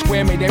the main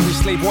square, made every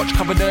slave watch,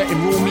 covered her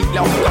in raw meat,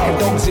 like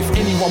dogs. If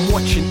anyone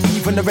watching,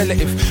 even a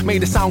relative,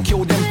 made a sound,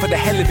 killed them for the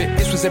hell of it.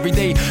 This was every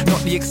day,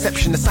 not the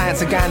exception. The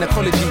science of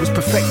gynecology was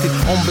perfected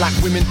on black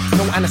women.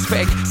 no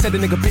anesthetic. Said a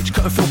nigga bitch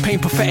couldn't feel pain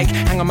pathetic.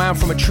 Hang a man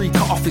from a tree,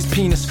 cut off his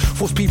penis.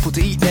 Force people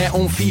to eat their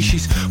own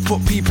feces.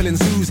 Put people in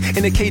zoos,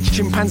 in a cage,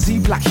 chimpanzee,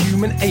 black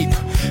human, ape.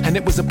 And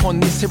it was upon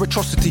this here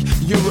atrocity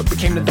Europe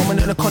became the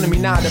dominant economy.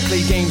 Now they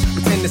play games,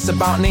 pretend it's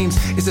about names.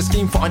 It's a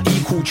scheme for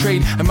unequal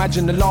trade.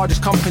 Imagine the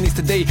largest companies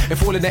today,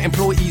 if all of their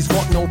employees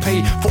got no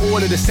pay. For all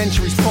of the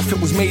centuries profit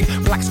was made,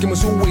 black skin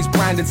was always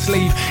branded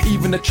slave.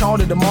 Even the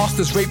child of the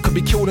master's rape could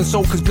be killed and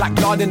sold cause black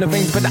blood in the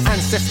veins. But the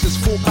ancestors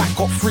fought back,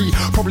 got free.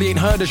 Probably ain't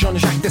heard of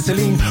Jean-Jacques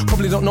Dessalines.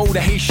 Probably don't know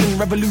the Haitian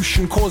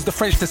Revolution caused the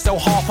French to sell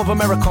half of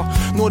America.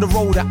 Nor the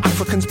role that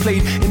Africans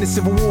played in the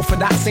Civil War for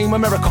that same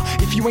America.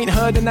 If you ain't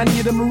heard of any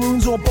of the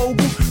Maroons or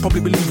Bogle,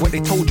 probably believe what they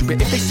told you.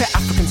 But if they set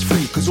Africans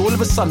free, cause all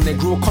of a sudden they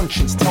grew a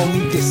conscience, tell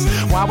me this.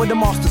 Why were the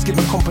masters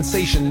given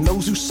compensation and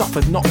those who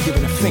suffered not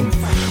given a thing?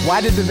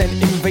 Why did they then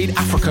invade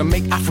Africa,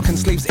 make African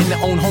slaves in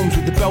their own homes,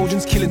 with the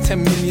Belgians killing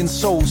 10 million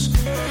souls?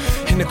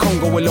 In the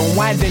Congo alone,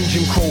 why then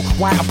Jim Crow?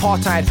 Why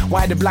apartheid?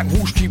 Why the Black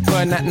Wall Street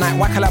burn that night?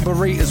 Why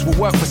collaborators will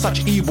work for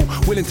such evil,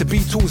 willing to be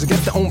tools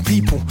against their own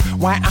people?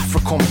 Why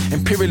AFRICOM?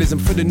 Imperialism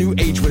for the new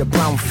age with a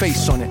brown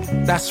face on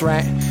it. That's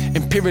right,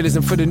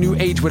 imperialism for the new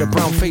age with a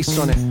brown face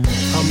on it.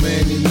 How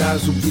many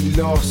lives will be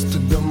lost to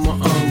the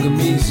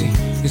Maangamizi?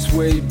 It's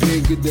way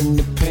bigger than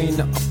the pain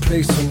that I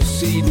place on the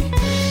CD.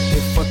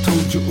 If I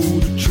told you all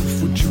the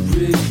truth, would you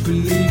really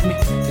believe me?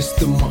 It's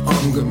the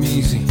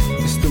Maangamizi,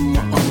 it's the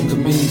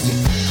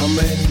Maangamizi. How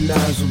many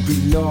lives will be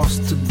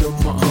lost to the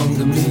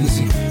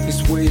Maangamizi?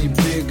 It's way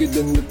bigger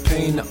than the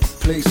pain that I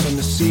place on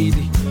the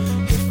CD.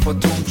 If I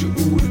told you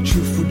all the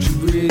truth, would you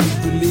really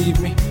believe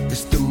me?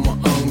 It's the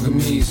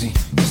Maangamizi,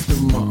 it's the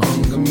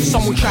Maangamizi.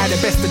 Some will try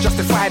their best to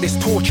justify this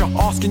torture,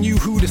 asking you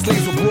who the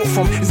slaves were brought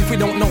from. As if we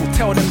don't know,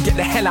 tell them get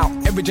the hell out.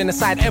 Every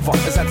genocide ever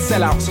has had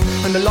sellouts.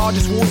 And the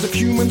largest wars of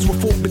humans were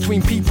fought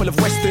between people of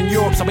Western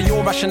Europe. Some of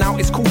your rationale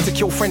is cool to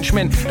kill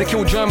Frenchmen, they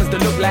kill Germans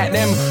that look like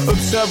them.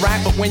 Absurd,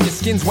 right? But when your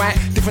skin's white,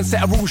 different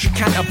set of rules you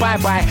can't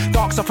abide by.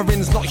 Dark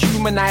suffering's not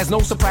humanized, no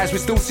surprise, we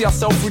still see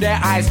ourselves through their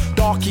eyes.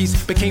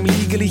 Darkies became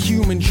legally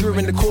human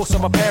during the course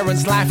of our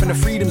parents' life, and the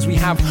freedoms we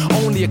have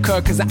only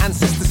occur because the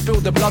ancestors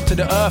spilled their blood to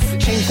the earth.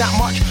 Changed that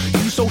much?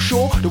 You so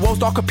sure? The world's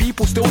darker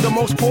people still the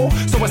most poor?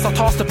 So it's our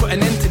task to put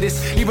an end to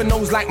this. Even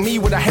those like me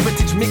with a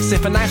heritage mix,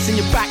 if a knife's in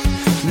your back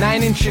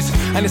 9 inches,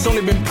 and it's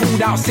only been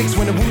pulled out 6.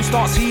 When the wound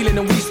starts healing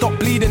and we stop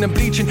bleeding and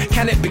bleaching,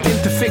 can it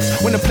begin to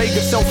fix? When the plague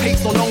of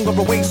self-hate's no longer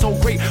a weight so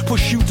great,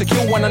 push you to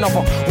kill one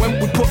another. When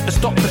we put a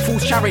stop to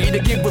false charity to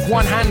give with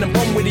one hand and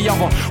bomb with the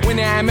other. When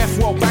the IMF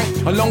World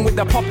Bank, along with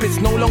the puppets,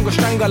 no longer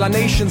strangle our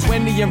nations.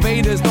 When the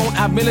invaders don't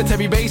have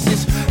military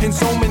bases in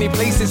so many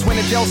places. When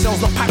the jail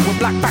cells not packed with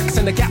black backs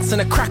and the gaps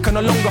and the crack are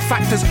no longer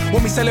factors.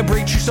 When we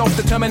celebrate true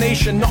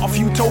self-determination, not a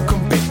few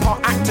token bit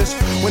part actors.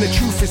 When the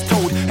truth is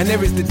told and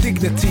there is the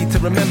dignity to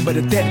remember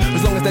the dead,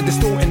 as long as they're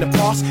distorting the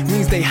past,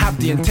 means they have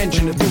the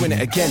intention of doing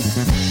it again.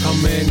 How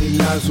many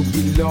lives will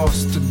be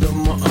lost to the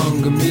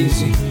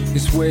Maangamizi?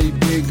 It's way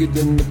bigger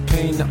than the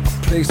pain that I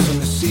place on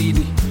the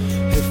CD.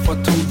 If I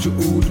told you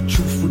all the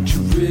truth, would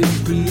you really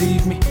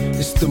believe me?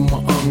 It's the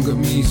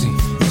Maangamizi,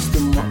 it's the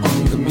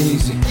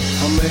Maangamizi.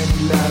 How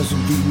many lives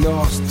will be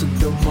lost to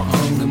the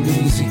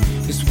Maangamizi?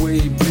 It's way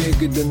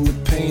bigger than the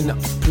pain that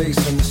I place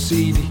on the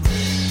CD.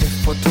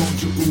 If I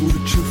told you all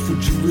the truth,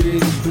 would you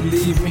really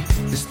believe me?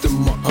 It's the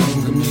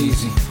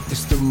Maangamizi,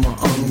 it's the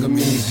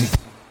Maangamizi.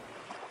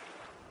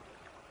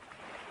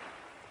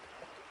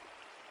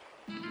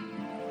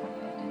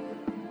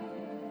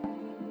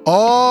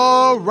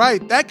 All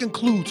right, that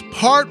concludes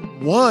part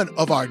 1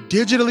 of our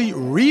digitally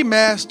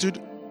remastered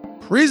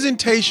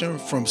presentation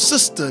from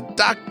Sister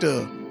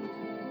Dr.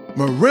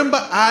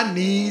 Marimba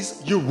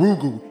Anis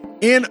Yurugu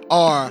in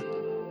our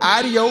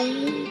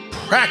Audio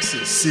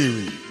Praxis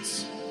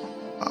series.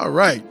 All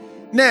right,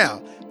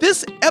 now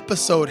this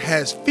episode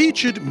has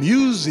featured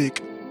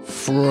music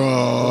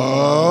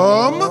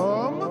from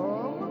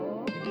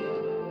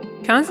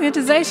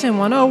Conscientization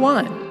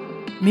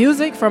 101,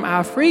 music from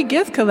our free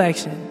gift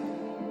collection.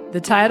 The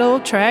title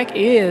track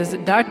is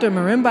Dr.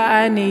 Marimba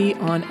Ani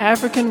on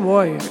African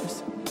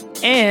Warriors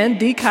and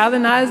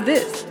Decolonize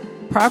This,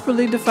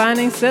 Properly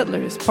Defining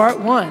Settlers,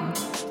 Part 1,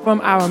 from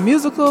our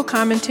musical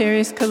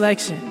commentaries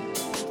collection.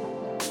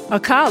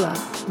 Akala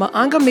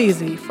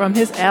Maangamizi from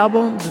his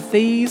album The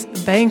Thieves'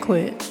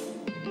 Banquet.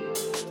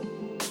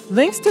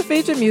 Links to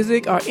featured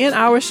music are in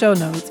our show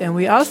notes, and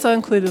we also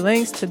included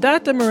links to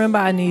Dr. Marimba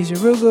Anis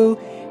Yurugu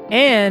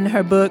and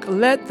her book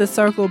Let the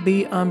Circle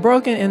Be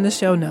Unbroken in the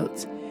show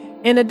notes.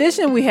 In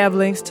addition, we have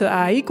links to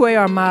Aikwe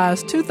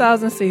Arma's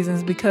 2000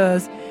 Seasons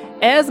because,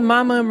 as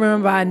Mama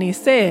Marimba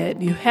Anis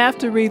said, you have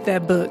to read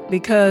that book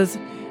because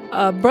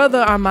Brother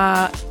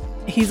Arma,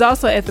 he's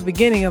also at the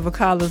beginning of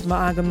Akala's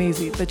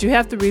Maangamizi, but you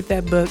have to read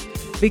that book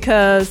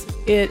because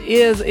it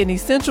is an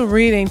essential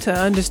reading to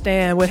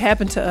understand what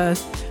happened to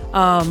us.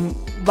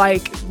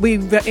 Like, we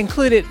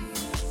included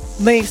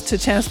links to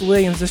Chancellor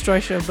Williams'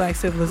 Destruction of Black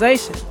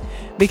Civilization.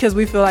 because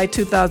we feel like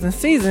 2000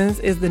 Seasons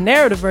is the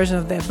narrative version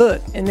of that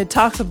book. And it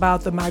talks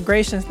about the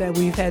migrations that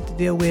we've had to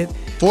deal with.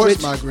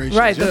 Forced migrations.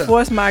 Right, the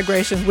forced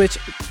migrations, which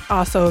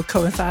also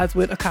coincides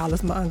with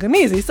Akala's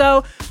Mangamizi.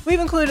 So we've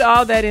included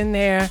all that in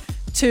there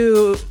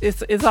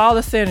it's all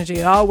a synergy.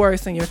 It all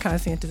works in your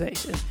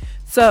conscientization.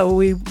 So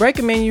we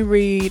recommend you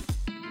read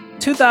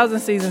 2000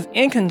 Seasons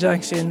in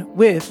conjunction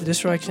with The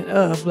Destruction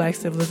of Black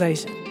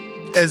Civilization.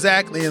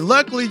 Exactly. And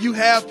luckily you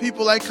have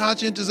people like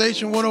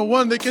Conscientization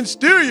 101 that can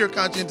steer your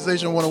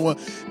Conscientization 101,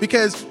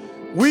 because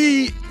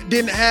we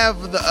didn't have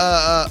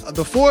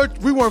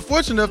we weren't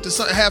fortunate enough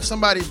to have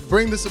somebody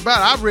bring this about.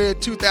 I read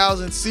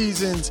 2000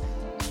 Seasons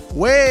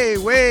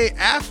way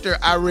after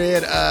I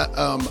read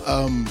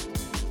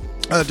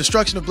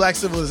Destruction of Black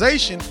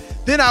Civilization.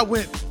 Then I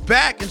went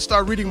back and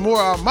started reading more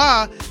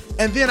Armah,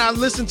 and then I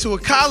listened to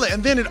Akala,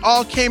 and then it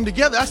all came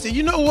together. I said,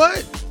 you know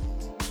what?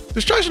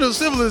 Destruction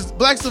of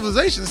Black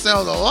Civilization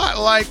sounds a lot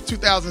like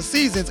 2000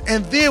 Seasons.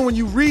 And then when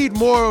you read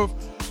more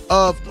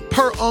of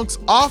Per Unc's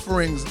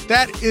offerings,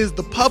 that is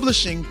the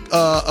publishing,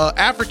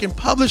 African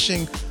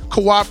publishing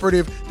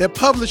cooperative that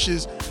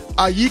publishes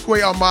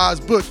Ayikwe Armah's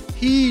book.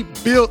 He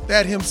built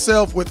that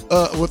himself with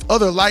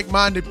other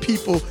like-minded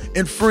people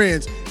and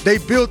friends. They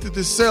built it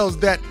themselves,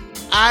 that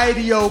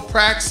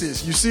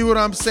ideopraxis. You see what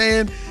I'm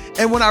saying?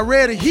 And when I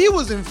read it, he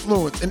was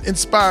influenced and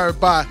inspired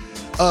by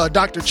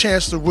Dr.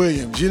 Chancellor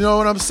Williams. You know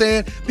what I'm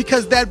saying?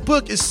 Because that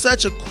book is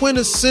such a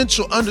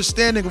quintessential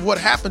understanding of what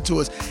happened to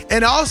us.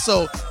 And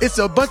also, it's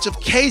a bunch of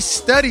case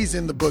studies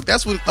in the book.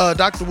 That's what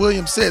Dr.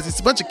 Williams says. It's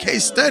a bunch of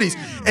case studies.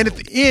 And at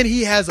the end,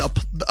 he has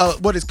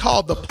what is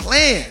called the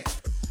plan.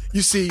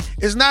 You see,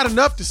 it's not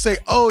enough to say,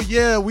 oh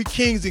yeah, we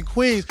kings and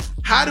queens.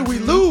 How do we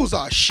lose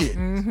our shit?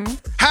 Mm-hmm.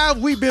 How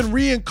have we been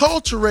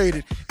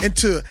reinculturated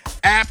into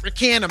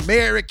African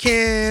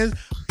Americans,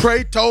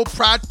 Prato,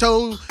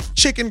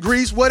 chicken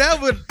grease,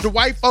 whatever the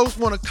white folks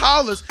want to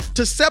call us,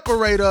 to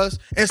separate us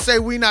and say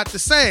we not the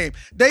same?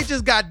 They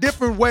just got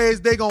different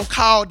ways they gonna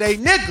call they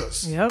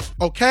niggas. Yep.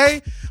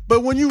 Okay?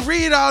 But when you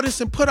read all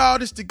this and put all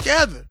this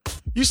together,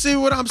 you see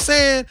what I'm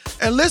saying?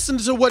 And listen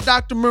to what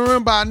Dr.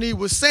 Marimba Ani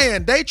was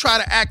saying. They try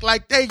to act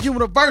like they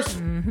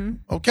universal. Mm-hmm.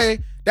 Okay?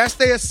 That's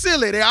their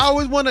silly. They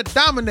always want to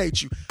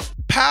dominate you.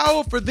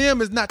 Power for them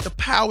is not the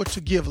power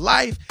to give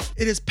life.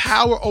 It is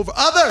power over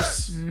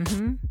others.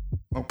 Mm-hmm.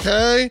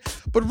 Okay?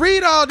 But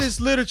read all this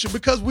literature,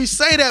 because we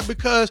say that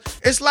because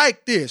it's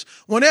like this.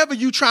 Whenever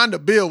you trying to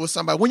build with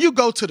somebody, when you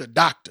go to the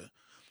doctor,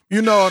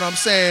 you know what I'm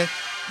saying?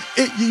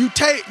 You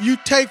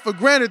take for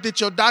granted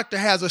that your doctor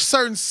has a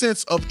certain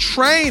sense of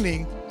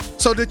training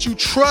so that you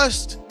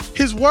trust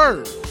his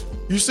word.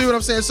 You see what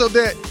I'm saying? So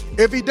that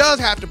if he does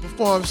have to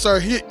perform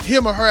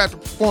him or her have to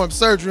perform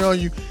surgery on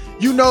you,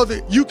 you know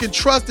that you can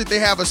trust that they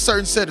have a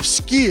certain set of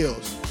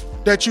skills,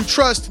 that you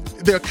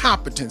trust their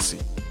competency.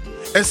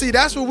 And see,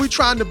 that's what we're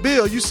trying to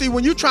build. You see,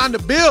 when you're trying to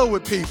build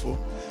with people,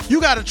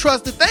 you got to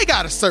trust that they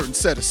got a certain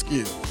set of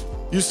skills.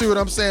 You see what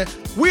I'm saying?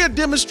 We're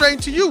demonstrating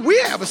to you we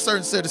have a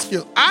certain set of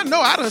skills. I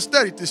know I done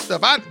studied this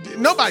stuff.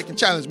 Nobody can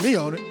challenge me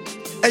on it.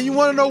 And you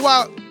want to know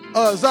why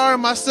Zara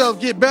and myself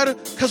get better?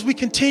 Because we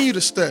continue to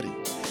study.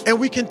 And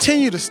we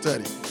continue to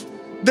study.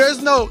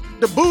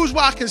 The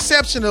bourgeois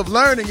conception of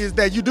learning is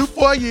that you do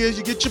 4 years,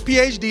 you get your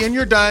PhD and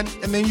you're done,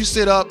 and then you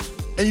sit up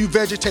and you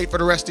vegetate for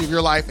the rest of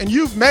your life. And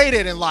you've made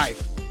it in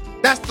life.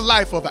 That's the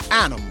life of an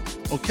animal,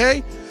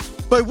 okay?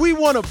 But we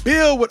want to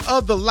build with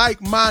other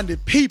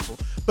like-minded people.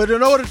 But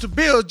in order to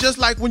build, just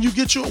like when you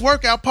get your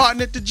workout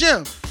partner at the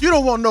gym, you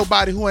don't want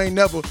nobody who ain't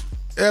never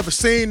ever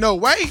seen no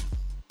weight.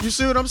 You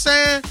see what I'm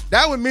saying?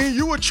 That would mean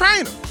you a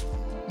trainer.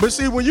 But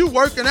see, when you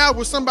working out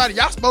with somebody,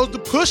 y'all supposed to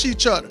push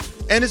each other.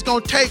 And it's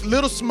going to take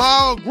little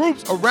small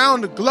groups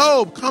around the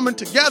globe coming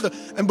together.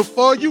 And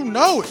before you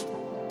know it,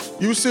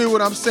 you see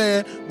what I'm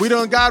saying? The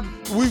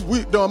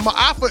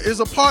Ma'afa is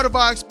a part of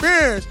our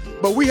experience,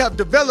 but we have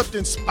developed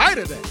in spite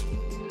of that.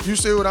 You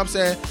see what I'm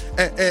saying?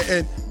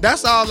 And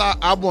that's all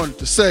I wanted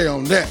to say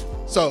on that.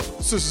 So,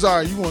 Sister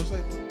Zara, you want to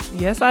say?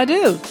 Yes, I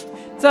do.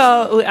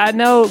 So I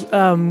know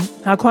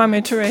how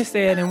Kwame Ture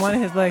said in one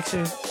of his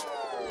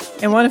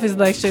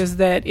lectures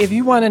that if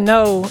you want to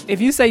know,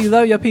 if you say you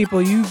love your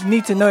people, you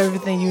need to know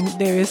everything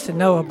there is to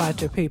know about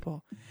your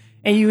people.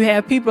 And you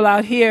have people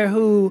out here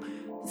who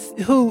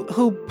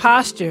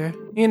posture,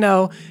 you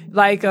know,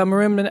 like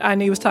Marimba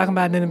Ani was talking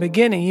about in the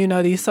beginning, you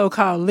know, these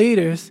so-called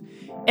leaders.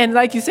 And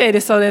like you said,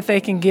 it's so that they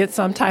can get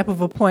some type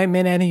of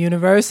appointment at a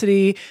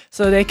university,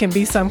 so they can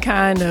be some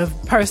kind of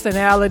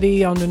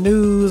personality on the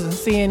news and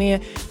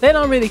CNN. They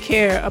don't really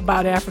care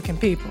about African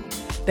people.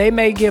 They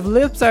may give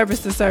lip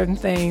service to certain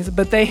things,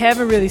 but they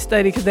haven't really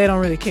studied because they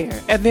don't really care.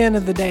 At the end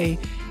of the day,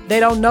 they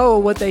don't know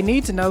what they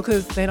need to know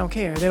because they don't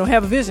care. They don't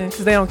have a vision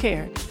because they don't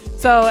care.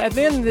 So at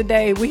the end of the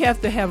day, we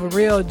have to have a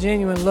real,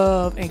 genuine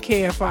love and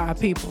care for our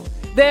people.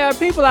 There are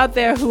people out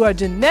there who are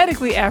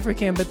genetically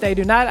African, but they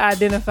do not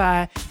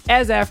identify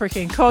as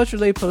African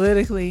culturally,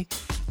 politically,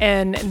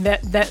 and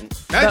that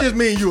just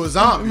means you a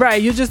zombie. Right,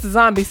 you're just a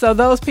zombie. So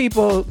those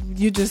people,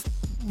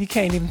 you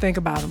can't even think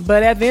about them.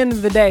 But at the end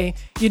of the day,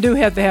 you do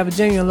have to have a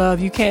genuine love.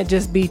 You can't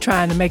just be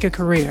trying to make a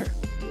career.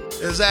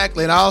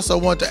 Exactly. And I also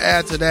want to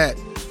add to that.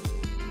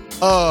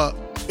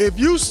 If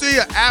you see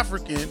an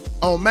African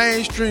on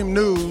mainstream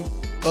news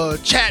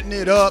chatting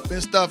it up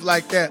and stuff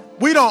like that,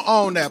 we don't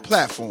own that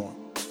platform,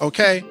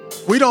 okay?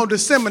 We don't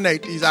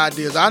disseminate these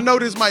ideas. I know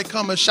this might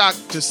come as shock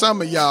to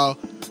some of y'all,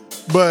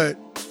 but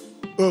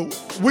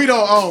we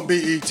don't own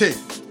BET,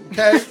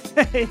 okay?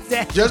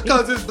 Exactly. Just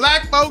because it's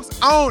black folks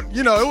own,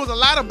 it was a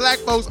lot of black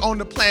folks on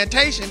the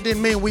plantation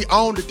didn't mean we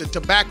owned the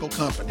tobacco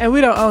company. And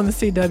we don't own the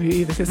CW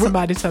either, because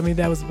somebody told me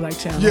that was a black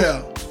channel.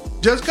 Yeah.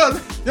 Just cause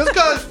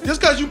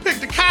you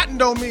picked the cotton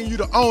don't mean you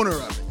the owner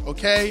of it,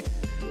 okay?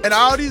 And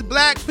all these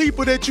black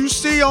people that you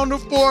see on the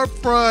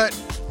forefront,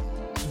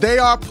 they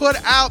are put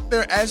out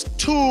there as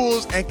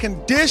tools and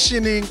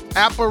conditioning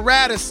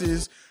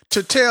apparatuses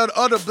to tell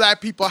other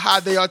black people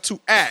how they are to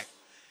act.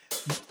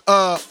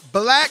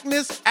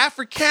 Blackness,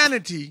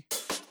 Africanity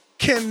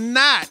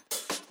cannot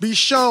be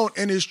shown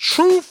in its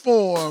true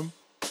form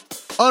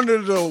under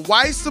the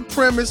white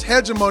supremacist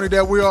hegemony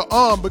that we are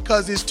on,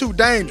 because it's too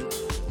dangerous.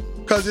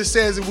 Because it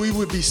says that we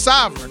would be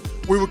sovereign.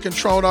 We would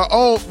control our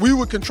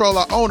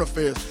own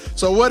affairs.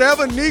 So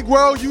whatever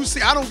Negro you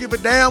see, I don't give a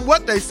damn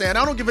what they saying.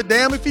 I don't give a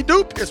damn if he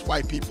do piss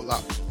white people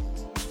off.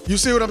 You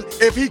see what I'm saying?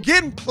 If he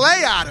getting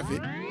play out of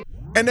it,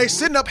 and they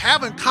sitting up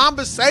having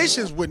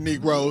conversations with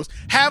Negroes,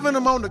 having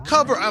them on the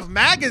cover of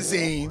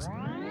magazines,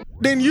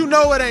 then you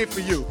know it ain't for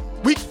you.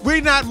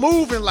 We not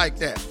moving like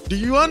that. Do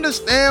you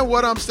understand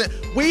what I'm saying?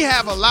 We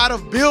have a lot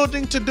of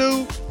building to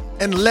do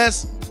and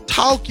less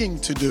talking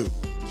to do.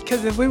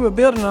 Because if we were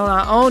building on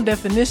our own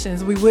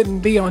definitions, we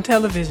wouldn't be on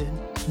television.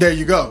 There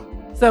you go.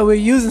 So we're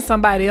using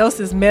somebody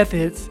else's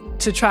methods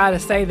to try to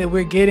say that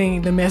we're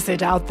getting the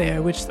message out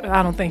there, which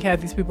I don't think half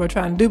these people are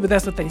trying to do, but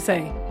that's what they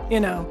say,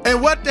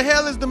 And what the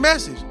hell is the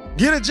message?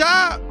 Get a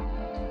job.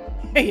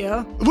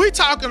 Yeah. We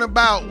talking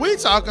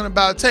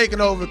about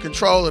taking over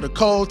control of the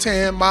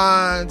coltan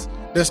mines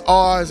that's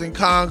ours in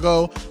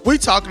Congo. We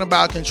talking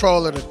about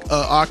control of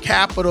our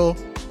capital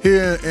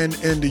here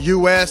in the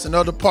U.S. and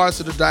other parts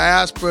of the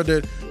diaspora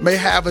that may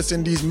have us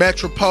in these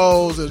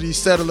metropoles or these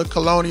settler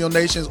colonial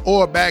nations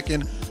or back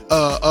in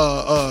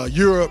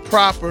Europe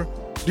proper.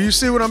 Do you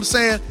see what I'm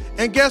saying?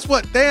 And guess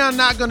what? They are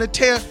not going to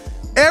tell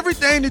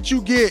everything that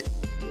you get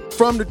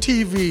from the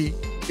TV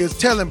is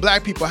telling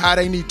black people how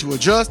they need to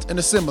adjust and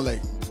assimilate.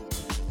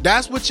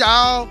 That's what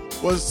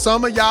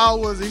some of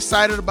y'all was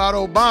excited about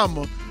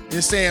Obama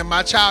and saying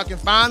my child can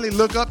finally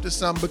look up to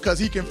something because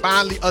he can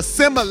finally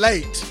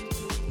assimilate.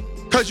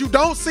 Because you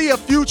don't see a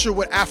future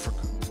with Africa.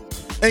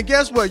 And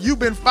guess what? You've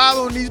been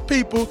following these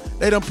people.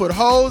 They done put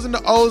holes in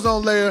the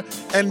ozone layer,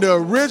 and the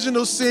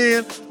original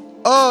sin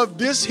of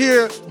this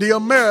here, the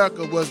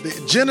America, was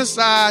the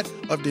genocide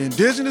of the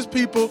indigenous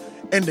people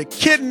and the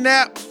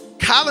kidnapped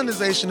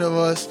colonization of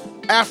us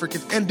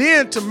Africans. And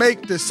then to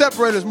make the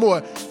separators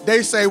more,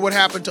 they say what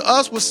happened to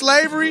us was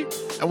slavery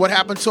and what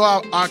happened to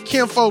our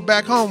kinfolk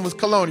back home was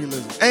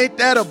colonialism. Ain't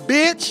that a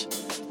bitch?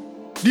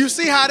 Do you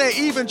see how they're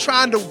even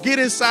trying to get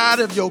inside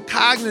of your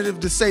cognitive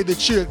to say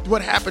that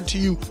what happened to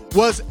you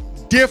was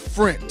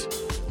different,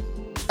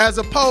 as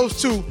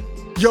opposed to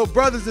your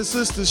brothers and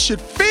sisters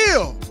should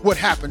feel what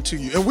happened to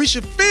you, and we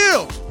should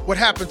feel what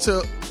happened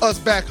to us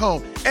back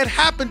home. It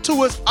happened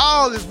to us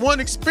all as one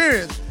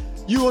experience.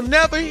 You will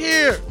never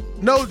hear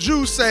no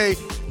Jew say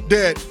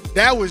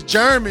that was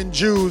German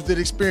Jews that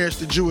experienced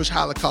the Jewish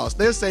Holocaust.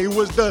 They'll say it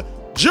was the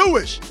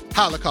Jewish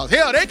Holocaust.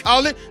 Hell, they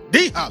call it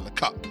the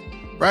Holocaust,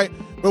 right?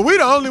 But we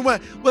the only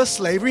one. Well,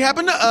 slavery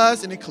happened to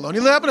us, and then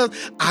colonialism happened to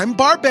us. I'm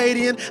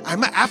Barbadian.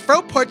 I'm an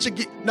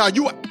Afro-Portuguese. No,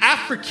 you are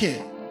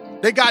African.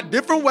 They got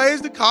different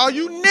ways to call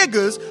you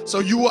niggas, so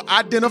you will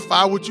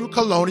identify with your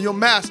colonial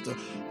master.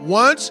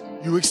 Once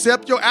you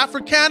accept your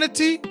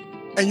Africanity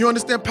and you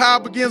understand power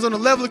begins on the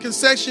level of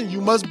concession,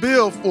 you must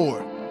build for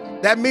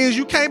it. That means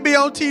you can't be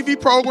on TV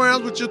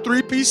programs with your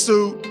three-piece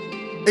suit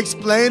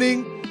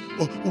explaining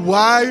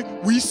why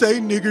we say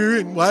nigger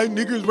and why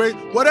niggers race.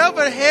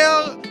 Whatever the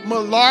hell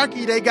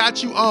malarkey they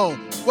got you on.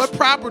 What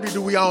property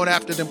do we own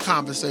after them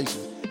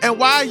conversations? And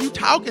why are you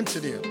talking to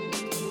them?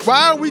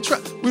 Why are we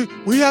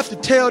we have to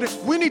tell them?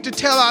 We need to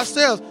tell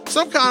ourselves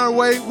some kind of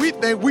way we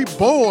think we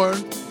born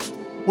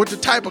with the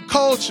type of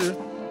culture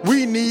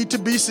we need to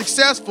be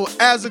successful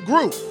as a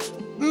group.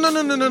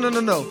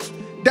 No.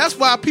 That's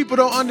why people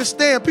don't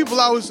understand. People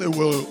always say,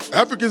 well,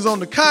 Africans on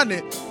the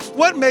continent.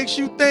 What makes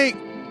you think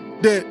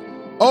that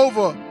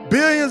over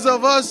billions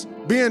of us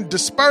being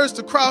dispersed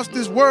across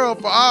this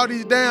world for all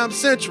these damn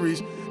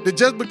centuries, that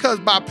just because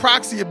by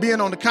proxy of being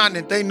on the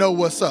continent, they know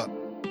what's up?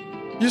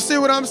 You see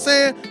what I'm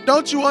saying?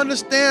 Don't you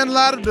understand a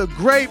lot of the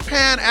great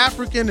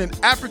Pan-African and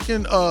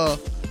African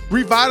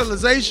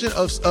revitalization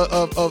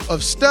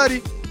of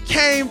study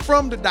came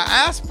from the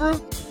diaspora?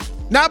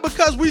 Not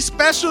because we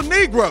special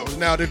Negroes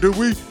now that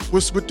we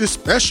was with this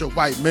special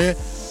white man,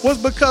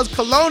 was because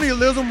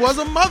colonialism was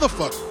a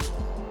motherfucker.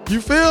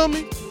 You feel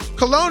me?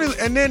 Colonial,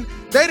 and then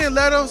they didn't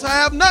let us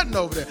have nothing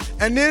over there.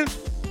 And then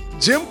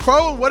Jim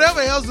Crow, whatever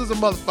else is a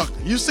motherfucker.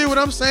 You see what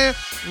I'm saying?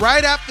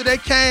 Right after they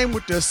came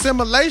with the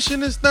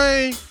assimilationist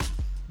thing,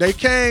 they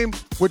came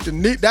with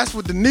that's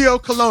what the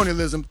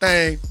neo-colonialism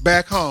thing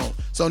back home.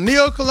 So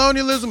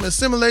neo-colonialism and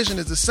assimilation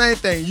is the same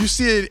thing. You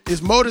see it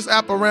is modus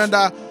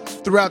operandi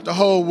throughout the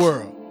whole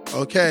world,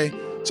 okay?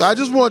 So I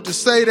just wanted to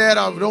say that.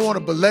 I don't want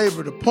to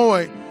belabor the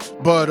point,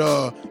 but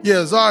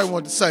Zari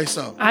wanted to say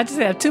something. I just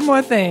have two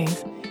more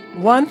things.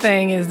 One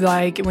thing is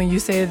like when you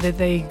said that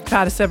they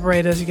try to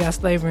separate us, you got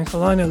slavery and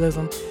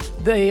colonialism.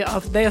 They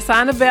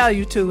assign a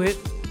value to it,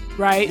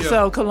 right? Yeah.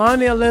 So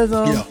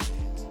colonialism,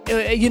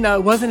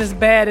 it wasn't as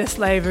bad as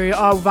slavery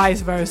or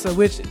vice versa,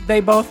 which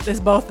it's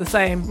both the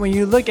same. When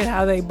you look at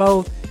how they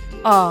both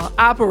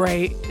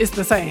operate, it's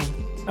the same.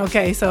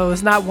 Okay, so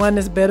it's not one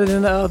that's better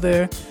than the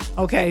other.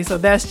 Okay, so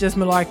that's just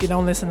malarkey.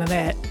 Don't listen to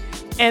that.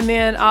 And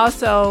then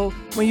also,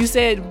 when you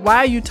said, why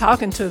are you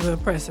talking to the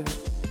oppressor?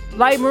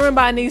 Like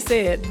Marimba Ani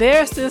said,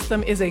 their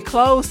system is a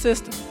closed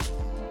system,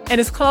 and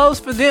it's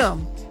closed for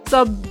them.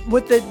 So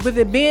with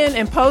it being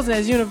imposed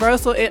as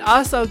universal, it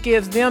also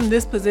gives them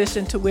this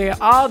position to where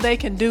all they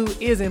can do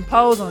is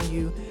impose on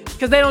you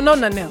because they don't know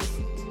nothing else.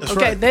 That's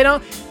okay,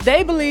 right.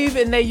 They believe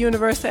in their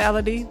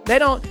universality.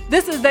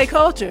 This is their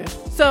culture.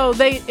 So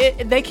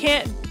they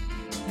can't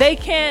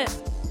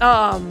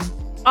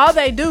all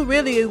they do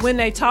really is when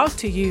they talk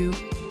to you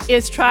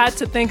is try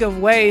to think of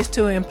ways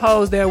to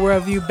impose their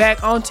worldview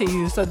back onto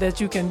you so that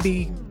you can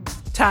be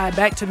tied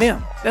back to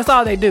them. That's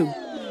all they do.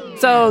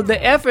 So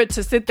the effort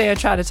to sit there and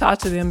try to talk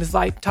to them is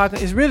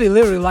really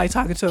literally like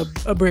talking to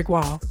a brick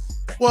wall.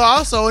 Well,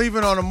 also,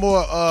 even on a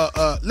more,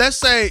 let's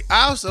say,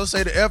 I also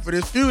say the effort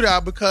is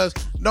futile because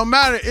no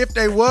matter if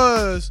they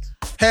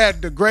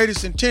had the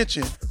greatest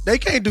intention, they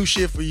can't do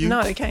shit for you.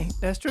 No, they can't.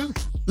 That's true.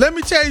 Let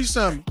me tell you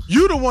something.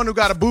 You the one who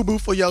got to boo-boo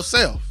for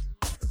yourself.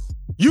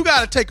 You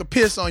got to take a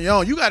piss on your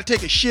own. You got to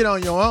take a shit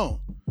on your own.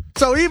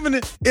 So even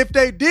if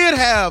they did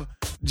have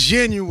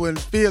genuine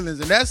feelings,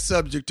 and that's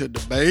subject to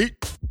debate,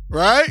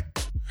 right?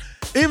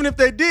 Even if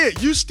they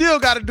did, you still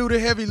got to do the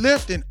heavy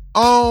lifting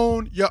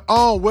on your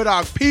own with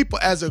our people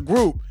as a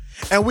group.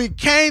 And we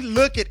can't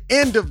look at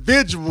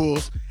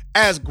individuals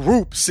as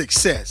group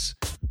success.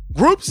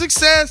 Group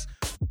success,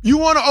 you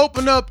want to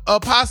open up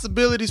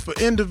possibilities for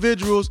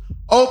individuals,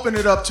 open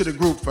it up to the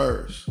group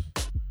first.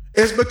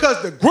 It's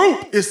because the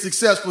group is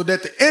successful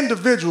that the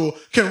individual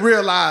can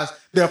realize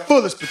their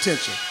fullest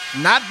potential,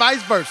 not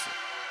vice versa.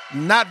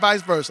 Not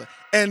vice versa.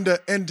 And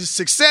the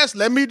success,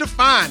 let me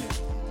define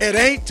it. It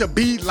ain't to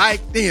be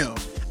like them.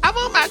 I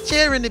want my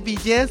children to be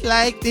just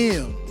like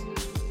them.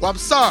 Well, I'm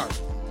sorry.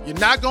 You're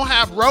not going to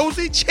have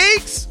rosy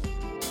cheeks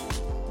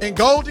and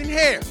golden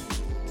hair.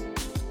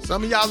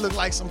 Some of y'all look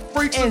like some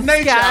freaks of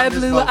nature. Sky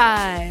blue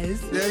eyes.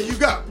 There you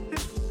go.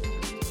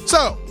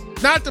 So,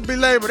 not to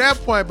belabor that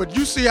point, but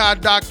you see how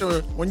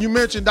when you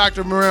mentioned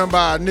Dr.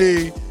 Marimba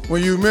Ani,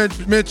 when you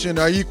mentioned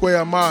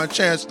Ikwe Amar and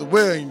Chancellor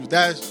Williams,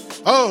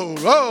 that's,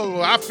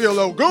 I feel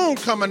Ogun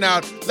coming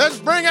out. Let's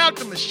bring out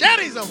the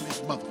machetes on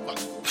these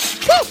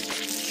motherfuckers. Woo!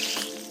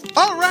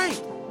 All right.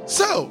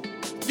 So,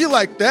 if you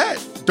like that,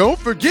 don't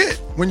forget,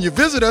 when you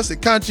visit us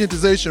at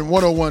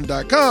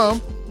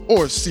conscientization101.com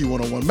or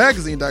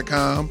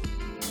C101magazine.com,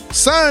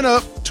 sign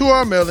up to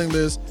our mailing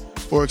list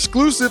for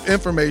exclusive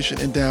information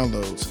and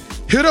downloads.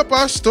 Hit up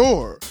our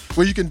store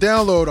where you can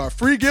download our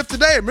free gift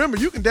today. Remember,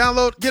 you can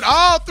get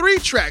all 3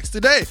 tracks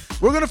today.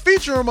 We're going to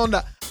feature them on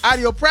the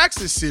Audio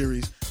Praxis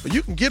series, but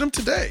you can get them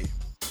today.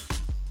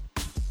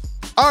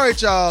 All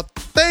right, y'all.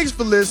 Thanks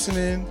for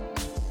listening.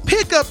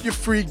 Pick up your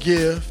free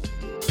gift.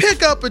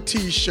 Pick up a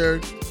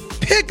t-shirt.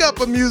 Pick up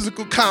a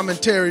musical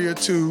commentary or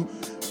two.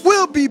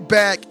 We'll be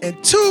back in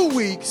 2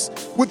 weeks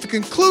with the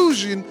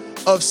conclusion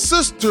of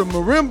Sister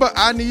Marimba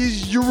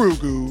Ani's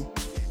Yurugu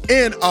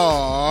in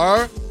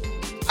our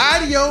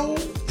Audio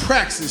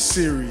Praxis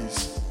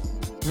series.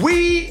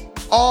 We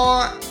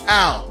are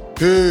out.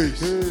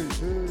 Peace.